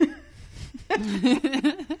again?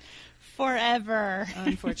 Forever.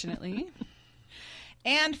 Unfortunately.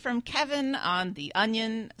 And from Kevin on the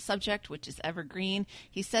onion subject, which is evergreen,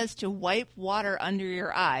 he says to wipe water under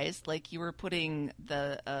your eyes like you were putting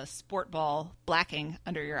the sport ball blacking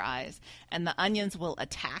under your eyes, and the onions will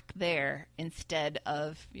attack there instead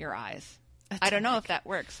of your eyes. I don't know if that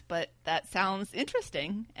works, but that sounds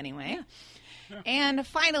interesting anyway. Yeah. And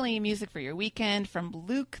finally, music for your weekend from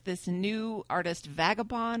Luke, this new artist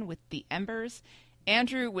Vagabond with The Embers.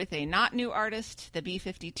 Andrew with a not new artist, the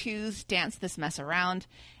B-52s, Dance This Mess Around,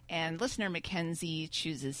 and listener Mackenzie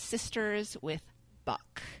chooses Sisters with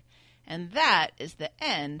Buck. And that is the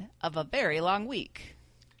end of a very long week.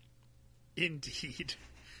 Indeed.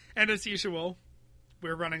 And as usual,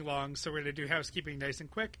 we're running long, so we're going to do housekeeping nice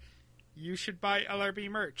and quick. You should buy LRB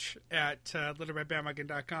merch at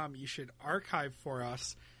littleredbandwagon.com. You should archive for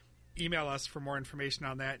us. Email us for more information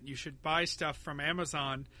on that. You should buy stuff from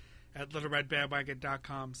Amazon at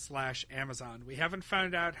littleredbandwagon.com/Amazon. We haven't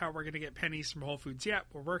found out how we're going to get pennies from Whole Foods yet.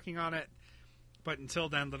 We're working on it. But until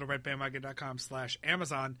then,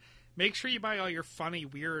 littleredbandwagon.com/Amazon. Make sure you buy all your funny,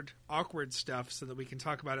 weird, awkward stuff so that we can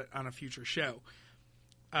talk about it on a future show.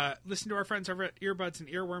 Listen to our friends over at Earbuds and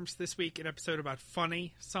Earworms this week, an episode about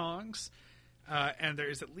funny songs. And there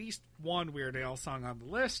is at least one Weird Al song on the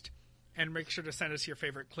list. And make sure to send us your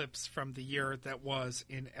favorite clips from the year that was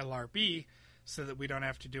in LRB so that we don't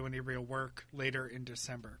have to do any real work later in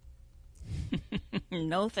December.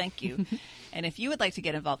 No, thank you. And if you would like to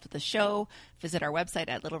get involved with the show, visit our website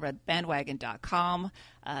at littleredbandwagon.com.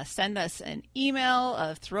 Send us an email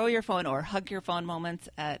of throw your phone or hug your phone moments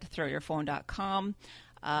at throwyourphone.com.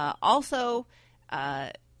 Also,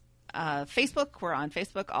 Facebook. We're on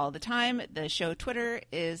Facebook all the time. The show Twitter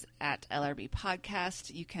is at LRB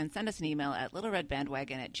Podcast. You can send us an email at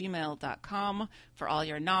littleredbandwagon@gmail.com for all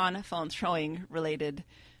your non-phone throwing related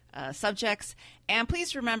subjects. And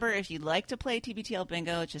please remember, if you'd like to play TBTL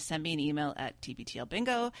Bingo, just send me an email at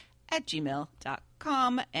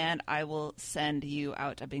tbtlbingo@gmail.com, and I will send you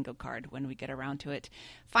out a bingo card when we get around to it.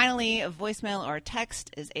 Finally, a voicemail or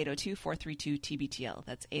text is 802-432-TBTL.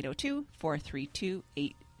 That's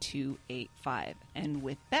 802-432-8285. And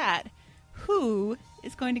with that, who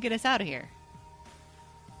is going to get us out of here?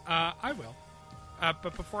 I will.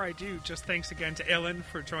 But before I do, just thanks again to Ellen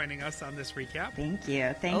for joining us on this recap. Thank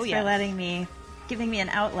you. Thanks for giving me an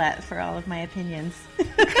outlet for all of my opinions.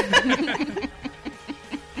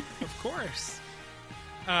 Of course.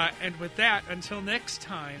 And with that, until next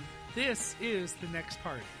time, this is The Next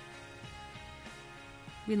Party.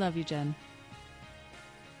 We love you, Jen.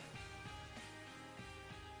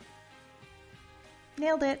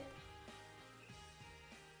 Nailed it.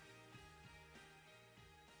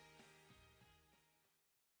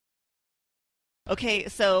 Okay,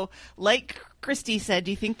 so like Christy said,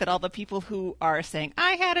 do you think that all the people who are saying,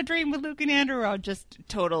 I had a dream with Luke and Andrew, are just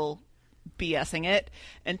total BSing it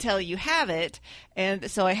until you have it?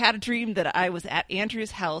 And so I had a dream that I was at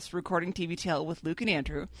Andrew's house recording TBTL with Luke and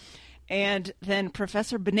Andrew, and then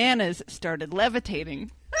Professor Bananas started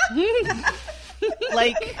levitating.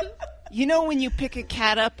 Like, you know when you pick a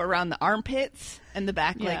cat up around the armpits and the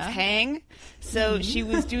back legs hang? So she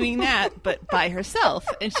was doing that, but by herself,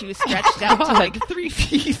 and she was stretched out to like 3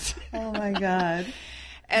 feet. Oh my God.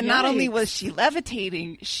 And not only was she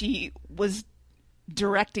levitating, she was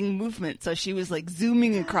directing movement. So she was like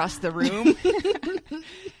zooming across the room.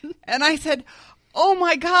 And I said, oh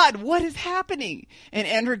my God, what is happening? And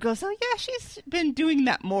Andrew goes, oh yeah, she's been doing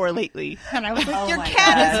that more lately. And I was like, your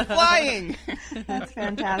cat is flying. That's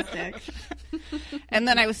fantastic. And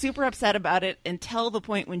then I was super upset about it until the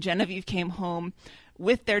point when Genevieve came home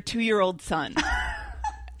with their 2-year-old son.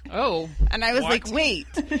 Oh. And I was like, wait.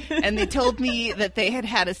 And they told me that they had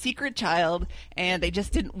had a secret child and they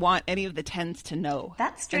just didn't want any of the 10s to know.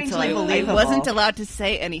 That's strangely I believable. wasn't allowed to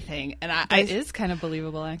say anything. And It is kind of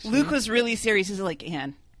believable, actually. Luke was really serious. He's like,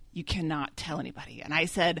 Anne, you cannot tell anybody. And I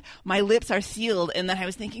said, my lips are sealed. And then I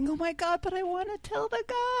was thinking, oh my God, but I want to tell the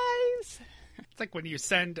guys. It's like when you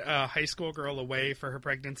send a high school girl away for her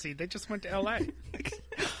pregnancy, they just went to LA.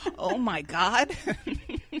 Oh my God.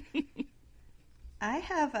 I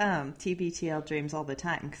have TBTL dreams all the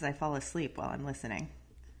time because I fall asleep while I'm listening.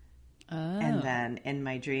 Oh. And then in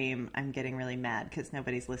my dream, I'm getting really mad because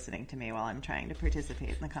nobody's listening to me while I'm trying to participate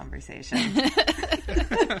in the conversation.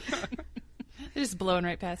 They're just blowing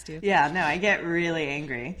right past you. Yeah, no, I get really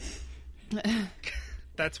angry.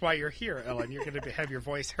 That's why you're here, Ellen. You're going to have your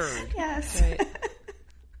voice heard. Yes. Right.